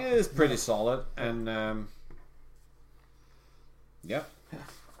not a I mean, lot. it is pretty solid. And, Yep.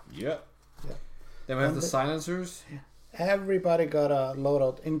 Then we have the silencers. Everybody got a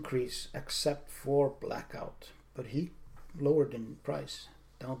loadout increase except for Blackout. But he lowered in price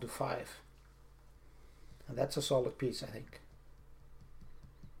down to 5. And that's a solid piece, I think.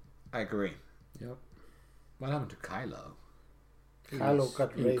 I agree. Yep. What happened to Kylo? Kylo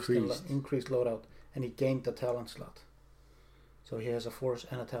got raised increased. increased loadout, and he gained the talent slot. So he has a force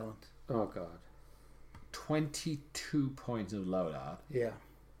and a talent. Oh god. 22 points of loadout. Yeah.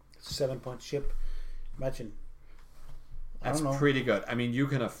 7-point ship. Imagine. That's I don't know. pretty good. I mean, you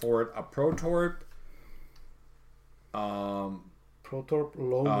can afford a Protorp. Protorp,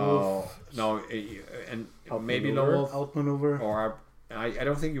 Lone Wolf. No, and maybe Outmaneuver. Lone Wolf. Outmaneuver. Or I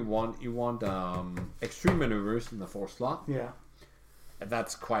don't think you want extreme maneuvers in the 4th slot. Yeah. And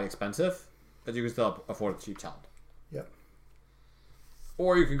that's quite expensive, but you can still afford a cheap talent. Yep.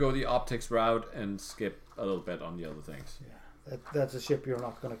 Or you can go the optics route and skip a little bit on the other things. Yeah. That's a ship you're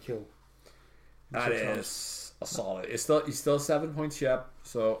not gonna kill. That is a solid. He's still 7-point ship,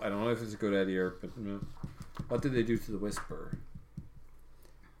 so I don't know if it's a good idea. But what did they do to the Whisper?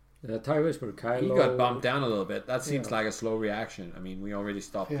 TIE Whisper, Kylo. He got bumped down a little bit. That seems like a slow reaction. I mean, we already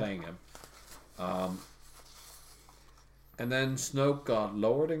stopped playing him. And then Snoke got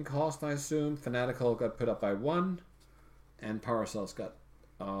lowered in cost, I assume. Fanatical got put up by 1. And Power Cells got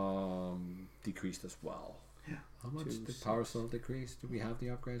decreased as well. Yeah. How much did Power Cell decrease? Do we have the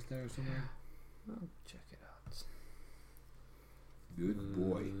upgrades there somewhere? I'll check it out. Good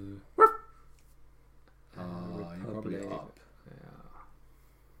boy. You're probably up. Yeah.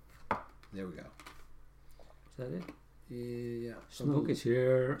 There we go. Is that it? Yeah. Snoke is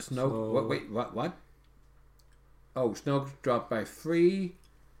here. Snoke. So Wait. What? Oh, Snoke dropped by 3.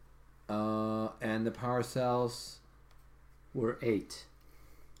 And the Power Cells. we're 8.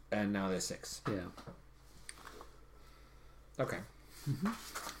 And now they're 6. Yeah. Okay.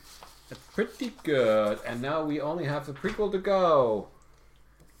 That's pretty good. And now we only have the prequel to go.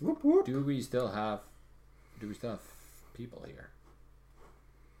 Whoop whoop. Do we still have people here?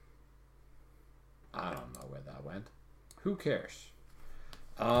 I don't know where that went. Who cares?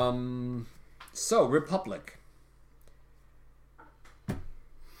 So Republic.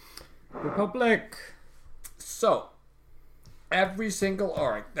 So every single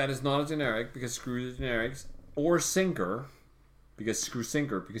arc that is not a generic, because screw the generics, or Sinker, because screw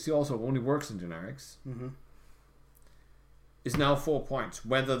Sinker, because he also only works in generics, is now 4 points,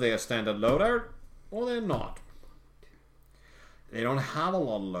 whether they are standard loadout or they're not. They don't have a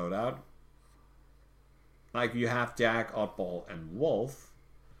lot of loadout. Like you have Jack, Oddball, and Wolf.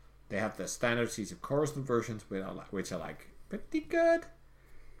 They have the standard Seas of Coruscant versions, which are like pretty good.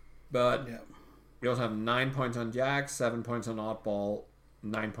 But you also have 9 points on Jack, 7 points on Oddball,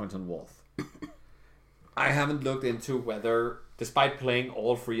 9 points on Wolf. I haven't looked into whether, despite playing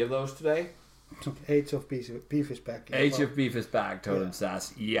all 3 of those today, Age of Beef is back. Age of Beef is back, Totem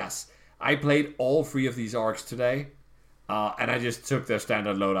says. Yes. I played all 3 of these arcs today. And I just took their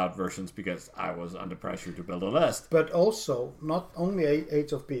standard loadout versions because I was under pressure to build a list. But also, not only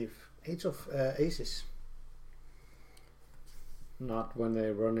Age of Beef, Age of Aces. Not when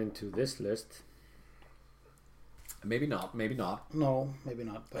they run into this list. Maybe not. No, maybe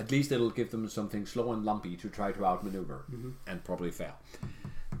not. But At least it'll give them something slow and lumpy to try to outmaneuver and probably fail.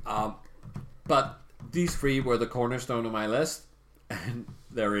 But these 3 were the cornerstone of my list, and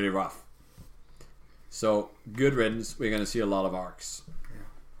they're really rough. So, good riddance. We're going to see a lot of arcs.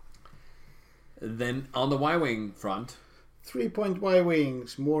 Then, on the Y-Wing front... 3-point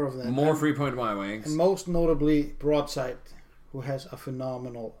Y-Wings, more of them. More 3-point Y-Wings. And most notably, Broadside, who has a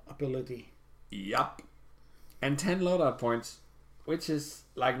phenomenal ability. Yup. And 10 loadout points, which is,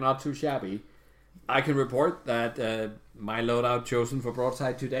 like, not too shabby. I can report that my loadout chosen for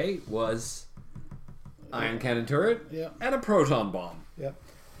Broadside today was Iron Cannon Turret and a Proton Bomb. Yeah.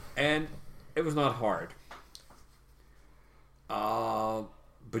 And it was not hard.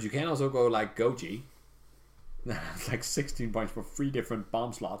 But you can also go like Goji. It's like 16 points for 3 different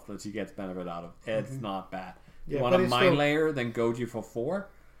bomb slots that she gets benefit out of. It's not bad. Yeah, you want a mine layer, then Goji for 4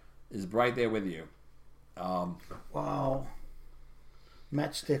 is right there with you. Wow.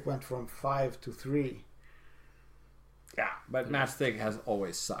 Matchstick went from 5 to 3. Yeah, but Matchstick has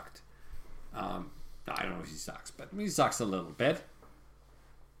always sucked. I don't know if he sucks, but he sucks a little bit.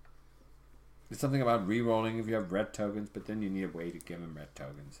 There's something about re-rolling if you have red tokens, but then you need a way to give him red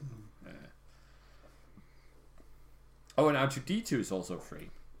tokens. Oh, and R2-D2 is also free.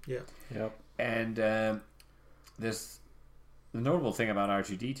 Yeah. Yep. And there's the notable thing about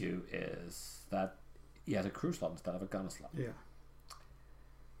R2-D2 is that he has a crew slot instead of a gunner slot. Yeah.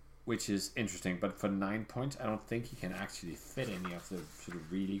 Which is interesting, but for 9 points, I don't think he can actually fit any of the sort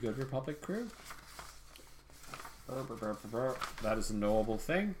of really good Republic crew. That is a knowable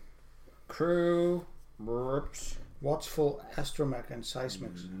thing. Crew. Watchful, Astromech, and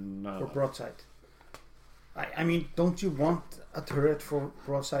Seismics No. for Broadside. I mean, don't you want a turret for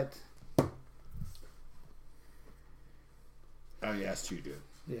Broadside? Oh, yes, you do.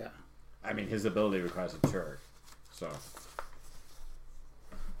 Yeah. I mean, his ability requires a turret. So,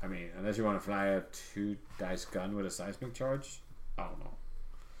 I mean, unless you want to fly a 2-dice gun with a seismic charge, I don't know.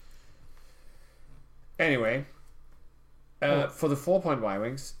 Anyway, for the 4-point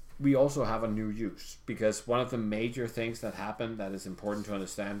Y-Wings, we also have a new use, because one of the major things that happened that is important to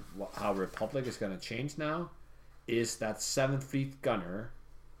understand how Republic is going to change now is that 7th Fleet Gunner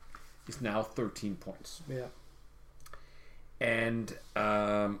is now 13 points. Yeah. And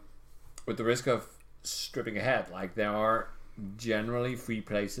with the risk of stripping ahead, like there are generally 3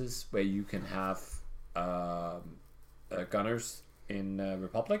 places where you can have gunners in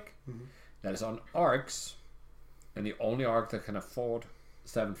Republic. That is on arcs, and the only arc that can afford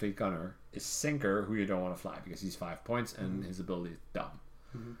 7th Fleet Gunner is Sinker, who you don't want to fly because he's 5 points and his ability is dumb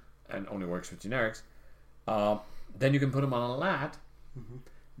and only works with generics. Then you can put him on a LAT.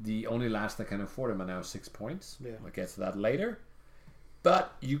 The only LATs that can afford him are now 6 points. Yeah. We'll get to that later.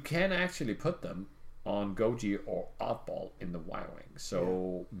 But you can actually put them on Goji or Oddball in the Y-Wing.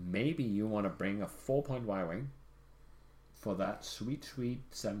 So maybe you want to bring a 4-point Y-Wing for that sweet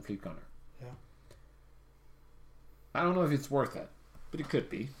 7th Fleet Gunner. Yeah. I don't know if it's worth it, but it could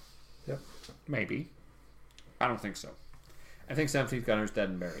be. Yep. Maybe. I don't think so. I think 7th Fleet Gunner is dead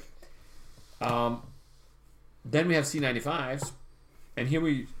and buried. Then we have C-95s, and here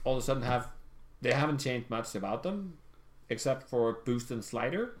we all of a sudden have... They haven't changed much about them, except for Boost and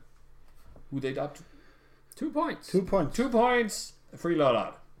Slider, who they got 2 points. 2 points. 2 points, free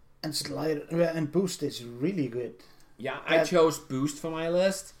loadout. And Slider and Boost is really good. Yeah, I chose Boost for my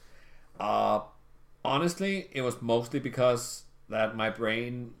list. Honestly, it was mostly because that my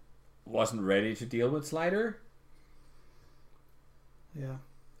brain wasn't ready to deal with Slider. Yeah.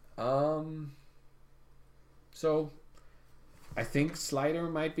 So I think Slider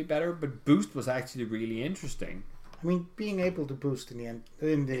might be better, but Boost was actually really interesting. I mean, being able to boost in the end,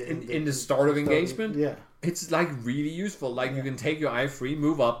 in the start of engagement, yeah, it's like really useful. Like you can take your I3,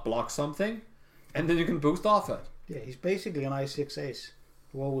 move up, block something, and then you can boost off it. Yeah, he's basically an I6 ace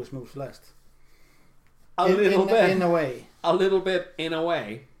who always moves last. A little bit, in a way. A little bit, in a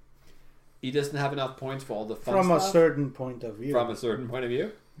way. He doesn't have enough points for all the fun from stuff. a certain point of view. From a certain point of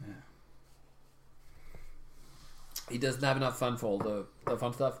view. Yeah. He doesn't have enough fun for all the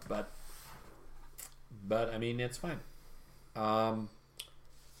fun stuff, but I mean, it's fine.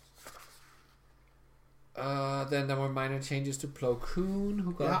 Then there were minor changes to Plo Koon,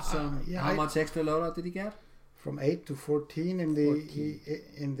 who got how much extra loadout did he get? From 8 to 14 in the 14.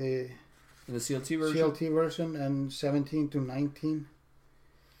 In the CLT version. CLT version, and 17 to 19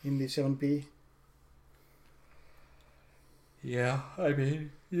 in the 7B. Yeah, I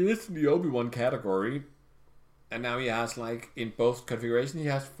mean, he is in the Obi-Wan category, and now he has, like, in both configurations, he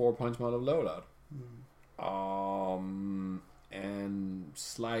has 4 points more of loadout. And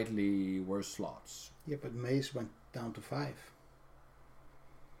slightly worse slots. Yeah, but Mace went down to 5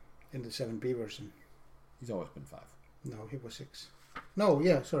 in the 7B version. He's always been 5. No, he was 6. No,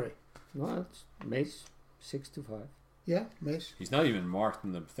 yeah, sorry. What? Mace 6 to 5. Yeah, Mace. He's not even marked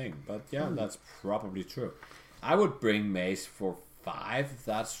in the thing, but yeah, that's probably true. I would bring Mace for 5 if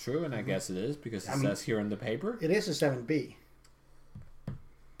that's true, and I guess it is because it says here in the paper. It is a 7B.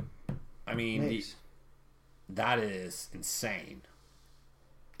 I mean, Mace. that is insane.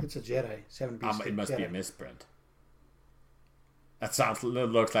 It's a Jedi. 7B. It must Jedi. be a misprint. That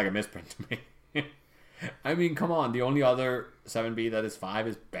looks like a misprint to me. I mean, come on. The only other 7B that is 5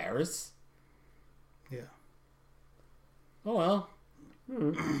 is Barriss. Yeah. Oh well.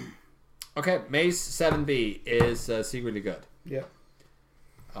 Okay, Mace 7B is secretly good. Yeah.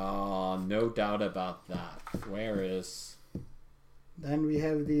 No doubt about that. Where is... Then we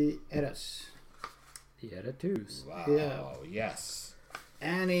have the Eras. The attitudes. Wow, Yeah. yes.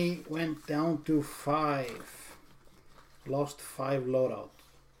 Annie went down to 5. Lost 5 loadout.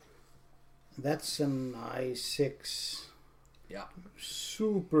 That's an I6. Yeah.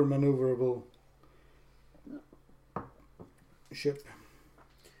 Super maneuverable ship.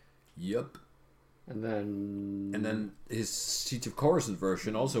 Yep. And then his Siege of Coruscant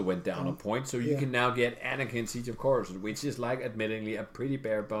version also went down a point, so you yeah. can now get Anakin Siege of Coruscant, which is like, admittingly, a pretty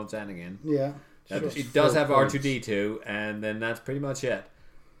bare bones Anakin. Yeah. It does have R2D2, and then that's pretty much it.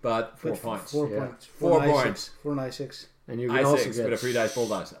 But 4 points. 4 Yeah. points. 4 an I6, points. For an I6. and you can also I6 get with a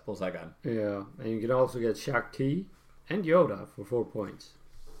 3-dice bullseye gun. Yeah, and you can also get Shak Ti and Yoda for 4 points.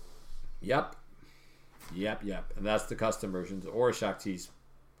 Yep. And that's the custom versions, or Shakti's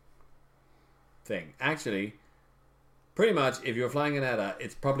thing. Actually, pretty much, if you're flying an Edda,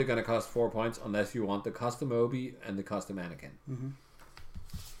 it's probably going to cost 4 points unless you want the custom Obi and the custom Anakin. Mm-hmm.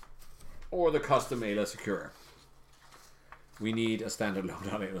 Or the custom Ayla Secura. We need a standard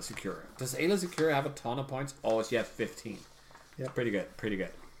loadout Ayla Secura. Does Ayla Secura have a ton of points? Oh, she has 15. Yeah. Pretty good.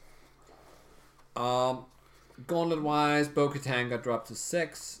 Gauntlet wise, Bo-Katan got dropped to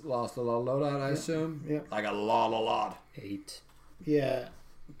 6. Lost a lot of loadout, I assume. Yeah. Like a lot. 8. Yeah.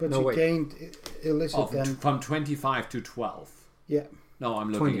 But No, she wait. gained illicit Oh, then. from 25 to 12. Yeah. No,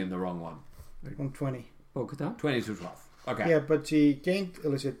 I'm looking 20. in the wrong one. From 20. Bo-Katan? 20 to 12. Okay. Yeah, but she gained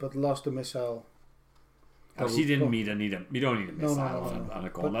illicit but lost the missile. Oh, she didn't need a... We don't need a missile no. on a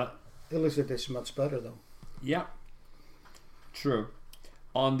gauntlet. Illicit is much better though. Yeah. True.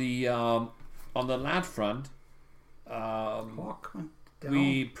 On the lad front, Hawk went down.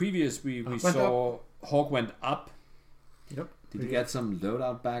 we Went saw Hawk went up. Yep. Did you get some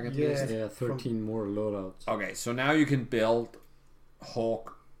loadout back at Yeah. least? Yeah, 13 more loadouts. Okay, so now you can build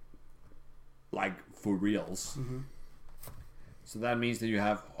Hawk like for reals. Mm-hmm. So that means that you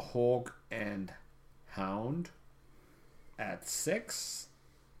have Hawk and Hound at 6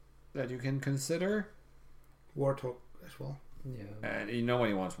 that you can consider. Warthog as well. Yeah. And you know when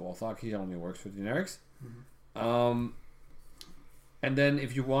he wants Warthog, he only works for generics. Mm-hmm. And then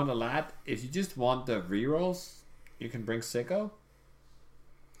if you want a lad, if you just want the rerolls, you can bring Sicko,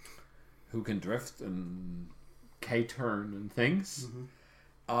 who can drift and K-turn and things.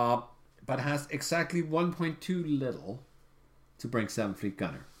 But has exactly 1.2 little to bring 7 Fleet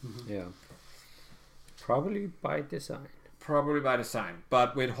Gunner. Yeah. Probably by design. Probably by design.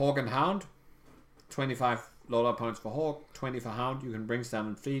 But with Hawk and Hound, 25 loadout points for Hawk, 20 for Hound, you can bring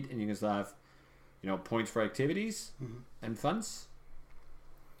 7 Fleet, and you can still have, points for activities and funds.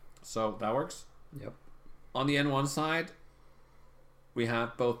 So that works. Yep. On the N1 side, we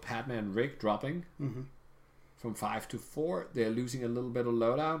have both Padme and Rick dropping from 5 to 4. They're losing a little bit of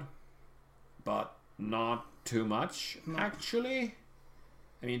loadout, but not too much, actually.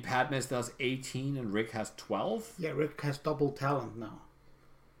 I mean, Padme does 18 and Rick has 12. Yeah, Rick has double talent now.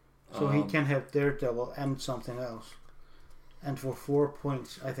 So he can have Daredevil and something else. And for 4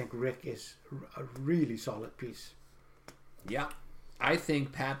 points, I think Rick is a really solid piece. Yeah. I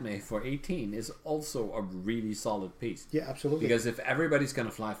think Padme for 18 is also a really solid piece. Yeah, absolutely. Because if everybody's going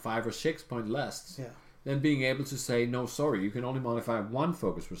to fly 5 or 6 point lists, then being able to say, no, sorry, you can only modify one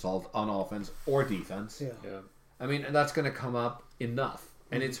focus result on offense or defense. Yeah. I mean, and that's going to come up enough.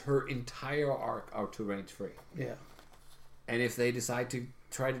 And it's her entire arc out to range 3. Yeah. And if they decide to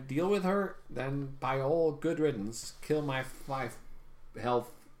try to deal with her, then by all good riddance, kill my 5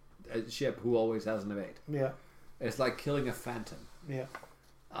 health ship who always has an evade. Yeah. It's like killing a phantom. Yeah.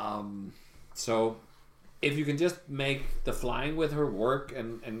 So if you can just make the flying with her work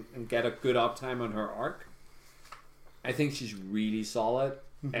and get a good uptime on her arc, I think she's really solid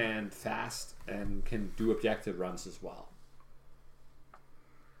and fast and can do objective runs as well.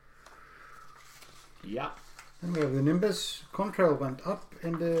 Yeah. And we have the Nimbus contrail went up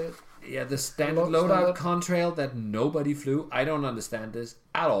in the... Yeah, the standard loadout contrail that nobody flew. I don't understand this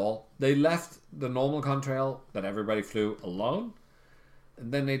at all. They left the normal contrail that everybody flew alone.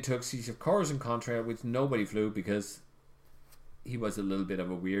 And then they took Siege of Coruscant contrail, which nobody flew because he was a little bit of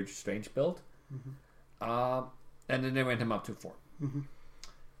a weird, strange build. And then they went him up to 4.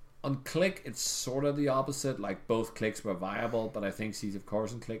 On Click, it's sort of the opposite. Like, both Clicks were viable, but I think Siege of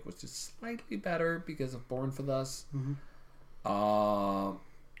Coruscant Click was just slightly better because of Born for Thus.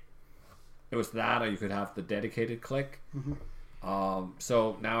 It was that, or you could have the dedicated Click.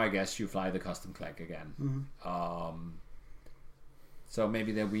 So now I guess you fly the custom Click again. So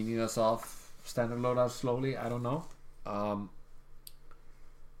maybe they're weaning us off standard loadout slowly. I don't know. I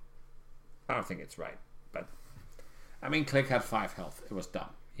don't think it's right, but I mean, Click had 5 health. It was dumb.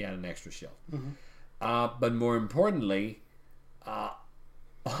 He had an extra shield. But more importantly,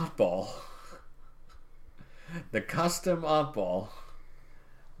 Oddball, the custom Oddball,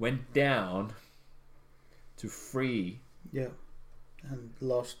 went down to 3. Yeah. And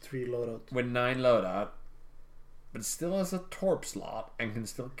lost 3 loadouts. With 9 loadout, but still has a torp slot and can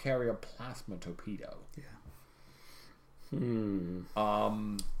still carry a plasma torpedo.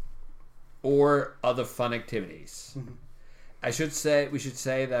 Or other fun activities. We should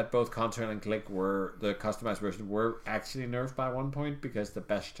say that both Contrail and Click were, the customized version, were actually nerfed by 1 point because the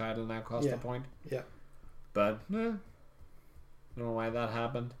best title now costs a point. Yeah. But I don't know why that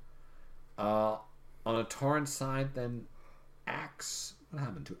happened. On a torrent side, then Axe. What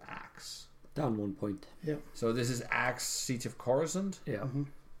happened to Axe? Down 1 point. Yeah. So this is Axe Siege of Coruscant. Yeah.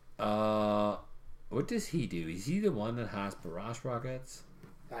 What does he do? Is he the one that has barrage rockets?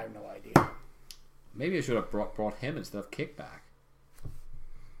 I have no idea. Maybe I should have brought him instead of Kickback.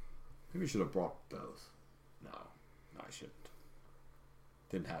 Maybe I should have brought both. No, I shouldn't.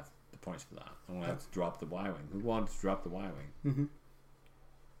 Didn't have the points for that. I'm gonna have to drop the Y-Wing. Who wanted to drop the Y-Wing?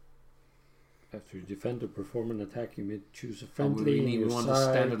 After you defend or perform an attack, you may choose a friendly. We want a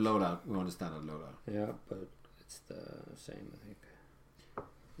standard loadout. We want a standard loadout. Yeah, but it's the same, I think.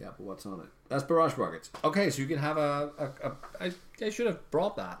 Yeah, but what's on it? That's barrage rockets. Okay, so you can have I should have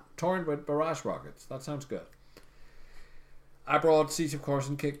brought that. Torrent with barrage rockets. That sounds good. I brought Siege of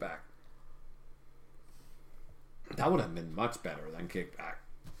Coruscant Kickback. That would have been much better than Kickback.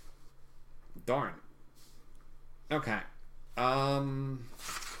 Darn. Okay.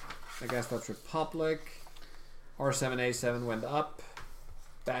 I guess that's Republic. R7A7 went up.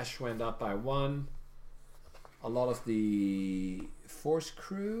 Bash went up by 1. A lot of the Force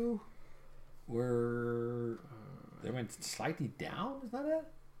crew were they went slightly down. Is that it?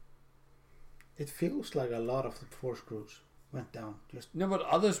 It feels like a lot of the Force crews went down. Just no, but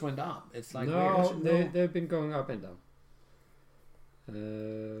others went up. It's like no, they've been going up and down.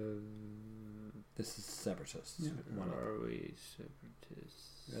 This is Separatists. Yeah. Are we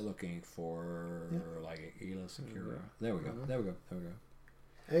Separatists? They're looking for like Ayla Secura. There we go. There we go. There we go.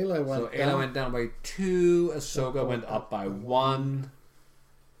 Ayla went Ayla went down by 2. Ahsoka went up by 1.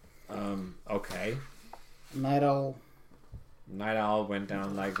 Okay. Night Owl went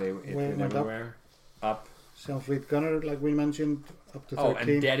down like they went everywhere. Up. Self-Fleet Gunner, like we mentioned, up to 13.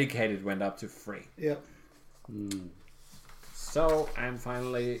 And Dedicated went up to 3. Yeah. So, and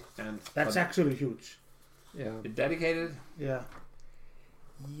finally... That's actually huge. Yeah. Dedicated? Yeah.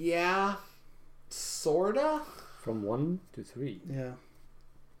 Yeah. Sorta? From 1 to 3. Yeah.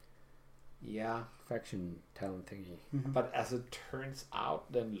 Yeah. Faction talent thingy. But as it turns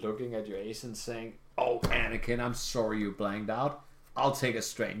out, then looking at your ace and saying, "Oh, Anakin, I'm sorry you blanked out. I'll take a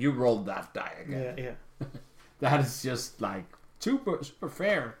strain. You rolled that die again." Yeah. That is just like super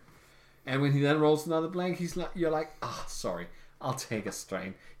fair. And when he then rolls another blank, you're like, sorry, I'll take a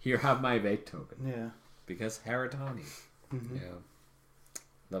strain. Here, have my evade token. Yeah. Because Haratani. Yeah.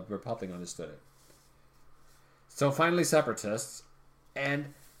 The Republic understood it. So finally, Separatists,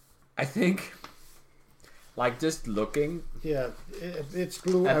 and I think, like just looking, it's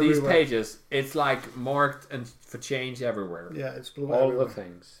blue at everywhere. these pages, it's like marked and for change everywhere. Yeah, it's blue All everywhere. the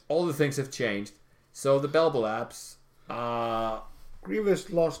things. All the things have changed. So the Belbel apps, Grievous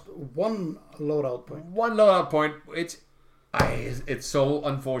lost 1 loadout point. 1 loadout point, which it's so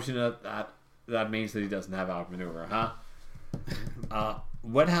unfortunate that means that he doesn't have outmaneuver, huh?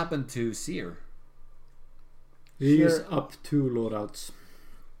 What happened to Seer? He's up 2 loadouts.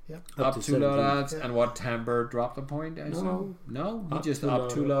 Yep. Up 2 17. loadouts, and what Timbre dropped a point? No, he just up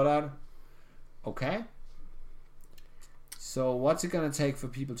 2 loadout. Okay. So what's it gonna take for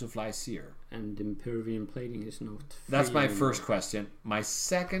people to fly Seer? And Impervium plating is not. That's my free first question. My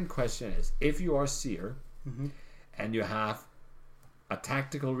second question is, if you are Seer and you have a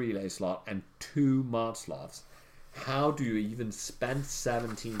tactical relay slot and 2 mod slots, how do you even spend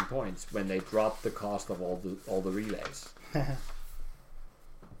 17 points when they drop the cost of all the relays?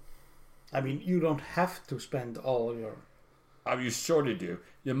 I mean, you don't have to spend all your... You surely do.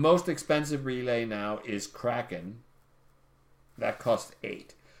 Your most expensive relay now is Kraken. That costs 8.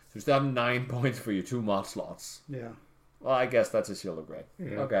 So you still have 9 points for your 2 mod slots. Yeah. Well, I guess that's a Shield of Grey.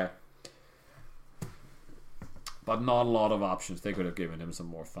 Yeah. Okay. But not a lot of options. They could have given him some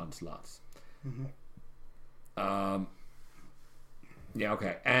more fun slots. Yeah,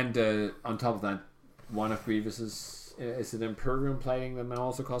 okay. And on top of that, one of Grievous's... Is it Imperium plating that now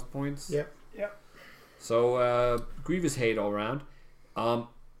also cost points? Yep. So, Grievous hate all around.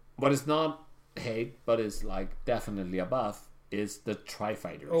 What is not hate, but is like definitely above, is the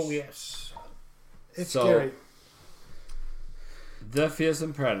Tri-Fighters. Oh, yes. It's So- scary. The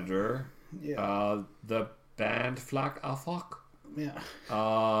Fearsome Predator. Yeah. The Band Flak Afok. Yeah.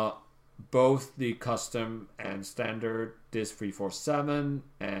 Both the custom and standard Dis 347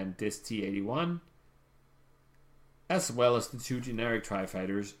 and Dis T81, as well as the 2 generic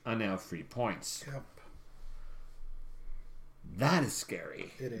Tri-Fighters, are now 3 points. Yep. That is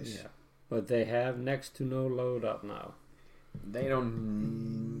scary. It is. Yeah. But they have next to no loadout now. They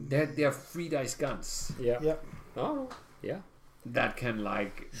don't. They're 3 dice guns Yeah. Yep. Oh, yeah. that can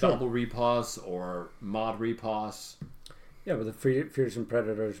like Sure. double repos or mod repos. Yeah, but the Fearsome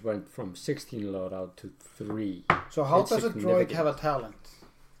Predators went from 16 loadout to 3. So how It's does a droid significant. have a talent?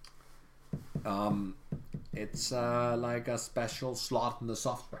 It's like a special slot in the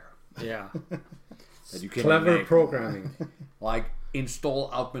software Yeah. that you can Clever make. programming. Like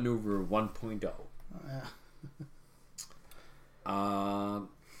install Outmaneuver 1.0.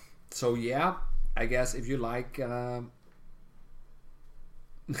 So yeah, I guess if you like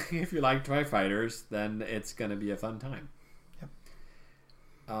if you like Tri-Fighters, then it's gonna be a fun time. Yep.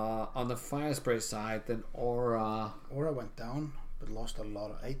 On the Fire Spray side, then Aura. Aura went down, but lost a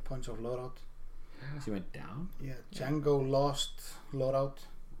lot of 8 points of loadout. She went down. Yeah, Django lost loadout.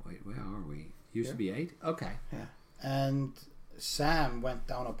 Wait, where are we? Used to be 8. Okay. Yeah, and Sam went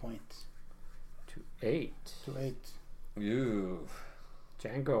down a point To 8. to 8. Ooh.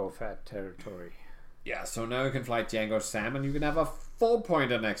 Django fat territory. Yeah. So now you can fly Django Sam, and you can have a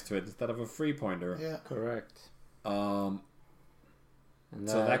 4-pointer next to it instead of a 3-pointer. Yeah, Correct. And And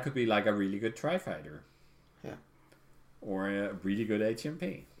so that could be like a really good Tri-Fighter. Yeah. Or a really good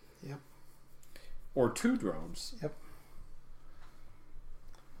HMP. Yep. Or 2 drones. Yep.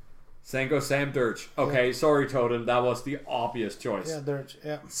 Sango Sam Dirge. Okay, sorry Totem, that was the obvious choice. yeah, there's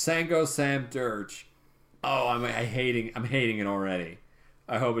Sango Sam Dirge. Oh, I'm hating it already.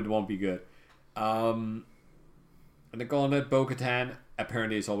 I hope it won't be good. And the Gauntlet Bo-Katan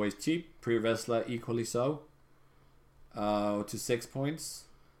apparently is always cheap. Pre-Vesla equally so. To 6 points.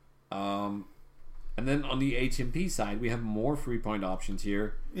 And then on the HMP side, we have more 3-point options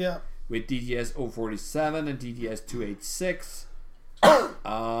here yeah. with DDS 047 and DDS 286.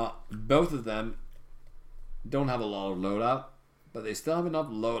 Both of them don't have a lot of loadout, but they still have enough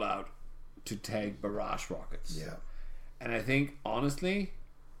loadout to take barrage rockets. Yeah. And I think, honestly,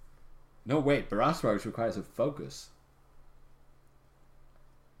 no, wait, barrage rockets requires a focus.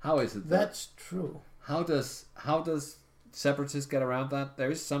 How is it? That's true. How does Separatists get around that?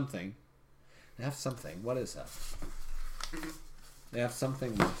 There is something. They have something. What is that? They have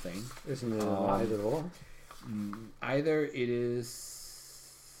something. Isn't it either or? Either it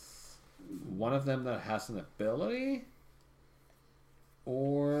is one of them that has an ability,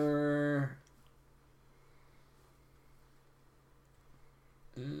 or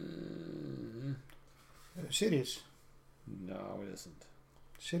Sirius. no, it isn't.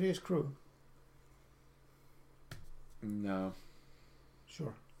 Sirius crew. No,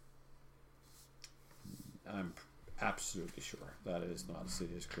 Sure. I'm absolutely sure that is not a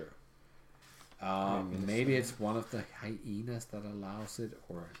Sidious crew. Maybe it's one of the hyenas that allows it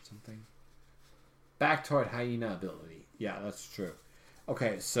or something. Bactoid hyena ability. Yeah, that's true.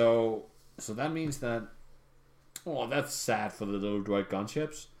 Okay, so that means that... Oh, that's sad for the little droid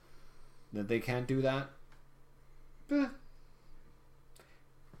gunships. That they can't do that.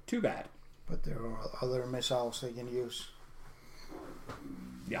 Too bad. But there are other missiles they can use.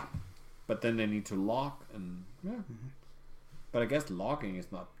 Yeah. But then they need to lock and... Yeah. But I guess locking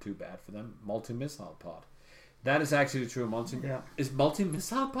is not too bad for them. Multi-missile pod. That is actually true. Yeah. Is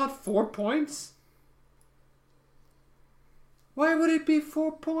multi-missile pod 4 points? Why would it be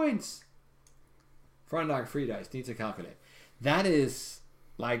 4 points? Front dog free dice. Need to calculate. That is...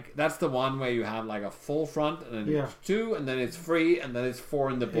 Like, that's the one where you have like a full front and then it's 2 and then it's 3 and then it's 4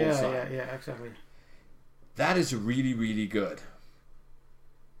 in the bullseye. Yeah, exactly. That is really, really good.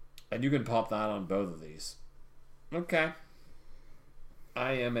 And you can pop that on both of these. Okay.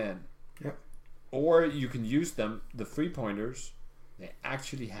 I am in. Yep. Or you can use them, the 3-pointers. They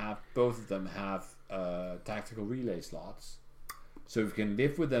actually have, both of them have tactical relay slots. So if you can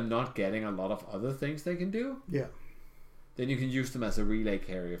live with them not getting a lot of other things they can do, Yeah. then you can use them as a relay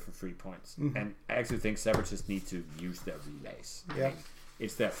carrier for 3 points. And I actually think Separatists need to use their relays. I Yeah. mean,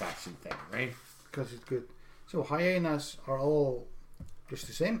 it's their faction thing, right? Because it's good. So hyenas are all just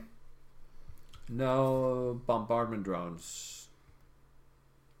the same. No bombardment drones.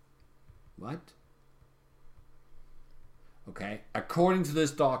 What? Okay. According to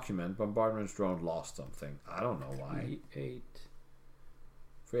this document, bombardment drone lost something. I don't know why. 8.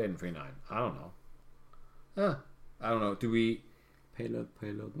 3.8 and 3.9. I don't know. I don't know. Do we?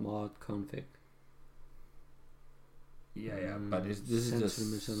 Payload mod config. Yeah. But this is just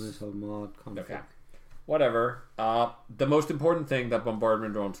missile mod config. okay. Whatever. The most important thing that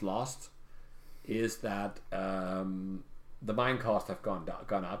bombardment drones lost is that the mine costs have gone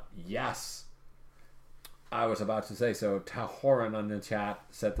up. Yes. I was about to say so. Tahoran on the chat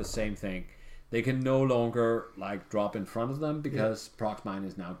said the same thing. They can no longer like drop in front of them because proc mine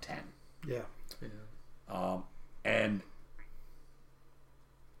is now 10. Yeah. And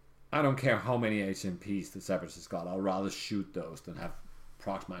I don't care how many HMPs the Separatists got. I'll rather shoot those than have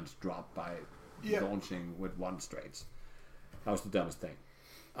proc mines drop by launching with 1 straights. That was the dumbest thing.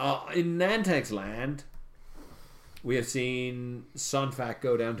 In Nantek's land, we have seen Sunfac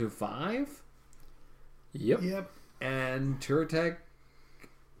go down to 5. Yep. And Turtek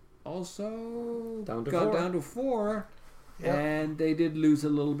also Down to got 4. down to 4. Yep. And they did lose a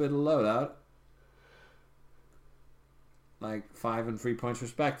little bit of loadout. Like 5 and 3 points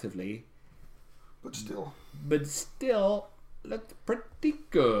respectively. But still. That's pretty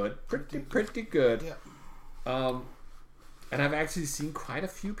good. Pretty good. Yeah. And I've actually seen quite a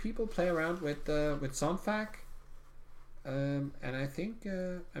few people play around with Sunfac. And I think,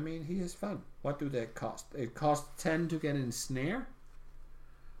 I mean, he has fun. What do they cost? It costs 10 to get in snare.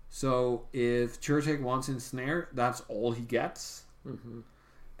 So if Churchick wants in snare, that's all he gets.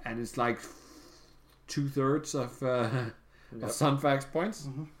 And it's like 2/3 of Sunfac's points.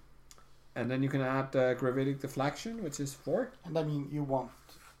 And then you can add gravitic deflection, which is 4. And I mean, you want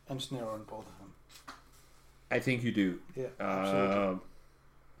ensnare on both of them. I think you do. Yeah, absolutely.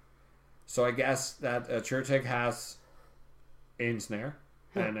 So I guess that Churchick has ensnare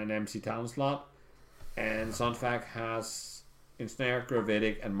and an MC talent slot, and Sunfac has ensnare,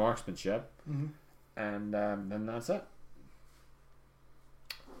 gravitic, and marksmanship, and then that's it.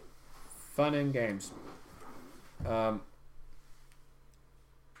 Fun in games. Oh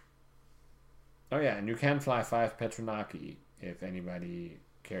yeah, and you can fly 5 Petronaki if anybody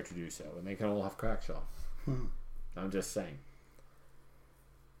care to do so, and they can all have crackshot. I'm just saying.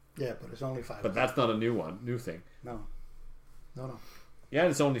 Yeah, but it's only 5. But that's not a new thing. No. Yeah,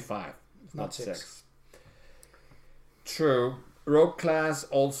 it's only 5. It's Not not 6. 6. True. Rogue class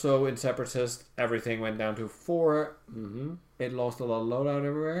also in Separatist, everything went down to 4. It lost a lot of loadout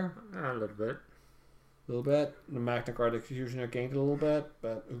everywhere. A little bit. A little bit. The Magna Guard Executioner gained a little bit,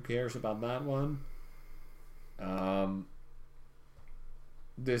 but who cares about that one?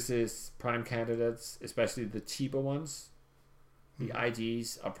 This is prime candidates, especially the cheaper ones. The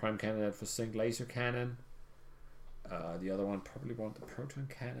IGs are prime candidate for Sync Laser Cannon. The other one probably want the Proton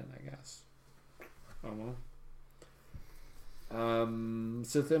Cannon, I guess. I don't know.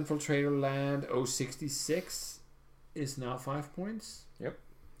 Sith Infiltrator Land 066 is now 5 points. Yep.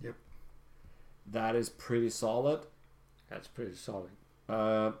 That is pretty solid. That's pretty solid.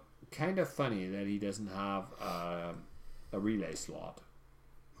 Kind of funny that he doesn't have a relay slot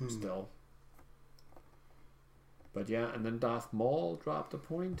still. But yeah, and then Darth Maul dropped a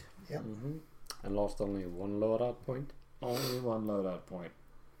point. Yep. And lost only 1 loadout point. Only 1 loadout point.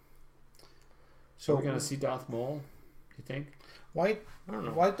 So we're gonna see Darth Maul, you think? why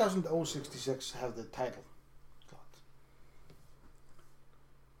doesn't 066 have the title slot?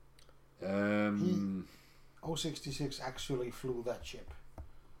 066 actually flew that ship.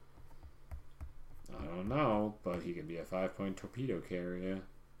 I don't know, but he can be a 5-point torpedo carrier.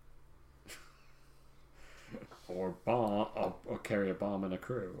 or bomb, or carry a bomb and a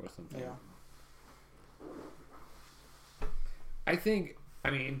crew or something. Yeah. I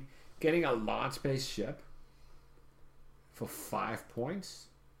mean, getting a large space ship for 5 points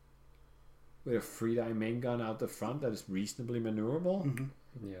with a 3-die main gun out the front that is reasonably maneuverable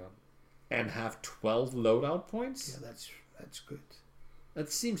Yeah. and have 12 loadout points. Yeah, that's good. That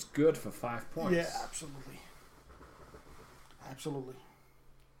seems good for 5 points. Yeah, absolutely. Absolutely.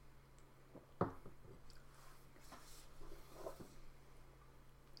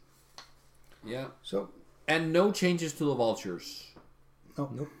 Yeah. So And no changes to the vultures.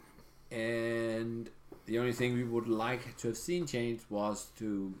 Nope. And the only thing we would like to have seen changed was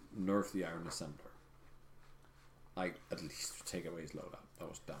to nerf the Iron Assembler. Like, at least take away his loadout. That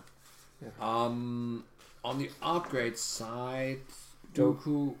was dumb. Yeah. On the upgrade side,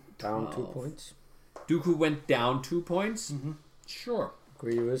 Dooku Down 2 points. Dooku went down 2 points. Mm-hmm. Sure.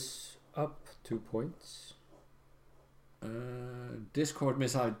 Grievous up 2 points. Discord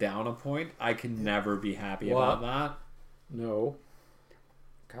missile down a point. I can never be happy What? about that. No.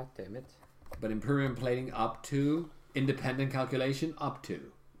 God damn it. But Imperium plating up 2. Independent calculation up 2.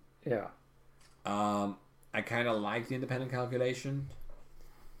 Yeah. I kind of like the independent calculation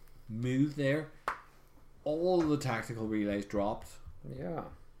move there. All the tactical relays dropped. Yeah.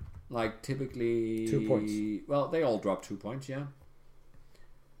 Like typically 2 points. Well, they all drop 2 points, yeah.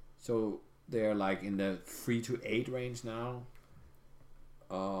 So they're like in the 3 to 8 range now.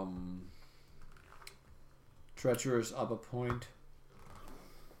 Treacherous up a point.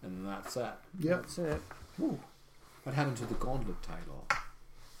 And that's it. Yep. That's it. Ooh. What happened to the Gauntlet title?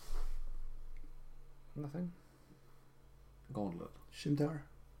 Nothing. Gauntlet. Scimitar.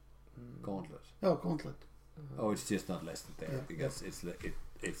 Gauntlet. Oh, Gauntlet. Oh, it's just not listed there Yeah. because it's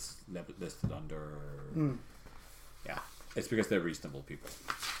listed under. Mm. Yeah, it's because they're reasonable people.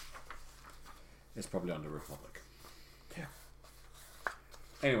 It's probably under Republic. Yeah.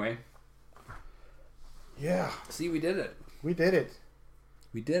 Anyway, Yeah. see, we did it. We did it.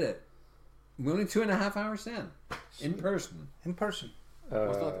 We did it. We're only 2.5 hours in person. In person.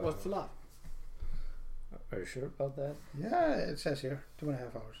 What's the lot? Are you sure about that? Yeah, it says here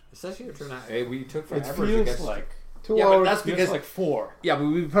 2.5 hours. It says here 2.5. Hey, we took It forever to get. feels like 2 Yeah, but hours. that's feels because like 4. yeah, but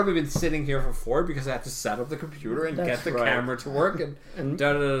we've probably been sitting here for 4 because I had to set up the computer and That's get the right. camera to work and And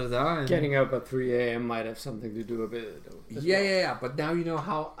da da da da. And getting up at 3 a.m. might have something to do with it. as yeah, well. yeah. But now you know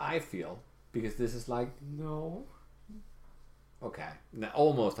how I feel because this is like No. okay,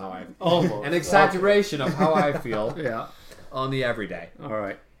 almost how I Almost. an exaggeration of how I feel Yeah. on the everyday. All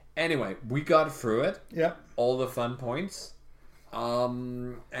right. Anyway, we got through it, Yep. all the fun points,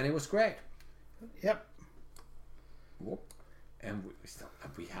 and it was great. Yep. Whoop. And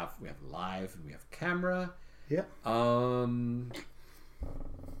we have live and we have camera. Yep.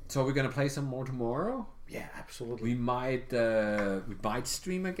 So we're gonna play some more tomorrow. Yeah, absolutely. We might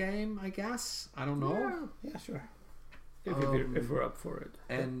stream a game, I guess. I don't know. Yeah, sure. If we're up for it.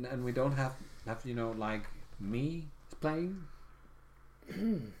 And we don't have like me playing.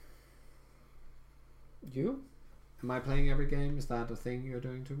 You? Am I playing every game? Is that a thing you're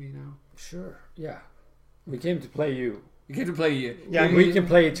doing to me now? Sure. Yeah. We came to play you. You get to play you. Yeah, We can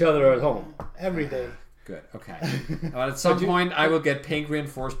play each other at home. Every day. Good. Okay. But at some point, I will get pink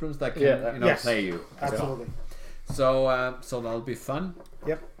reinforcements that can Yes. play you. Absolutely. So that'll be fun.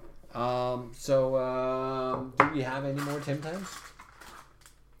 Yep. Do we have any more Tim Tams?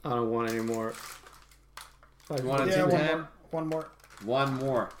 I don't want any more. You want a Yeah, Tim one Tam? more. One more. One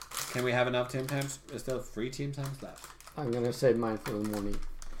more. Can we have enough Tim Tams? Is there 3 Tim Tams left? I'm gonna save mine for the morning.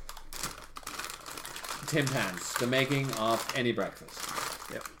 Tim Tams, the making of any breakfast.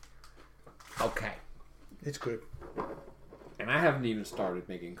 Yep. Okay. It's good. And I haven't even started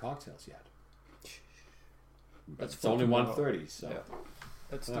making cocktails yet. That's It's only tomorrow. 1:30, so Yeah.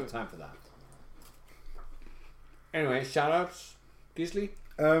 Let's I do don't have it. time for that. Anyway, shout outs, Gisli.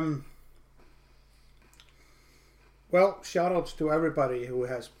 Well, shout outs to everybody who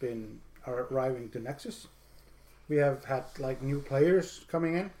has been arriving to Nexus. We have had like new players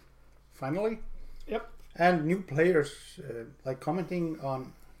coming in, finally. Yep. And new players like commenting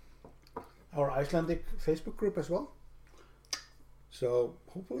on our Icelandic Facebook group as well. So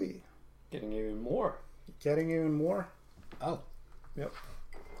hopefully Getting even more. getting even more. Oh. Yep.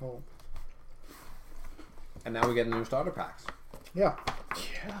 Oh, And now we get new starter packs. yeah,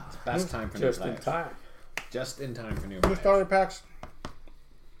 Yeah. Best time for Just new in players. time. Just in time for new new players. starter packs,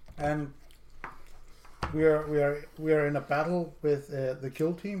 and we are in a battle with the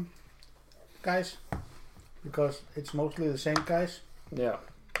kill team guys because it's mostly the same guys, Yeah.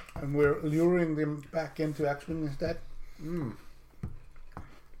 and we're luring them back into X-Wing instead.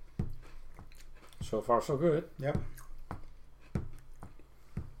 So far, so good. Yep.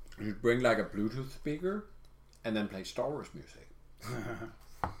 You should bring like a Bluetooth speaker and then play Star Wars music.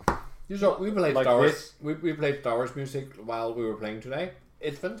 We played Like Star Wars. this? We played Star Wars music while we were playing today.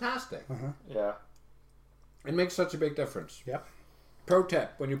 It's fantastic. Yeah. It makes such a big difference. Yep. Pro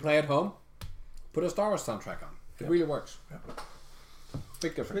tip: when you play at home, put a Star Wars soundtrack on. It really works.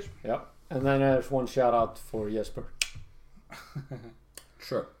 Big difference. Yep. And then there's one shout out for Jesper.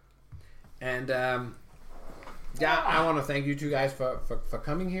 Sure. And I want to thank you two guys for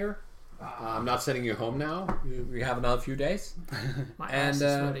coming here. I'm not sending you home now. We have another few days. My And, ass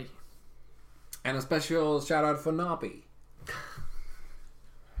is ready. And a special shout out for Nobby.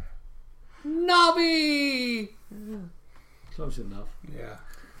 Nobby! Close enough. Yeah.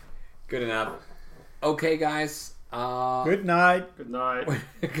 Good enough.